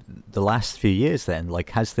of the last few years then?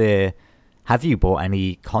 Like, have you bought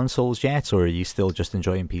any consoles yet, or are you still just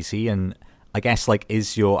enjoying PC? And I guess, like,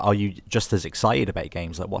 are you just as excited about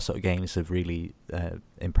games? Like, what sort of games have really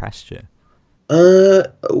impressed you?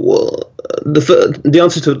 Well, the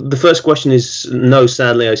answer to the first question is no.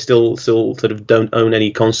 Sadly, I still sort of don't own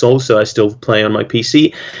any consoles, so I still play on my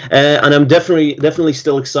PC, and I'm definitely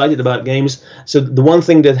still excited about games. So the one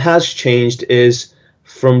thing that has changed is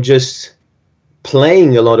from just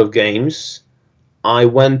playing a lot of games, I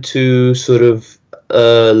went to sort of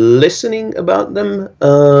listening about them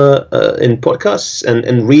in podcasts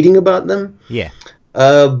and reading about them. Yeah.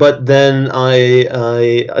 But then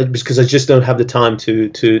I because I just don't have the time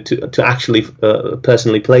to actually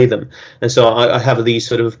personally play them, and so I have these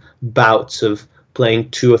sort of bouts of playing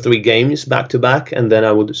 2 or 3 games back to back, and then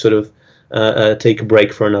I would sort of take a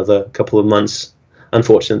break for another couple of months,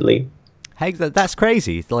 unfortunately. Hey, that's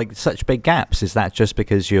crazy! Like, such big gaps. Is that just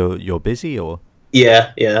because you're busy, or?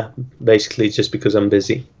 Yeah, basically just because I'm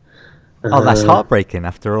busy. Oh, that's heartbreaking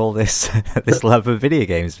after all this this love of video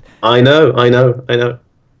games. I know.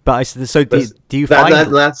 But do you find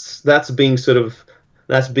that's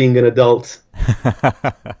being an adult,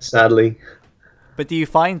 sadly. But do you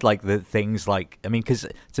find, like, the things like, I mean, because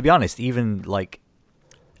to be honest, even like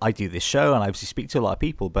I do this show and I obviously speak to a lot of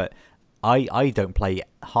people, but I don't play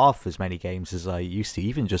half as many games as I used to,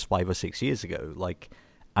 even just 5 or 6 years ago. Like,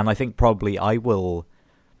 and I think probably I will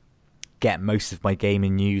get most of my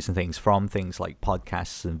gaming news and things from things like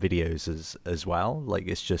podcasts and videos as well. Like,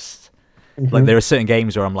 it's just like there are certain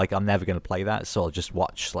games where I'm like, I'm never going to play that, so I'll just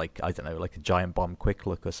watch, like, I don't know, like a Giant Bomb Quick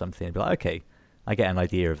Look or something, and be like, okay, I get an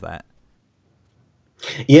idea of that.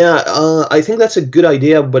 Yeah, I think that's a good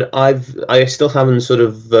idea, but I still haven't sort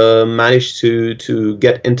of managed to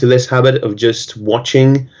get into this habit of just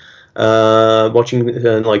watching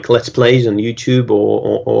like Let's Plays on YouTube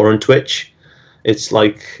or on Twitch. It's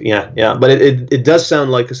like, yeah, but it does sound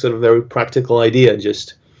like a sort of very practical idea,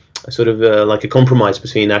 just sort of like a compromise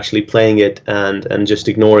between actually playing it and just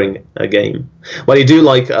ignoring a game. What I do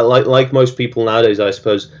like most people nowadays, I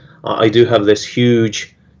suppose, I do have this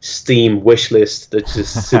huge Steam wish list that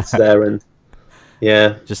just sits there, and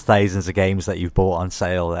yeah, just thousands of games that you've bought on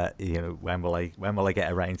sale that, you know, when will I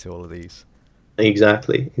get around to all of these?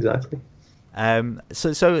 Exactly.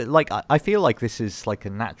 So like, I feel like this is like a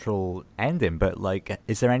natural ending, but like,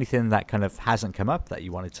 is there anything that kind of hasn't come up that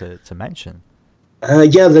you wanted to mention?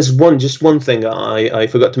 Yeah, there's one thing I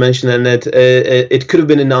forgot to mention, and that it could have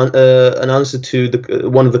been an answer to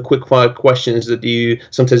one of the quickfire questions that you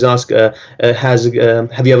sometimes ask.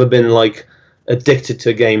 Have you ever been, like, addicted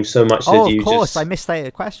to a game so much that you just... Oh, of course, I missed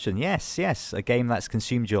that question. Yes, a game that's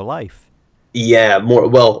consumed your life. Yeah, more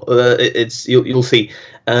well, it's you'll see.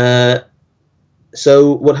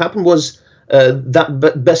 So what happened was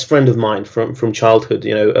that best friend of mine from childhood,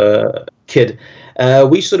 you know, kid.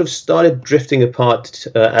 We sort of started drifting apart,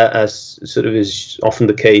 as sort of is often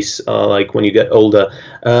the case, like when you get older.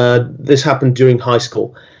 This happened during high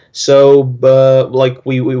school. So, like,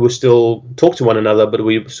 we were still talk to one another, but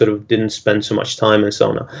we sort of didn't spend so much time and so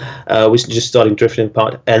on. We just started drifting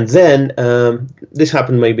apart. And then this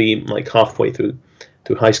happened maybe like halfway through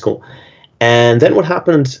high school. And then what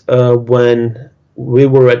happened when we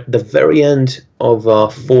were at the very end of our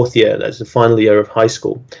 4th year, that's the final year of high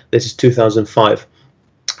school. This is 2005.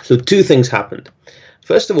 So 2 things happened.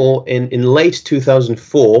 First of all, in late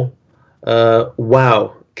 2004,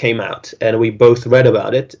 WoW came out, and we both read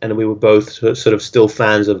about it, and we were both sort of still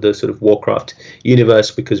fans of the sort of Warcraft universe,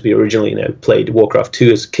 because we originally, you know, played Warcraft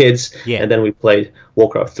 2 as kids, and then we played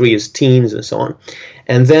Warcraft 3 as teens and so on.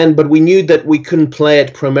 And then, but we knew that we couldn't play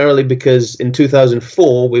it primarily because in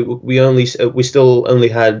 2004 we still only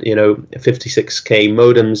had, you know, 56k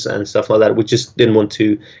modems and stuff like that. We just didn't want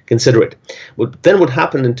to consider it. But then what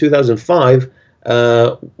happened in 2005?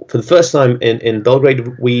 For the first time in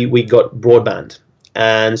Belgrade, we got broadband.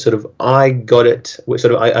 And sort of I got it.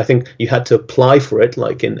 I think you had to apply for it,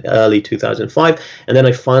 like, in early 2005, and then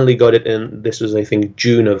I finally got it in. This was, I think,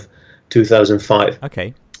 June of 2005.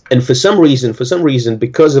 Okay. And for some reason,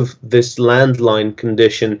 because of this landline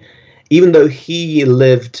condition, even though he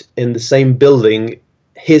lived in the same building,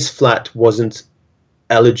 his flat wasn't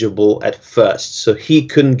eligible at first, so he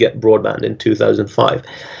couldn't get broadband in 2005.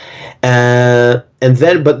 And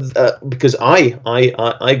then, because I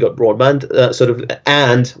got broadband,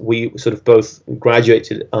 and we sort of both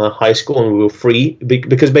graduated high school, and we were free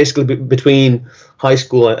because basically between high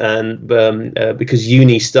school and because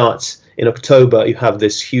uni starts in October, you have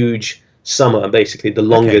this huge summer, basically the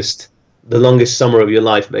longest summer of your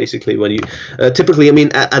life, basically, when you typically, I mean,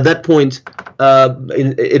 at that point,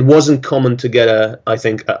 it wasn't common to get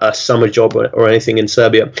a summer job or anything in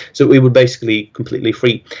Serbia, so we were basically completely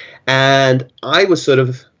free. And I was sort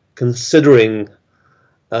of considering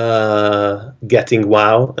getting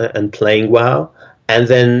WoW and playing WoW, and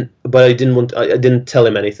then but I didn't tell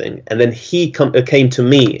him anything. And then he came to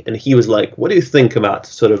me and he was like, "What do you think about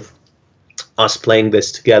sort of us playing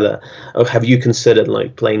this together? Or have you considered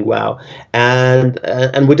like playing WoW?" And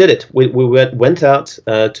we did it. We went out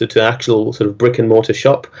to actual sort of brick and mortar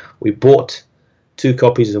shop. We bought 2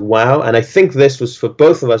 copies of WoW, and I think this was for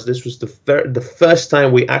both of us. This was the first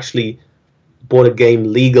time we actually bought a game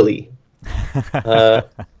legally.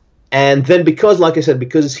 And then because, like I said,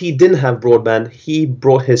 because he didn't have broadband, he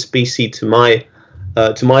brought his PC to my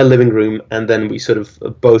living room, and then we sort of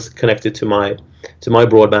both connected to my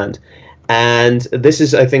broadband. And this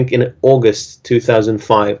is, I think, in August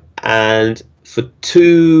 2005. And for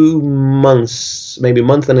 2 months, maybe a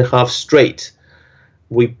month and a half straight,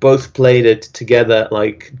 we both played it together,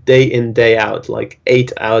 like day in, day out, like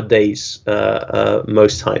 8-hour days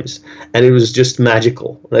most times. And it was just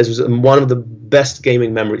magical. This was one of the best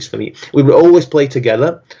gaming memories for me. We would always play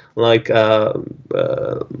together, like we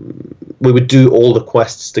would do all the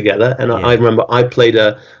quests together. And I remember I played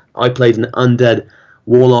an undead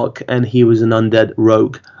warlock, and he was an undead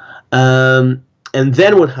rogue. And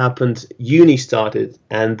then what happened? Uni started,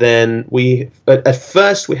 and then at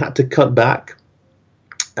first we had to cut back,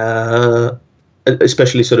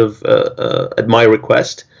 especially sort of at my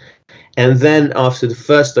request. And then after the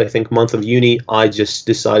first, I think, month of uni, I just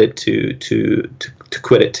decided to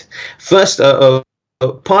quit it. First,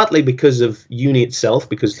 partly because of uni itself,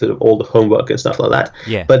 because sort of all the homework and stuff like that.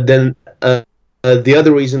 Yeah. But then the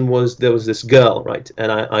other reason was there was this girl, right?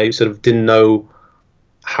 And I sort of didn't know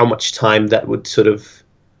how much time that would sort of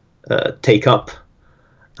take up.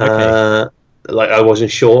 Okay. Like I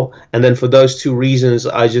wasn't sure. And then for those 2 reasons,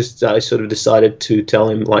 I sort of decided to tell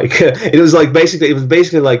him, like, it was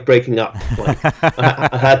basically like breaking up. Like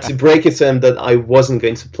I had to break it to him that I wasn't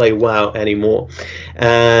going to play WoW anymore.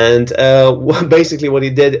 And basically what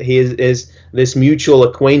he did, is this mutual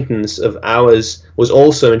acquaintance of ours was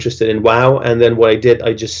also interested in WoW. And then what I did,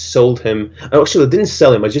 I just sold him. Actually, I didn't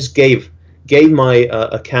sell him. I just gave my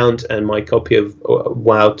account and my copy of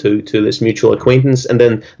WoW to this mutual acquaintance, and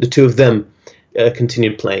then the 2 of them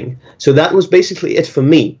continued playing. So that was basically it for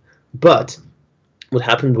me. But what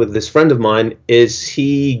happened with this friend of mine is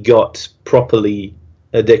he got properly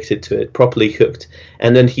addicted to it, properly hooked,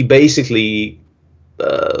 and then he basically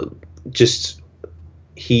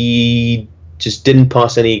he just didn't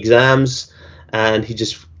pass any exams, and he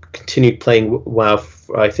just continued playing WoW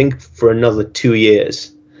I think for another 2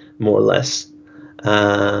 years, more or less.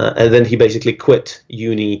 And then he basically quit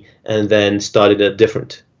uni and then started a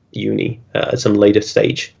different uni at some later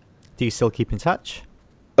stage. Do you still keep in touch?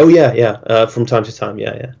 Oh yeah. From time to time,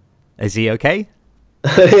 yeah. Is he okay?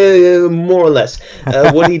 More or less.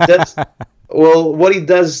 What he does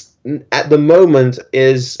at the moment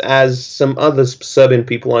is, as some other Serbian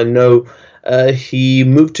people I know, he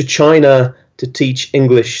moved to China to teach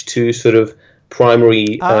English to sort of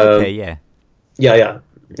primary. Okay, yeah. Yeah.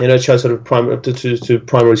 You know, sort of to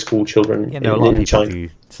primary school children. You know, a lot of people do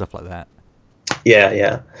stuff like that.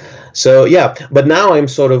 Yeah. So yeah, but now I'm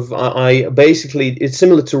sort of I basically, it's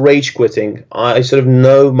similar to rage quitting. I sort of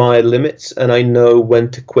know my limits and I know when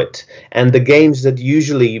to quit. And the games that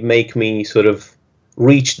usually make me sort of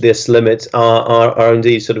reach this limit are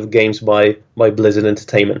indeed sort of games by Blizzard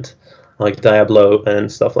Entertainment, like Diablo and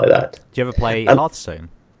stuff like that. Do you ever play Hearthstone?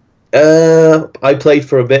 I played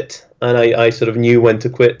for a bit and I sort of knew when to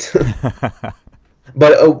quit.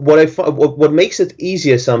 But what makes it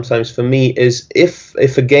easier sometimes for me is if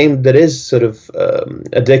a game that is sort of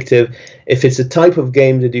addictive, if it's a type of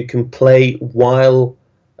game that you can play while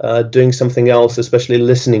doing something else, especially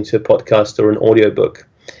listening to a podcast or an audiobook.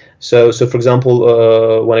 So for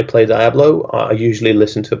example, when I play Diablo, I usually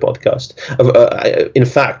listen to a podcast. In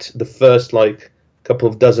fact, the first couple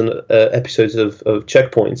of dozen episodes of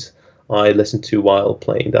Checkpoints I listened to while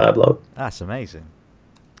playing Diablo. That's amazing.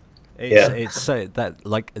 It's so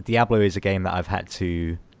that Diablo is a game that I've had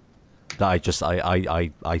to I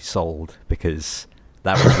sold because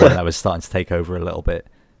that was one that was starting to take over a little bit,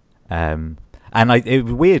 and I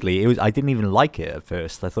didn't even like it at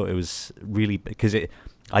first. I thought it was really because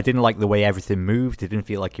I didn't like the way everything moved. It didn't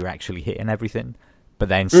feel like you're actually hitting everything. But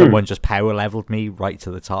then someone just power leveled me right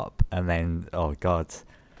to the top, and then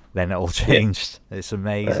then it all changed. Yeah. It's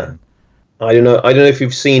amazing. I don't know if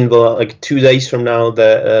you've seen, but 2 days from now,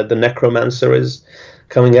 the Necromancer is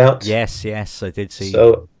coming out. Yes, I did see.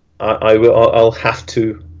 So I'll have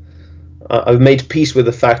to I've made peace with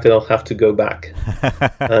the fact that I'll have to go back,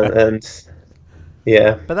 and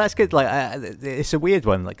yeah. But that's good. Like, it's a weird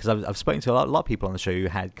one, like, because I've spoken to a lot of people on the show who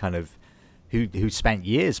had kind of who spent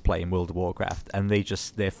years playing World of Warcraft, and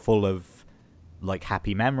they're full of like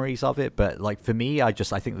happy memories of it. But like for me, I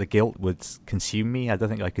think the guilt would consume me. I don't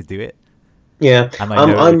think I could do it. Yeah, and I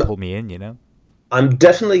know it would pull me in. You know. I'm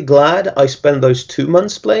definitely glad I spent those 2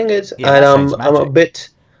 months playing it, Yeah, and I'm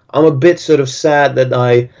a bit sort of sad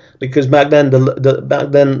that because back then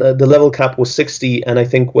the level cap was 60, and I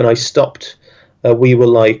think when I stopped, we were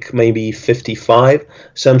like maybe 55.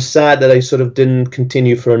 So I'm sad that I sort of didn't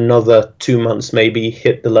continue for another 2 months, maybe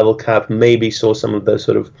hit the level cap, maybe saw some of the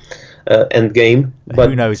sort of end game. But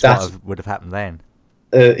who knows what would have happened then?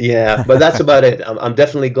 Yeah, but that's about it. I'm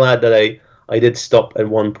definitely glad that I did stop at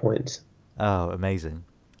one point. Oh, amazing.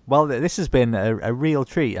 Well, this has been a real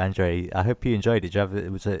treat, Andre. I hope you enjoyed it.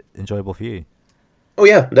 Was it enjoyable for you? Oh,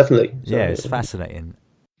 yeah, definitely. So, yeah, it's fascinating.